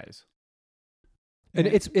before our eyes. And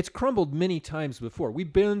it's crumbled many times before.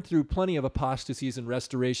 We've been through plenty of apostasies and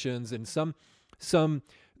restorations, and some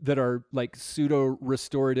that are like pseudo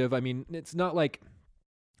restorative. I mean, it's not like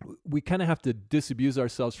we kind of have to disabuse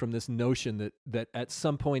ourselves from this notion that at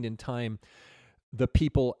some point in time, the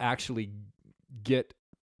people actually get,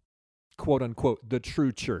 quote unquote, the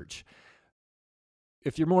true church.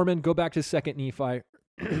 If you're Mormon, go back to 2nd Nephi,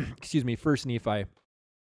 1st Nephi,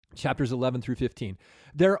 chapters 11 through 15.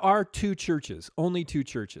 There are two churches, only two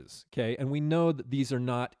churches, okay? And we know that these are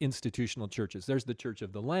not institutional churches. There's the Church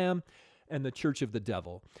of the Lamb and the Church of the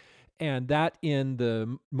Devil. And that, in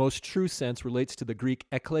the most true sense, relates to the Greek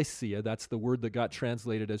ekklesia. That's the word that got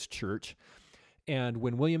translated as church. And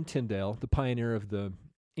when William Tyndale, the pioneer of the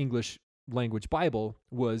English language Bible,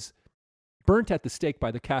 was burnt at the stake by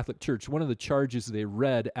the Catholic Church, one of the charges they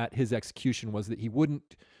read at his execution was that he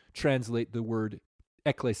wouldn't translate the word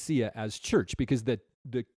ecclesia as church, because the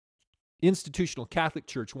institutional Catholic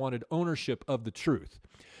Church wanted ownership of the truth.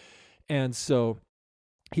 And so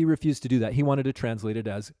he refused to do that. He wanted to translate it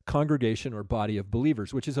as congregation or body of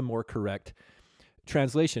believers, which is a more correct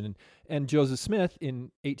translation. And Joseph Smith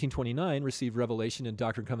in 1829 received revelation in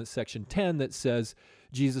Doctrine and Covenants section 10 that says,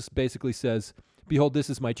 Jesus basically says, "Behold, this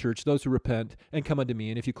is my church, those who repent and come unto me.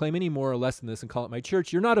 And if you claim any more or less than this and call it my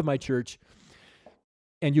church, you're not of my church,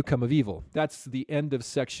 and you come of evil." That's the end of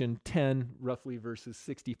section 10, roughly verses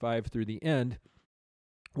 65 through the end,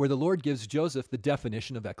 where the Lord gives Joseph the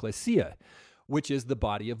definition of ecclesia, which is the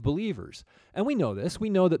body of believers. And we know this. We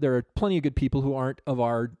know that there are plenty of good people who aren't of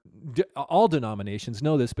all denominations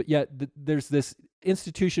know this, but yet there's this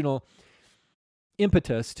institutional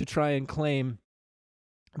impetus to try and claim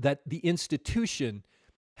that the institution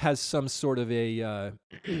has some sort of a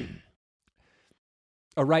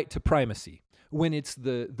right to primacy, when it's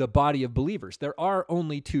the body of believers. There are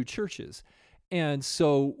only two churches. And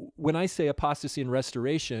so when I say apostasy and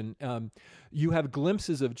restoration, you have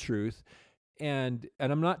glimpses of truth, and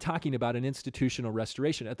I'm not talking about an institutional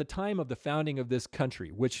restoration. At the time of the founding of this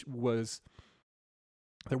country,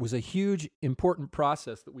 there was a huge, important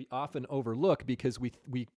process that we often overlook because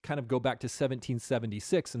we kind of go back to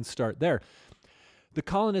 1776 and start there. the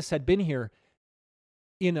colonists had been here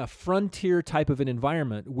in a frontier type of an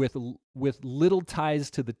environment with little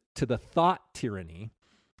ties to the thought tyranny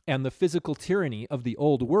and the physical tyranny of the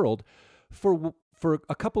old world for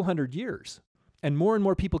a couple hundred years. And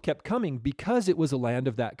more people kept coming because it was a land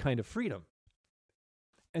of that kind of freedom.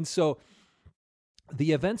 And so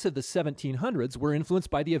the events of the 1700s were influenced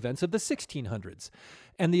by the events of the 1600s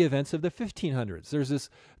and the events of the 1500s.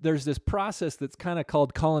 There's this process that's kind of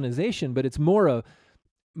called colonization, but it's more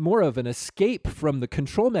of an escape from the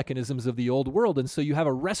control mechanisms of the old world. And so you have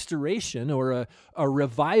a restoration or a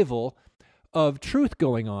revival of truth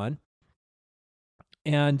going on,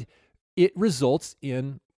 and it results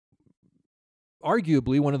in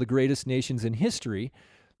arguably one of the greatest nations in history,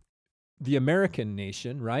 the American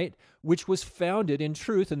nation, right? Which was founded in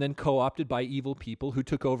truth and then co-opted by evil people who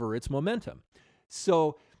took over its momentum.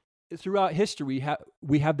 So throughout history,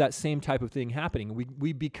 we have that same type of thing happening.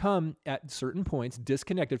 We become, at certain points,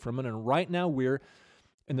 disconnected from it. And right now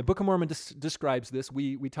and the Book of Mormon describes this.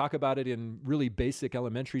 We talk about it in really basic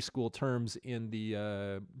elementary school terms in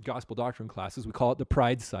the gospel doctrine classes. We call it the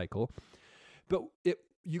pride cycle. But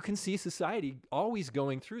you can see society always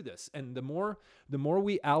going through this. And the more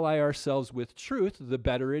we ally ourselves with truth, the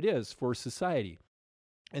better it is for society.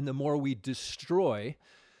 And the more we destroy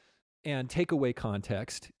and take away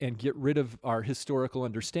context and get rid of our historical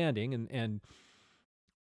understanding and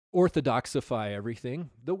orthodoxify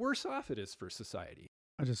everything, the worse off it is for society.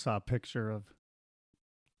 I just saw a picture of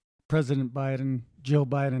President Biden, Joe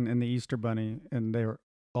Biden, and the Easter Bunny, and they were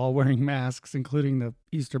all wearing masks, including the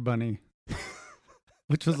Easter Bunny,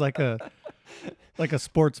 which was like a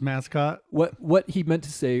sports mascot. What he meant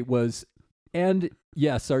to say was, and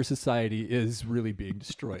yes, our society is really being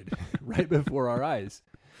destroyed right before our eyes.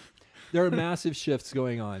 There are massive shifts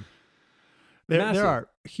going on. There are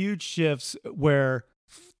huge shifts where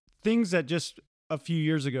things that just a few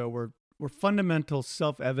years ago were fundamental,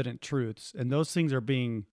 self-evident truths, and those things are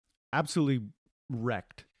being absolutely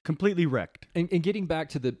wrecked, completely wrecked. And getting back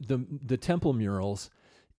to the temple murals,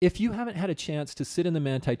 if you haven't had a chance to sit in the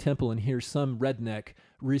Manti Temple and hear some redneck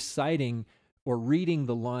reciting or reading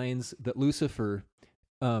the lines that Lucifer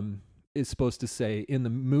is supposed to say in the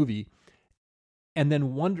movie, and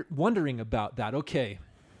then wondering about that, okay,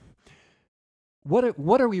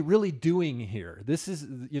 what are we really doing here? This is,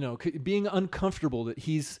 being uncomfortable that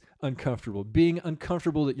he's uncomfortable, being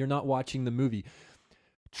uncomfortable that you're not watching the movie,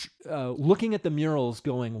 looking at the murals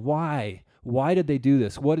going, why? Why did they do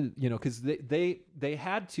this? Because they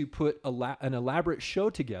had to put an elaborate show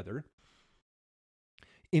together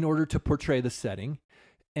in order to portray the setting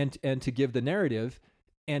and to give the narrative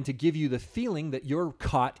and to give you the feeling that you're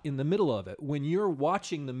caught in the middle of it. When you're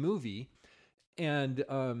watching the movie, and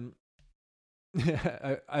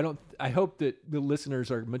I hope that the listeners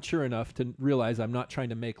are mature enough to realize I'm not trying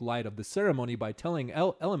to make light of the ceremony by telling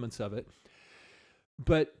elements of it,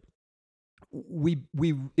 but we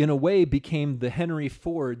in a way became the Henry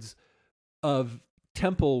Fords of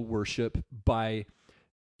temple worship by,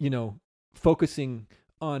 focusing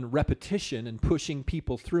on repetition and pushing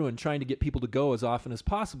people through and trying to get people to go as often as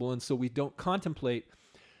possible. And so we don't contemplate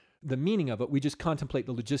the meaning of it. We just contemplate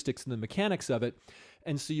the logistics and the mechanics of it.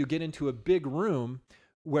 And so you get into a big room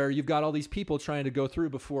where you've got all these people trying to go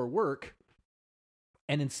through before work.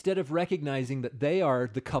 And instead of recognizing that they are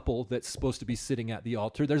the couple that's supposed to be sitting at the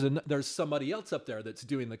altar, there's somebody else up there that's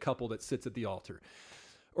doing the couple that sits at the altar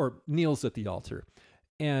or kneels at the altar.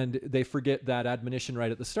 And they forget that admonition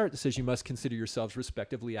right at the start that says you must consider yourselves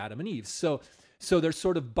respectively Adam and Eve. So they're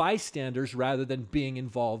sort of bystanders rather than being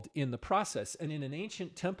involved in the process. And in an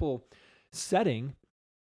ancient temple setting,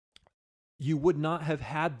 you would not have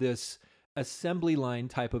had this assembly line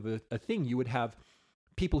type of a thing. You would have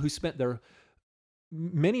people who spent their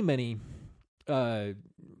many, not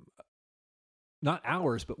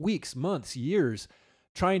hours, but weeks, months, years,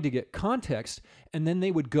 trying to get context, and then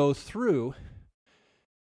they would go through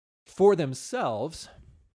for themselves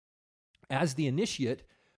as the initiate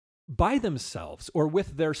by themselves or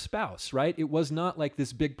with their spouse, right? It was not like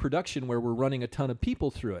this big production where we're running a ton of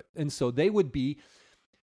people through it. And so they would be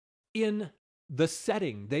in the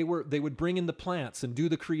setting. They would bring in the plants and do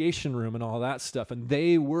the creation room and all that stuff. And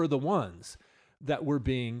they were the ones that were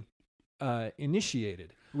being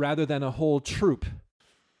initiated rather than a whole troop.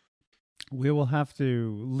 We will have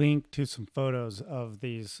to link to some photos of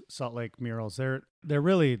these Salt Lake murals. They're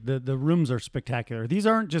really, the rooms are spectacular. These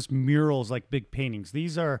aren't just murals like big paintings.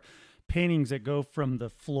 These are paintings that go from the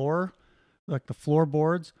floor, like the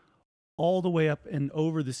floorboards, all the way up and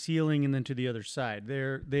over the ceiling and then to the other side.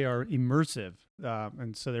 They are immersive,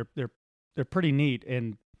 and so they're pretty neat.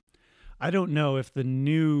 And I don't know if the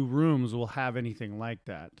new rooms will have anything like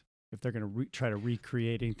that, if they're going to try to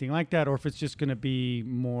recreate anything like that, or if it's just going to be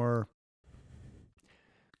more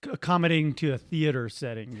accommodating to a theater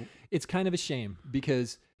setting. It's kind of a shame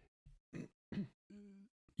because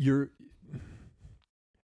we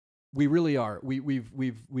really are.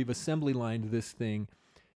 We've assembly lined this thing,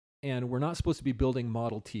 and we're not supposed to be building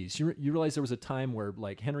Model Ts. You realize there was a time where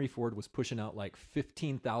like Henry Ford was pushing out like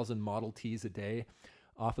 15,000 Model Ts a day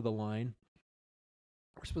off of the line.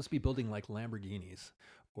 We're supposed to be building like Lamborghinis,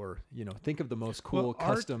 or think of the most cool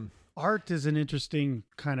custom. Art is an interesting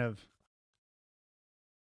kind of,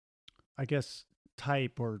 I guess,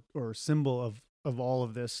 type or symbol of all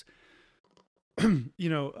of this.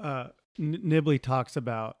 Nibley talks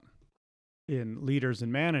about in Leaders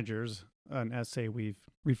and Managers, an essay we've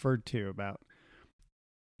referred to about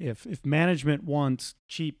if management wants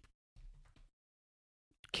cheap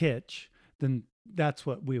kitsch, then that's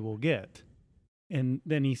what we will get. And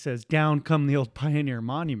then he says, down come the old pioneer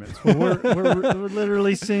monuments. Well, we're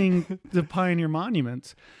literally seeing the pioneer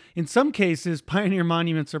monuments. In some cases, pioneer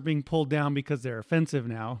monuments are being pulled down because they're offensive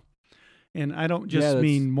now. And I don't just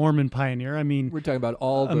mean Mormon pioneer. I mean, we're talking about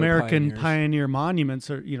all the American pioneer monuments,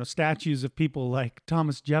 or statues of people like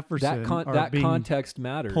Thomas Jefferson. That context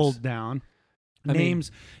matters. Pulled down.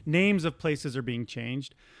 Names of places are being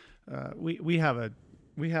changed. We have a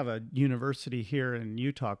university here in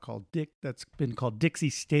Utah that's been called Dixie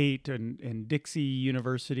State and Dixie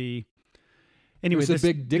University. Anyway, there's a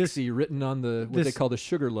big Dixie written on what they call the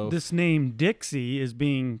sugar loaf. This name Dixie is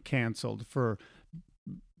being canceled for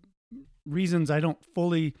reasons I don't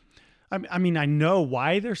fully. I mean, I know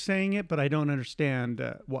why they're saying it, but I don't understand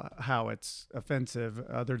how it's offensive.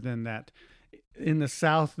 Other than that, in the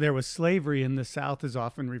South there was slavery, and the South is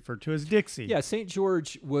often referred to as Dixie. Yeah, St.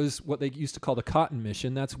 George was what they used to call the cotton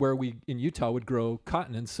mission. That's where we in Utah would grow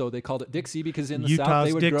cotton, and so they called it Dixie because in the Utah's South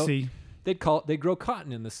they would Dixie. They grow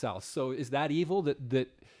cotton in the South. So is that evil that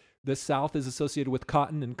the South is associated with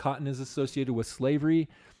cotton and cotton is associated with slavery,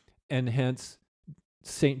 and hence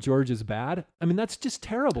St. George is bad? I mean, that's just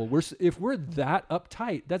terrible. If we're that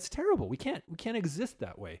uptight, that's terrible. We can't exist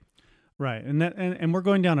that way. Right. And we're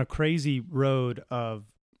going down a crazy road to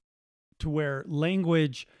where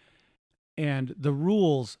language and the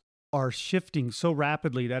rules are shifting so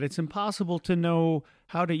rapidly that it's impossible to know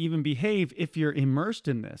how to even behave if you're immersed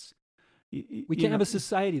in this. We can't have a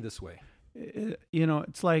society this way.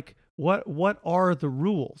 It's like, what are the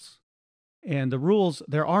rules? And the rules,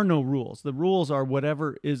 there are no rules. The rules are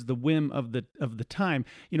whatever is the whim of the time.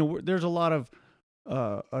 There's a lot of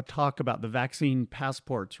talk about the vaccine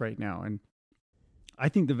passports right now, and I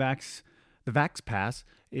think the Vax Pass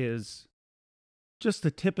is just the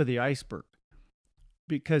tip of the iceberg,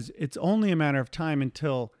 because it's only a matter of time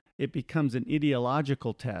until it becomes an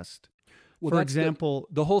ideological test. Well, for example,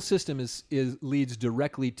 the whole system leads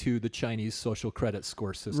directly to the Chinese social credit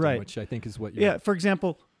score system, right, which I think is what you're... Yeah, for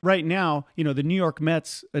example, right now, the New York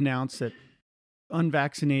Mets announced that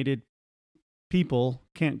unvaccinated people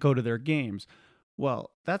can't go to their games. Well,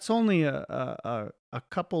 that's only a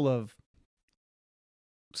couple of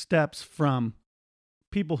steps from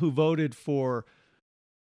people who voted for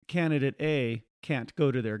candidate A can't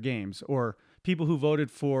go to their games, or people who voted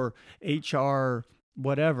for HR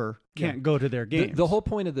whatever can't go to their games. The whole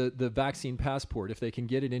point of the vaccine passport, if they can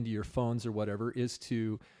get it into your phones or whatever, is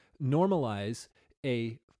to normalize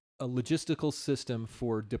a logistical system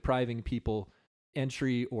for depriving people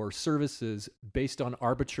entry or services based on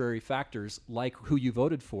arbitrary factors like who you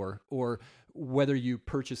voted for, or whether you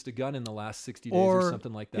purchased a gun in the last 60 days or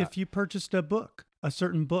something like that. If you purchased a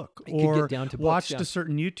certain book, or watched a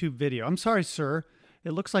certain YouTube video. I'm sorry, sir.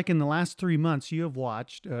 It looks like in the last 3 months you have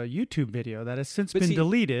watched a YouTube video that has since been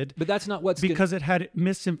deleted. But that's not because it had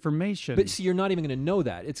misinformation. But see, you're not even going to know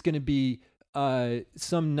that. It's going to be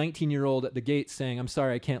some 19-year-old at the gate saying, "I'm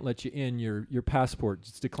sorry, I can't let you in. Your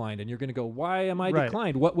passport's declined." And you're going to go, "Why am I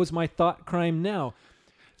declined? What was my thought crime now?"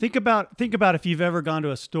 Think about if you've ever gone to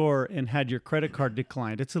a store and had your credit card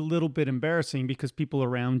declined. It's a little bit embarrassing because people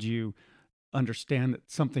around you understand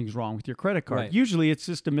that something's wrong with your credit card. Right. Usually it's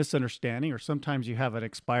just a misunderstanding, or sometimes you have an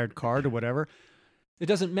expired card or whatever. It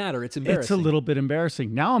doesn't matter. It's embarrassing. It's a little bit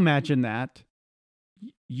embarrassing. Now imagine that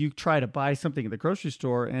you try to buy something at the grocery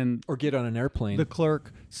store or get on an airplane. The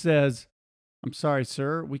clerk says, "I'm sorry,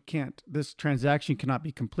 sir, this transaction cannot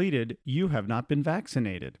be completed. You have not been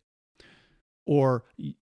vaccinated." Or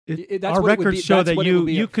our records show that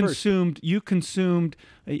you consumed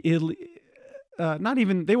not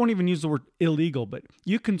even, they won't even use the word illegal, but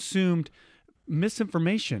you consumed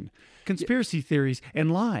misinformation, conspiracy theories,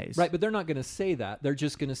 and lies. Right, but they're not going to say that. They're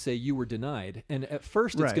just going to say you were denied. And at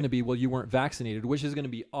first it's Right. going to be, well, you weren't vaccinated, which is going to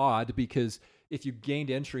be odd because if you gained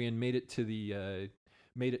entry and made it to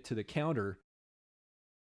the counter,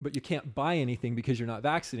 but you can't buy anything because you're not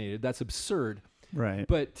vaccinated, that's absurd. Right.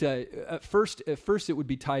 But at first it would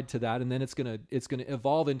be tied to that, and then it's gonna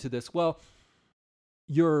evolve into this. Well,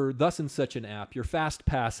 your thus and such an app, your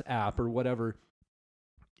FastPass app or whatever,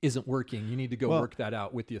 isn't working. You need to go work that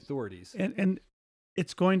out with the authorities. And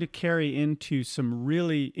it's going to carry into some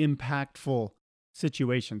really impactful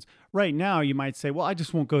situations. Right now, you might say, well, I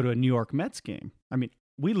just won't go to a New York Mets game. I mean,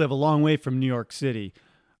 we live a long way from New York City.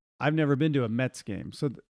 I've never been to a Mets game. So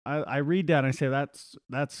I read that and I say, that's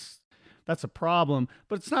a problem,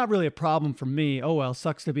 but it's not really a problem for me. Oh, well,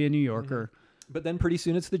 sucks to be a New Yorker. But then pretty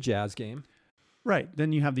soon it's the Jazz game. Right.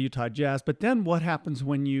 Then you have the Utah Jazz. But then what happens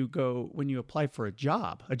when you apply for a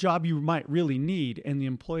job you might really need, and the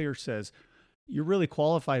employer says, you're really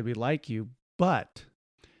qualified, we like you, but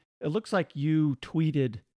it looks like you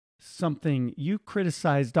tweeted something, you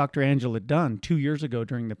criticized Dr. Angela Dunn 2 years ago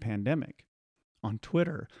during the pandemic on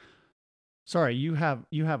Twitter. Sorry, you have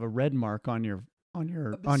a red mark on your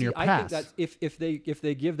pass. I think that if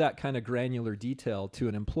they give that kind of granular detail to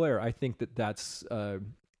an employer, I think that's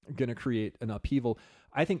going to create an upheaval.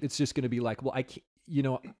 I think it's just going to be like, well,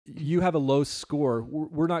 you have a low score.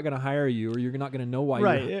 We're not going to hire you, or you're not going to know why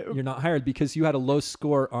you're not hired because you had a low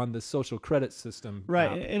score on the social credit system.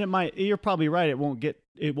 Right, app. and it might. You're probably right. It won't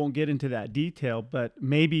get into that detail, but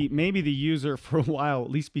maybe the user for a while at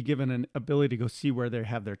least be given an ability to go see where they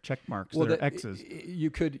have their check marks, their X's. You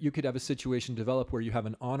could have a situation develop where you have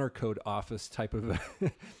an honor code office type of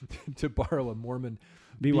to borrow a Mormon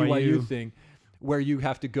BYU thing, where you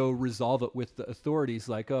have to go resolve it with the authorities,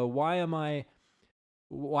 like, oh, why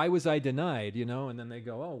was I denied, and then they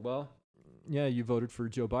go, oh, well, yeah, you voted for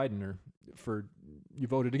Joe Biden, or you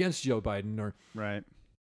voted against Joe Biden, or right,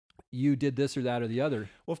 you did this or that or the other.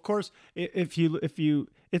 Well, of course, if you,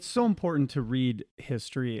 it's so important to read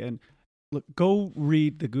history, and look, go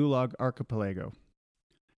read the Gulag Archipelago,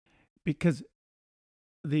 because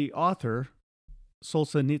the author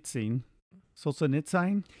Solzhenitsyn. Look,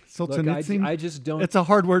 I just don't. It's a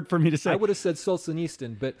hard word for me to say. I would have said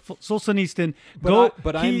Solzhenitsyn, but Solzhenitsyn.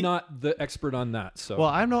 I'm not the expert on that. So, well,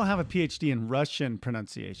 I don't have a PhD in Russian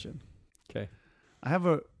pronunciation. Okay, I have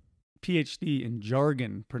a PhD in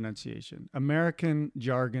jargon pronunciation, American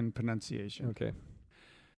jargon pronunciation. Okay.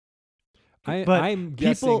 I'm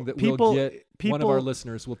guessing that one of our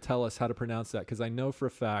listeners will tell us how to pronounce that, because I know for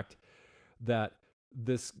a fact that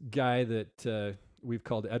this guy that we've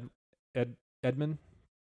called Edmund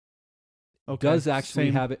does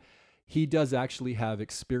actually have it. He does actually have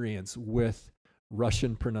experience with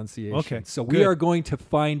Russian pronunciation. Okay, so we are going to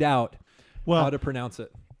find out how to pronounce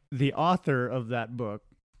it. The author of that book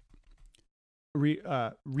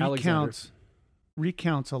recounts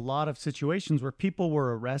a lot of situations where people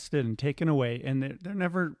were arrested and taken away, and they're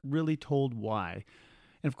never really told why.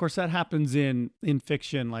 And of course, that happens in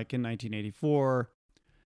fiction, like in 1984.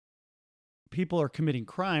 People are committing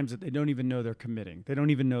crimes that they don't even know they're committing. They don't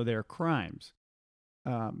even know they're crimes.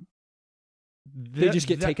 They just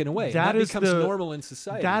get taken away. That becomes normal in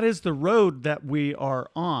society. That is the road that we are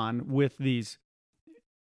on with these.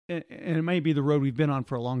 And it may be the road we've been on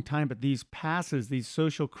for a long time, but these passes, these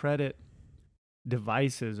social credit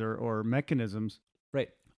devices or mechanisms, right,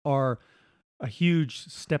 are a huge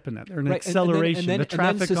step in that. They're an acceleration. The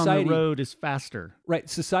traffic on the road is faster. Right.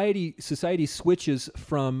 Society switches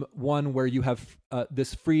from one where you have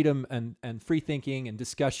this freedom and free thinking and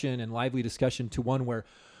discussion and lively discussion to one where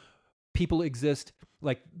people exist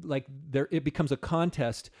like there. It becomes a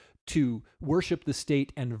contest to worship the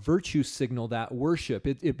state and virtue signal that worship.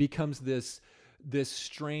 It becomes this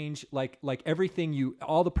strange, like everything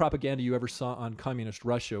all the propaganda you ever saw on communist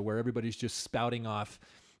Russia, where everybody's just spouting off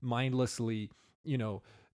mindlessly,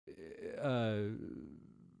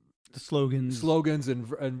 slogans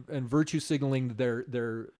and virtue signaling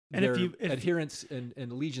their adherence and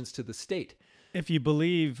allegiance to the state. If you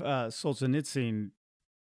believe Solzhenitsyn,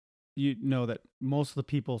 you know that most of the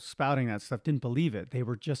people spouting that stuff didn't believe it. They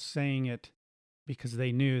were just saying it because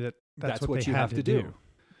they knew that's what you have to do.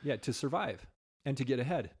 Yeah, to survive and to get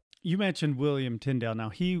ahead. You mentioned William Tyndale. Now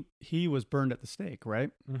he was burned at the stake, right?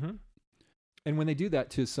 Mm-hmm. And when they do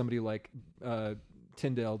that to somebody like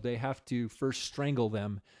Tyndale, they have to first strangle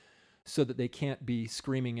them so that they can't be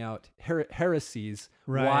screaming out heresies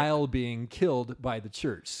while being killed by the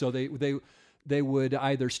church. So they would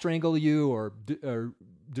either strangle you or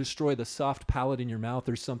destroy the soft palate in your mouth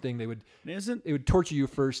or something. They would torture you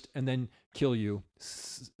first and then kill you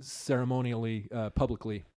ceremonially,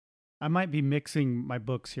 publicly. I might be mixing my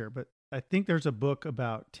books here, but I think there's a book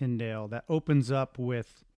about Tyndale that opens up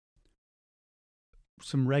with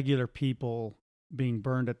some regular people being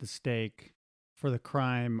burned at the stake for the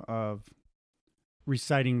crime of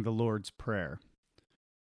reciting the Lord's Prayer.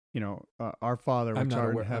 Our Father which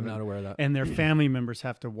art in heaven. I'm not aware of that. And their family members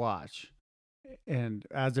have to watch. And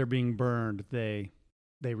as they're being burned, they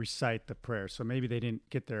recite the prayer. So maybe they didn't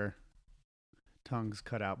get their tongues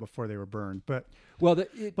cut out before they were burned. But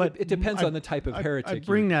it depends on the type of heretic I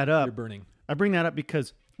bring that up. You're burning. I bring that up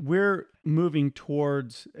because we're moving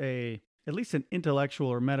towards at least an intellectual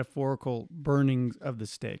or metaphorical burning of the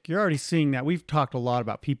stake. You're already seeing that. We've talked a lot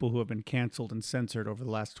about people who have been canceled and censored over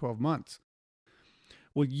the last 12 months.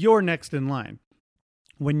 Well, you're next in line.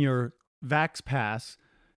 When your Vax Pass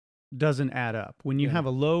doesn't add up, when you have a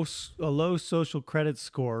low social credit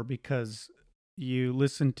score because you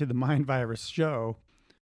listen to the Mind Virus show,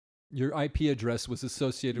 your IP address was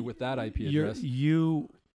associated with that IP address. You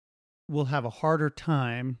will have a harder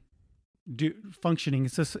time functioning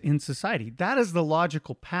in society. That is the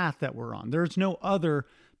logical path that we're on. There's no other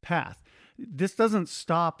path. This doesn't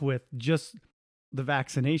stop with just the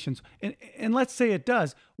vaccinations. And let's say it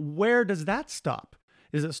does. Where does that stop?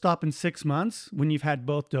 Does it stop in 6 months when you've had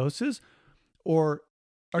both doses? Or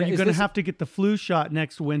are you going to have to get the flu shot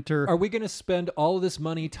next winter? Are we going to spend all of this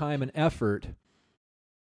money, time, and effort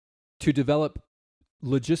to develop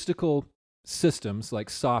logistical systems like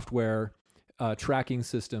software, tracking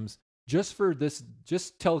systems, just for this,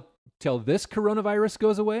 just till this coronavirus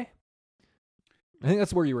goes away? I think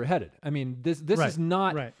that's where you were headed. I mean, this is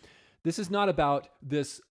not right. This is not about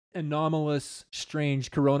this anomalous, strange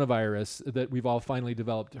coronavirus that we've all finally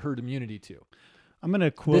developed herd immunity to. I'm going to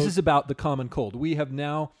quote. This is about the common cold. We have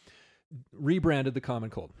now rebranded the common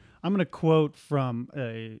cold. I'm going to quote from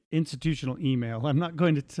a institutional email. I'm not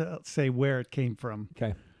going to say where it came from.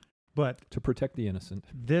 Okay. But to protect the innocent.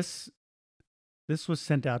 This was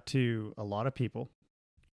sent out to a lot of people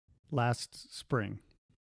last spring.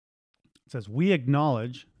 It says, "We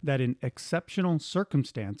acknowledge that in exceptional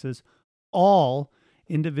circumstances, all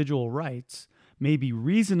individual rights may be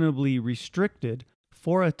reasonably restricted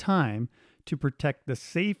for a time to protect the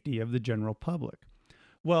safety of the general public."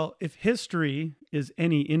 Well, if history is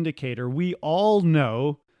any indicator, we all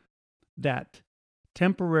know that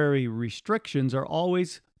temporary restrictions are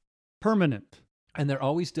always permanent. And they're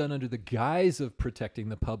always done under the guise of protecting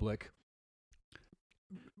the public.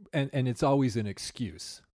 And it's always an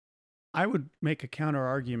excuse. I would make a counter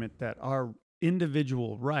argument that our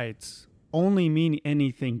individual rights only mean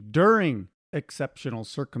anything during exceptional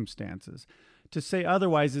circumstances. To say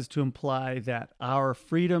otherwise is to imply that our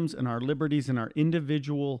freedoms and our liberties and our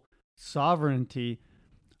individual sovereignty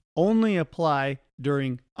only apply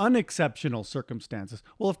during unexceptional circumstances.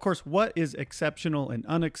 Well, of course, what is exceptional and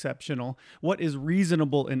unexceptional, what is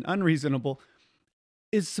reasonable and unreasonable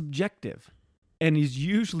is subjective and is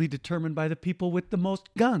usually determined by the people with the most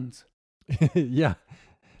guns. Yeah.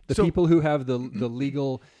 The people who have the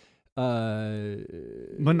legal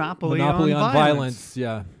monopoly on violence.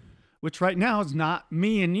 Yeah. Which right now is not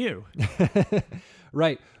me and you.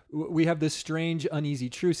 Right. We have this strange, uneasy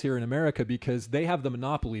truce here in America because they have the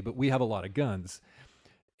monopoly, but we have a lot of guns.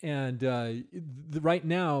 And right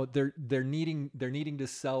now, they're needing to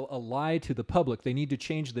sell a lie to the public. They need to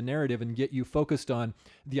change the narrative and get you focused on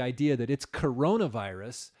the idea that it's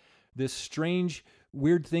coronavirus, this strange,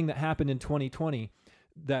 weird thing that happened in 2020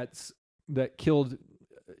 that killed,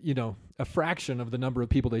 a fraction of the number of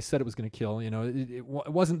people they said it was going to kill. It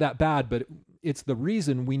wasn't that bad, but it's the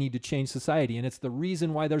reason we need to change society, and it's the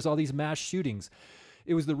reason why there's all these mass shootings.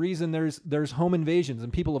 It was the reason there's home invasions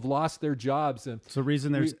and people have lost their jobs. And it's the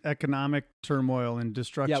reason there's economic turmoil and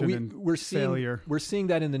destruction and failure. We're seeing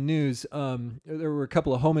that in the news. There were a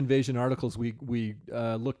couple of home invasion articles we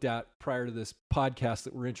looked at prior to this podcast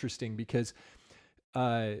that were interesting because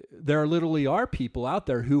there literally are people out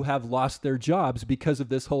there who have lost their jobs because of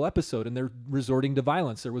this whole episode, and they're resorting to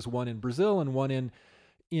violence. There was one in Brazil and one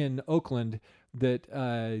in Oakland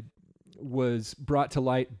that was brought to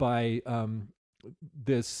light by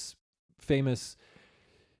this famous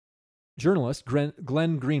journalist,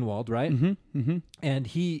 Glenn Greenwald, right? Mm-hmm, mm-hmm. And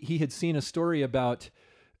he had seen a story about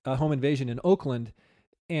a home invasion in Oakland,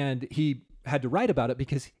 and he had to write about it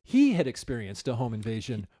because he had experienced a home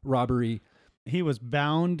invasion robbery. He was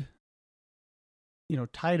bound,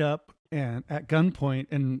 tied up and at gunpoint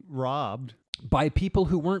and robbed by people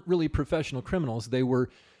who weren't really professional criminals. They were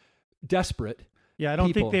desperate. Yeah, I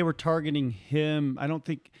don't think they were targeting him. I don't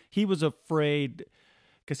think he was afraid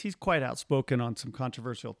because he's quite outspoken on some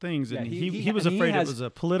controversial things, and Yeah, he was afraid it was a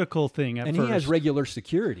political thing at and first. he has regular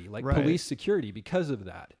security, like Right. police security, because of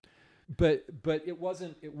that. But it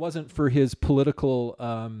wasn't for his political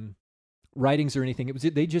writings or anything. It was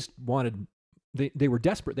they just wanted they were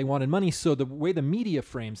desperate. They wanted money. So the way the media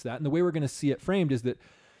frames that, and the way we're going to see it framed, is that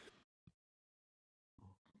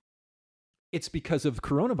it's because of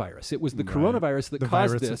coronavirus. It was the coronavirus that the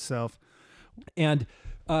caused virus this. itself. And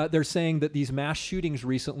they're saying that these mass shootings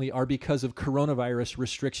recently are because of coronavirus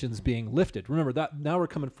restrictions being lifted. Remember that now we're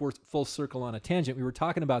coming full circle on a tangent. We were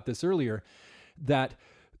talking about this earlier, that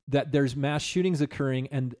there's mass shootings occurring,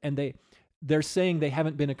 and they're saying they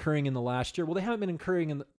haven't been occurring in the last year. Well, they haven't been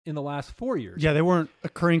occurring in the last 4 years. Yeah, they weren't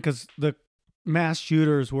occurring because the mass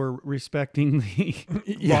shooters were respecting the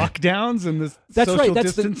lockdowns and the social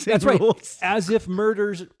distancing rules. As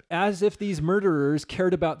if these murderers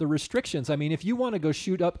cared about the restrictions. I mean, if you want to go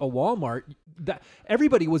shoot up a Walmart, that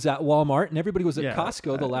everybody was at Walmart and everybody was at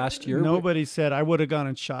Costco the last year. Nobody said I would have gone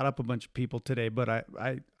and shot up a bunch of people today, but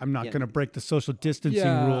I'm not going to break the social distancing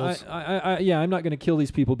rules. I'm not going to kill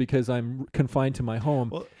these people because I'm confined to my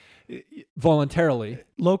home voluntarily.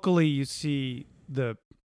 Locally, you see the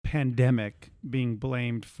pandemic being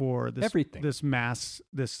blamed for this everything. This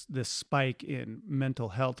spike in mental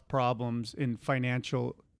health problems, in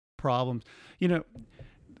financial problems. You know,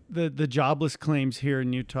 the jobless claims here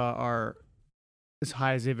in Utah are as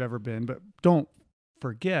high as they've ever been, but don't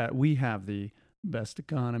forget we have the best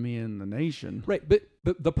economy in the nation. Right, but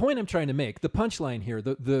the point I'm trying to make, the punchline here,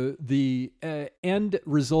 the end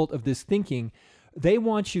result of this thinking, they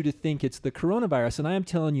want you to think it's the coronavirus, and I am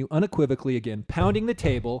telling you unequivocally, again, pounding the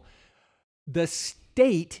table, the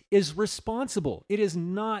state is responsible. It is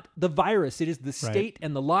not the virus. It is the state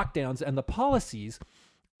and the lockdowns and the policies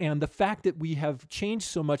and the fact that we have changed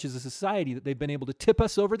so much as a society that they've been able to tip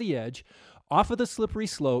us over the edge, off of the slippery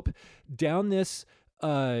slope, down this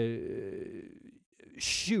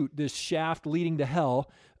this shaft leading to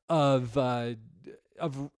hell of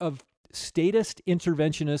statist,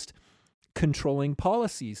 interventionist, controlling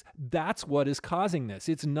policies. That's what is causing this.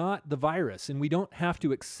 It's not the virus, and we don't have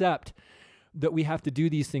to accept that we have to do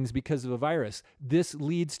these things because of a virus. This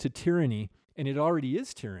leads to tyranny, and it already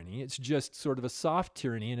is tyranny. It's just sort of a soft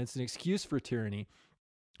tyranny, and it's an excuse for tyranny.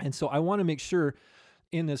 And so I want to make sure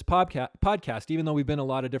in this podcast, even though we've been a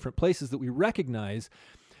lot of different places, that we recognize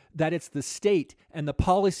that it's the state and the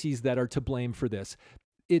policies that are to blame for this.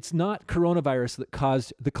 It's not coronavirus that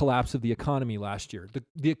caused the collapse of the economy last year.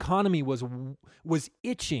 The economy was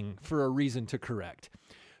itching for a reason to correct.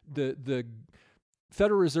 The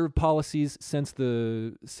Federal Reserve policies since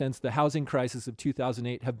the housing crisis of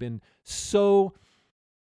 2008 have been so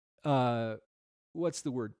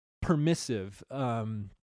permissive,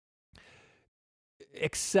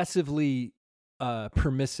 excessively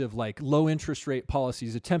permissive, like low interest rate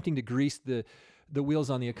policies, attempting to grease the wheels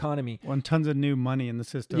on the economy. Tons of new money in the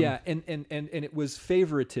system. Yeah, and it was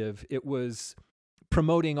favorative. It was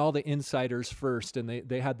promoting all the insiders first, and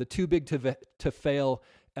they had the too big to fail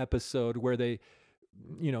episode where they,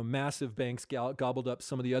 massive banks gobbled up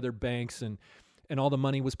some of the other banks, and all the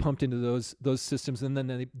money was pumped into those systems. And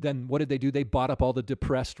then what did they do? They bought up all the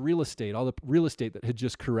depressed real estate, all the real estate that had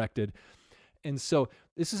just corrected. And so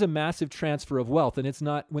this is a massive transfer of wealth, and it's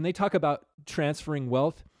not, when they talk about transferring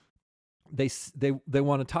wealth, they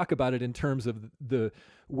want to talk about it in terms of the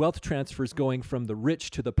wealth transfers going from the rich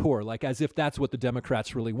to the poor, like as if that's what the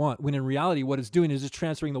Democrats really want, when in reality what it's doing is just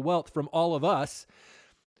transferring the wealth from all of us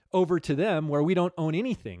over to them, where we don't own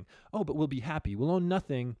anything. Oh, but we'll be happy. We'll own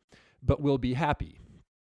nothing, but we'll be happy.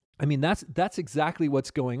 I mean, that's exactly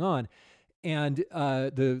what's going on. And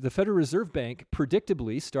the Federal Reserve Bank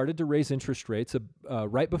predictably started to raise interest rates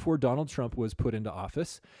right before Donald Trump was put into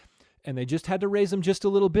office. And they just had to raise them just a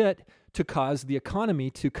little bit to cause the economy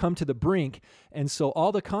to come to the brink. And so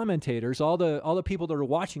all the commentators, all the people that are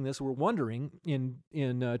watching this were wondering in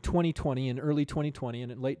 2020 and early 2020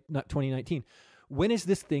 and in late 2019, when is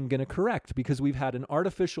this thing going to correct? Because we've had an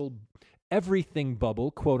artificial everything bubble,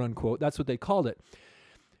 quote unquote. That's what they called it.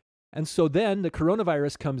 And so then the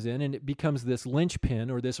coronavirus comes in, and it becomes this linchpin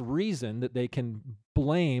or this reason that they can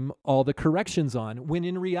blame all the corrections on, when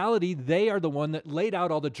in reality, they are the one that laid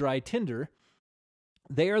out all the dry tinder.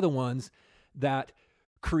 They are the ones that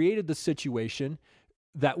created the situation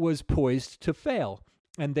that was poised to fail.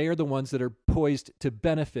 And they are the ones that are poised to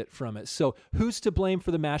benefit from it. So who's to blame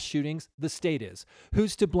for the mass shootings? The state is.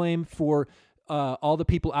 Who's to blame for all the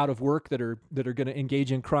people out of work that are going to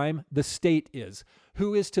engage in crime? The state is.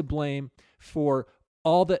 Who is to blame for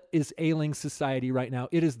all that is ailing society right now?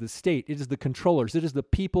 It is the state. It is the controllers. It is the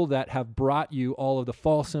people that have brought you all of the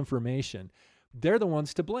false information. they're the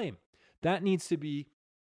ones to blame. That needs to be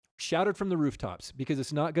shouted from the rooftops, because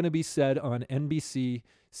it's not going to be said on NBC,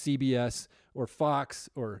 CBS, or Fox,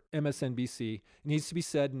 or MSNBC. It needs to be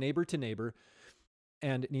said neighbor to neighbor,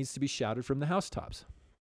 and it needs to be shouted from the housetops.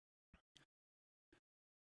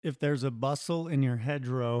 If there's a bustle in your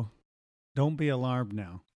hedgerow, don't be alarmed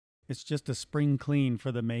now. It's just a spring clean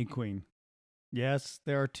for the May Queen. Yes,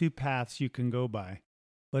 there are 2 paths you can go by,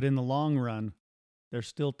 but in the long run, there's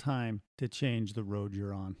still time to change the road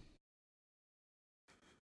you're on.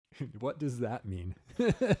 What does that mean?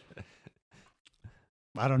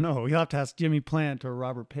 I don't know. You'll have to ask Jimmy Plant or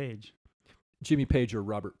Robert Page. Jimmy Page or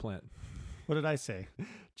Robert Plant? What did I say?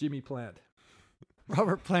 Jimmy Plant.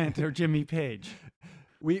 Robert Plant or Jimmy Page?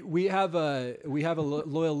 We have a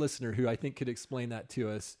loyal listener who I think could explain that to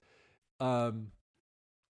us.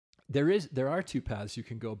 There are 2 paths you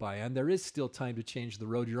can go by, and there is still time to change the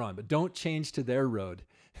road you're on, but don't change to their road.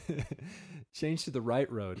 Change to the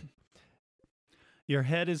right road. Your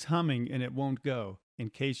head is humming and it won't go,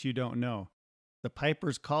 in case you don't know. The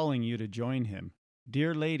piper's calling you to join him.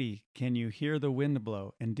 Dear lady, can you hear the wind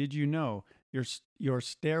blow? And did you know your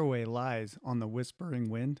stairway lies on the whispering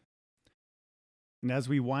wind? And as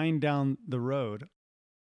we wind down the road,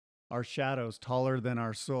 our shadows taller than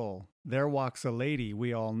our soul, there walks a lady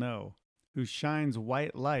we all know, who shines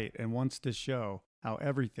white light and wants to show how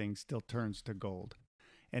everything still turns to gold.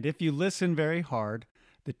 And if you listen very hard,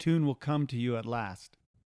 the tune will come to you at last.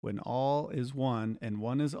 When all is one and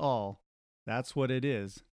one is all, that's what it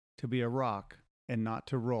is to be a rock and not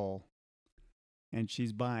to roll. And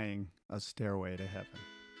she's buying a stairway to heaven.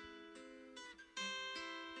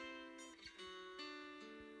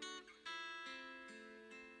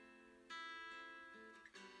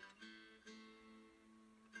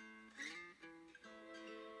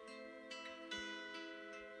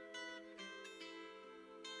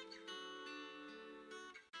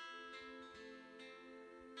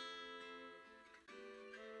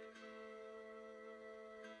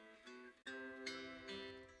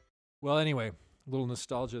 Well, anyway, a little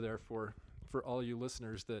nostalgia there for all you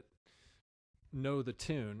listeners that know the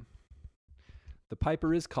tune. The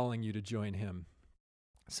piper is calling you to join him.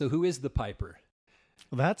 So who is the piper?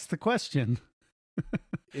 Well, that's the question.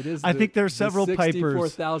 It is. I think there's several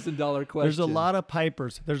pipers. $64,000 question. There's a lot of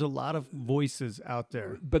pipers. There's a lot of voices out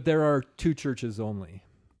there. But there are 2 churches only.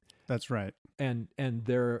 That's right. And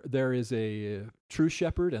there is a true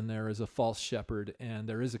shepherd and there is a false shepherd, and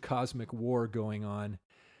there is a cosmic war going on.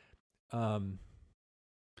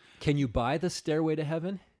 Can you buy the stairway to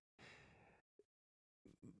heaven?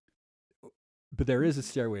 But there is a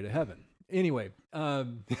stairway to heaven. Anyway, I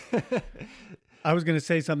was going to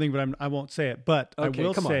say something, but I won't say it. But okay, I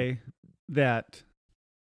will say that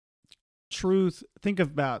truth. Think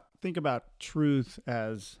about truth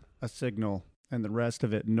as a signal, and the rest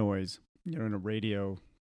of it noise. In a radio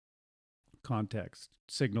context,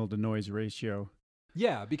 signal to noise ratio.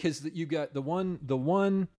 Yeah, because you got the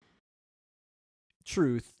one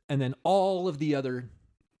truth, and then all of the other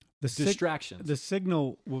distractions. The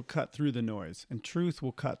signal will cut through the noise, and truth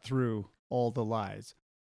will cut through all the lies.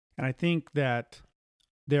 And I think that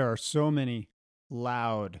there are so many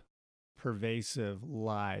loud, pervasive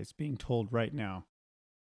lies being told right now,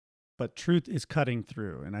 but truth is cutting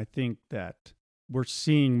through. And I think that we're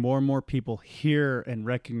seeing more and more people hear and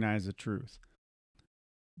recognize the truth.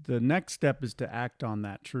 The next step is to act on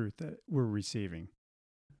that truth that we're receiving.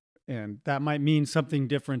 And that might mean something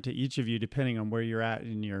different to each of you, depending on where you're at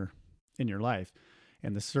in your life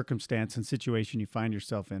and the circumstance and situation you find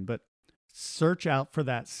yourself in. But search out for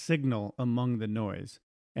that signal among the noise,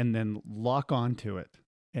 and then lock onto it.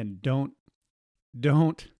 And don't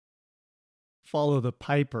follow the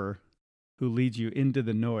piper who leads you into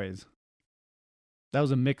the noise. That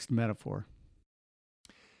was a mixed metaphor.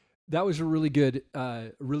 That was a really good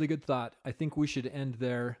thought. I think we should end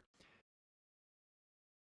there.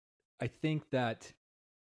 I think that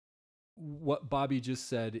what Bobby just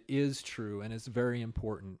said is true, and it's very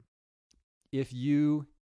important. If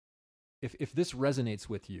this resonates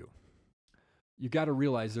with you, you got to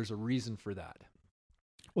realize there's a reason for that.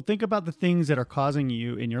 Well, think about the things that are causing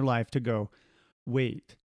you in your life to go,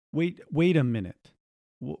 wait a minute.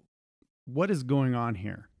 What is going on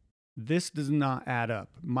here? This does not add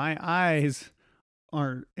up. My eyes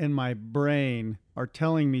are in my brain are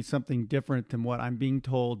telling me something different than what I'm being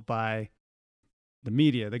told by the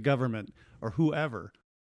media, the government, or whoever.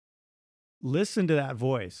 Listen to that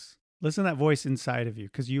voice. Listen to that voice inside of you,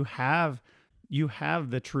 because you have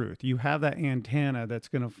the truth. You have that antenna that's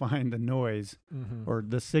going to find the noise or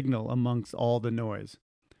the signal amongst all the noise.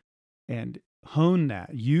 And hone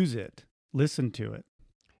that, use it, listen to it.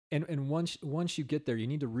 And once you get there, you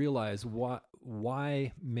need to realize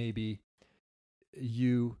why maybe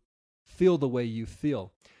you feel the way you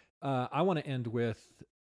feel. I want to end with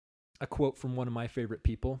a quote from one of my favorite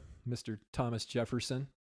people, Mr. Thomas Jefferson.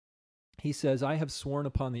 He says, "I have sworn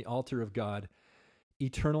upon the altar of God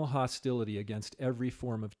eternal hostility against every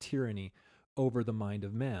form of tyranny over the mind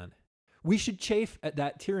of man." We should chafe at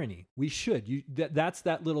that tyranny. We should. That's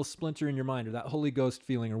that little splinter in your mind, or that Holy Ghost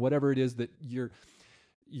feeling, or whatever it is that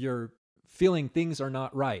you're feeling things are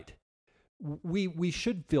not right. We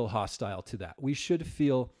should feel hostile to that. We should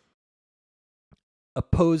feel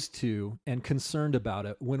opposed to and concerned about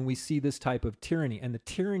it when we see this type of tyranny. And the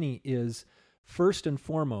tyranny is first and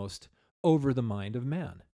foremost over the mind of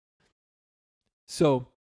man. So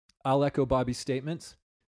I'll echo Bobby's statements.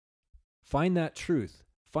 Find that truth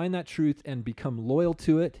and become loyal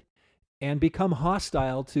to it and become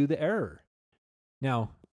hostile to the error.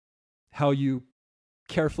 Now, how you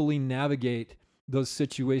carefully navigate those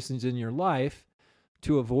situations in your life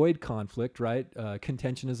to avoid conflict, right?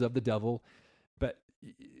 Contention is of the devil, but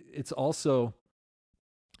it's also,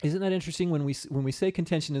 isn't that interesting when we say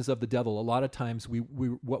contention is of the devil? A lot of times we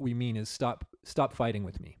what we mean is stop fighting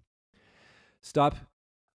with me. Stop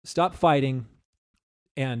fighting,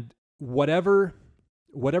 and whatever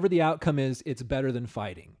the outcome is, it's better than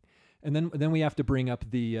fighting. And then we have to bring up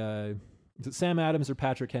is it Sam Adams or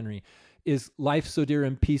Patrick Henry? Is life so dear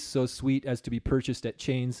and peace so sweet as to be purchased at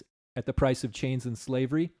the price of chains and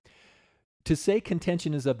slavery? To say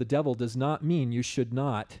contention is of the devil does not mean you should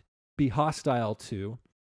not be hostile to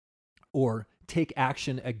or take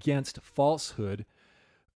action against falsehood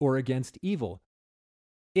or against evil.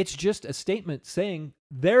 It's just a statement saying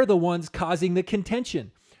they're the ones causing the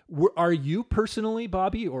contention. Are you personally,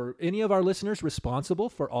 Bobby, or any of our listeners responsible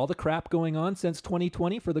for all the crap going on since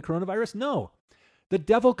 2020 for the coronavirus? No. The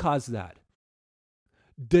devil caused that.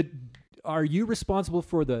 Are you responsible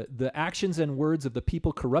for the actions and words of the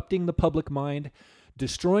people corrupting the public mind,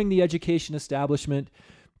 destroying the education establishment,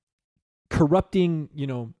 corrupting,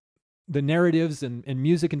 the narratives and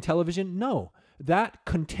music and television? No. That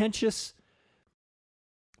contentious,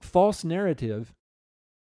 false narrative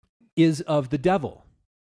is of the devil.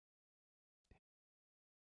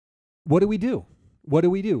 What do we do?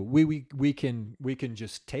 We can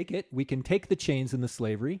just take it. We can take the chains and the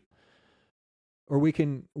slavery, or we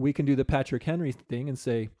can do the Patrick Henry thing and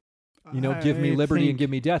say, give me liberty and give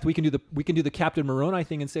me death. We can do the Captain Moroni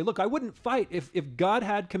thing and say, look, I wouldn't fight if God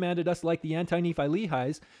had commanded us like the anti-Nephi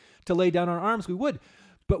Lehis to lay down our arms, we would.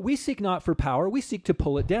 But we seek not for power. We seek to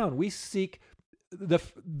pull it down. We seek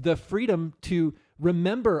the freedom to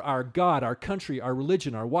remember our God, our country, our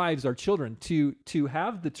religion, our wives, our children, to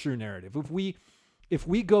have the true narrative. If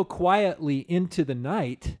we go quietly into the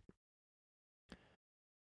night,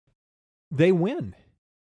 they win.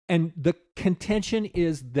 And the contention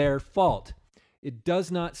is their fault. It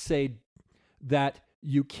does not say that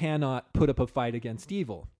you cannot put up a fight against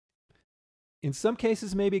evil. In some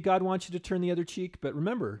cases, maybe God wants you to turn the other cheek, but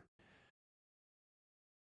remember,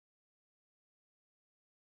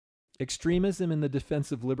 extremism in the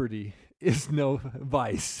defense of liberty is no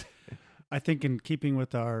vice. I think in keeping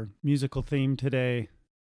with our musical theme today,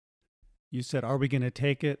 you said, are we going to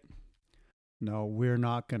take it? No, we're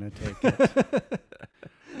not going to take it.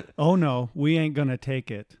 Oh no, we ain't going to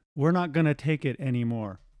take it. We're not going to take it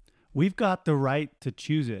anymore. We've got the right to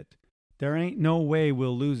choose it. There ain't no way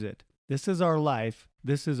we'll lose it. This is our life.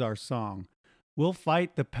 This is our song. We'll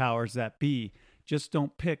fight the powers that be. Just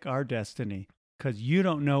don't pick our destiny. 'Cause you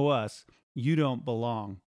don't know us. You don't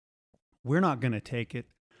belong. We're not going to take it.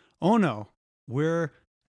 Oh no,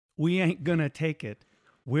 we ain't going to take it.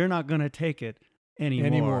 We're not going to take it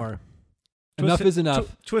anymore. Enough is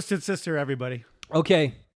enough. Twisted Sister, everybody.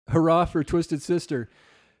 Okay. Hurrah for Twisted Sister.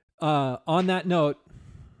 On that note,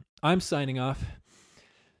 I'm signing off.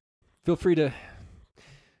 Feel free to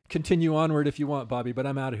continue onward if you want, Bobby, but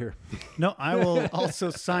I'm out of here. No, I will also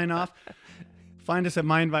sign off. Find us at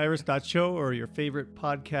mindvirus.show or your favorite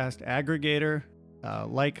podcast aggregator.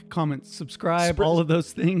 Like, comment, subscribe, all of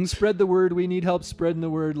those things. Spread the word. We need help spreading the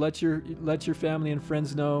word. Let your family and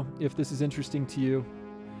friends know if this is interesting to you.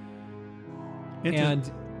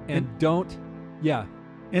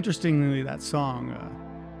 Interestingly, that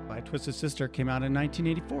song by Twisted Sister came out in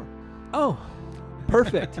 1984. Oh,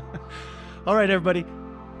 perfect. All right, everybody.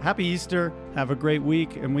 Happy Easter. Have a great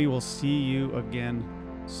week, and we will see you again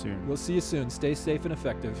soon. We'll see you soon. Stay safe and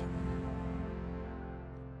effective.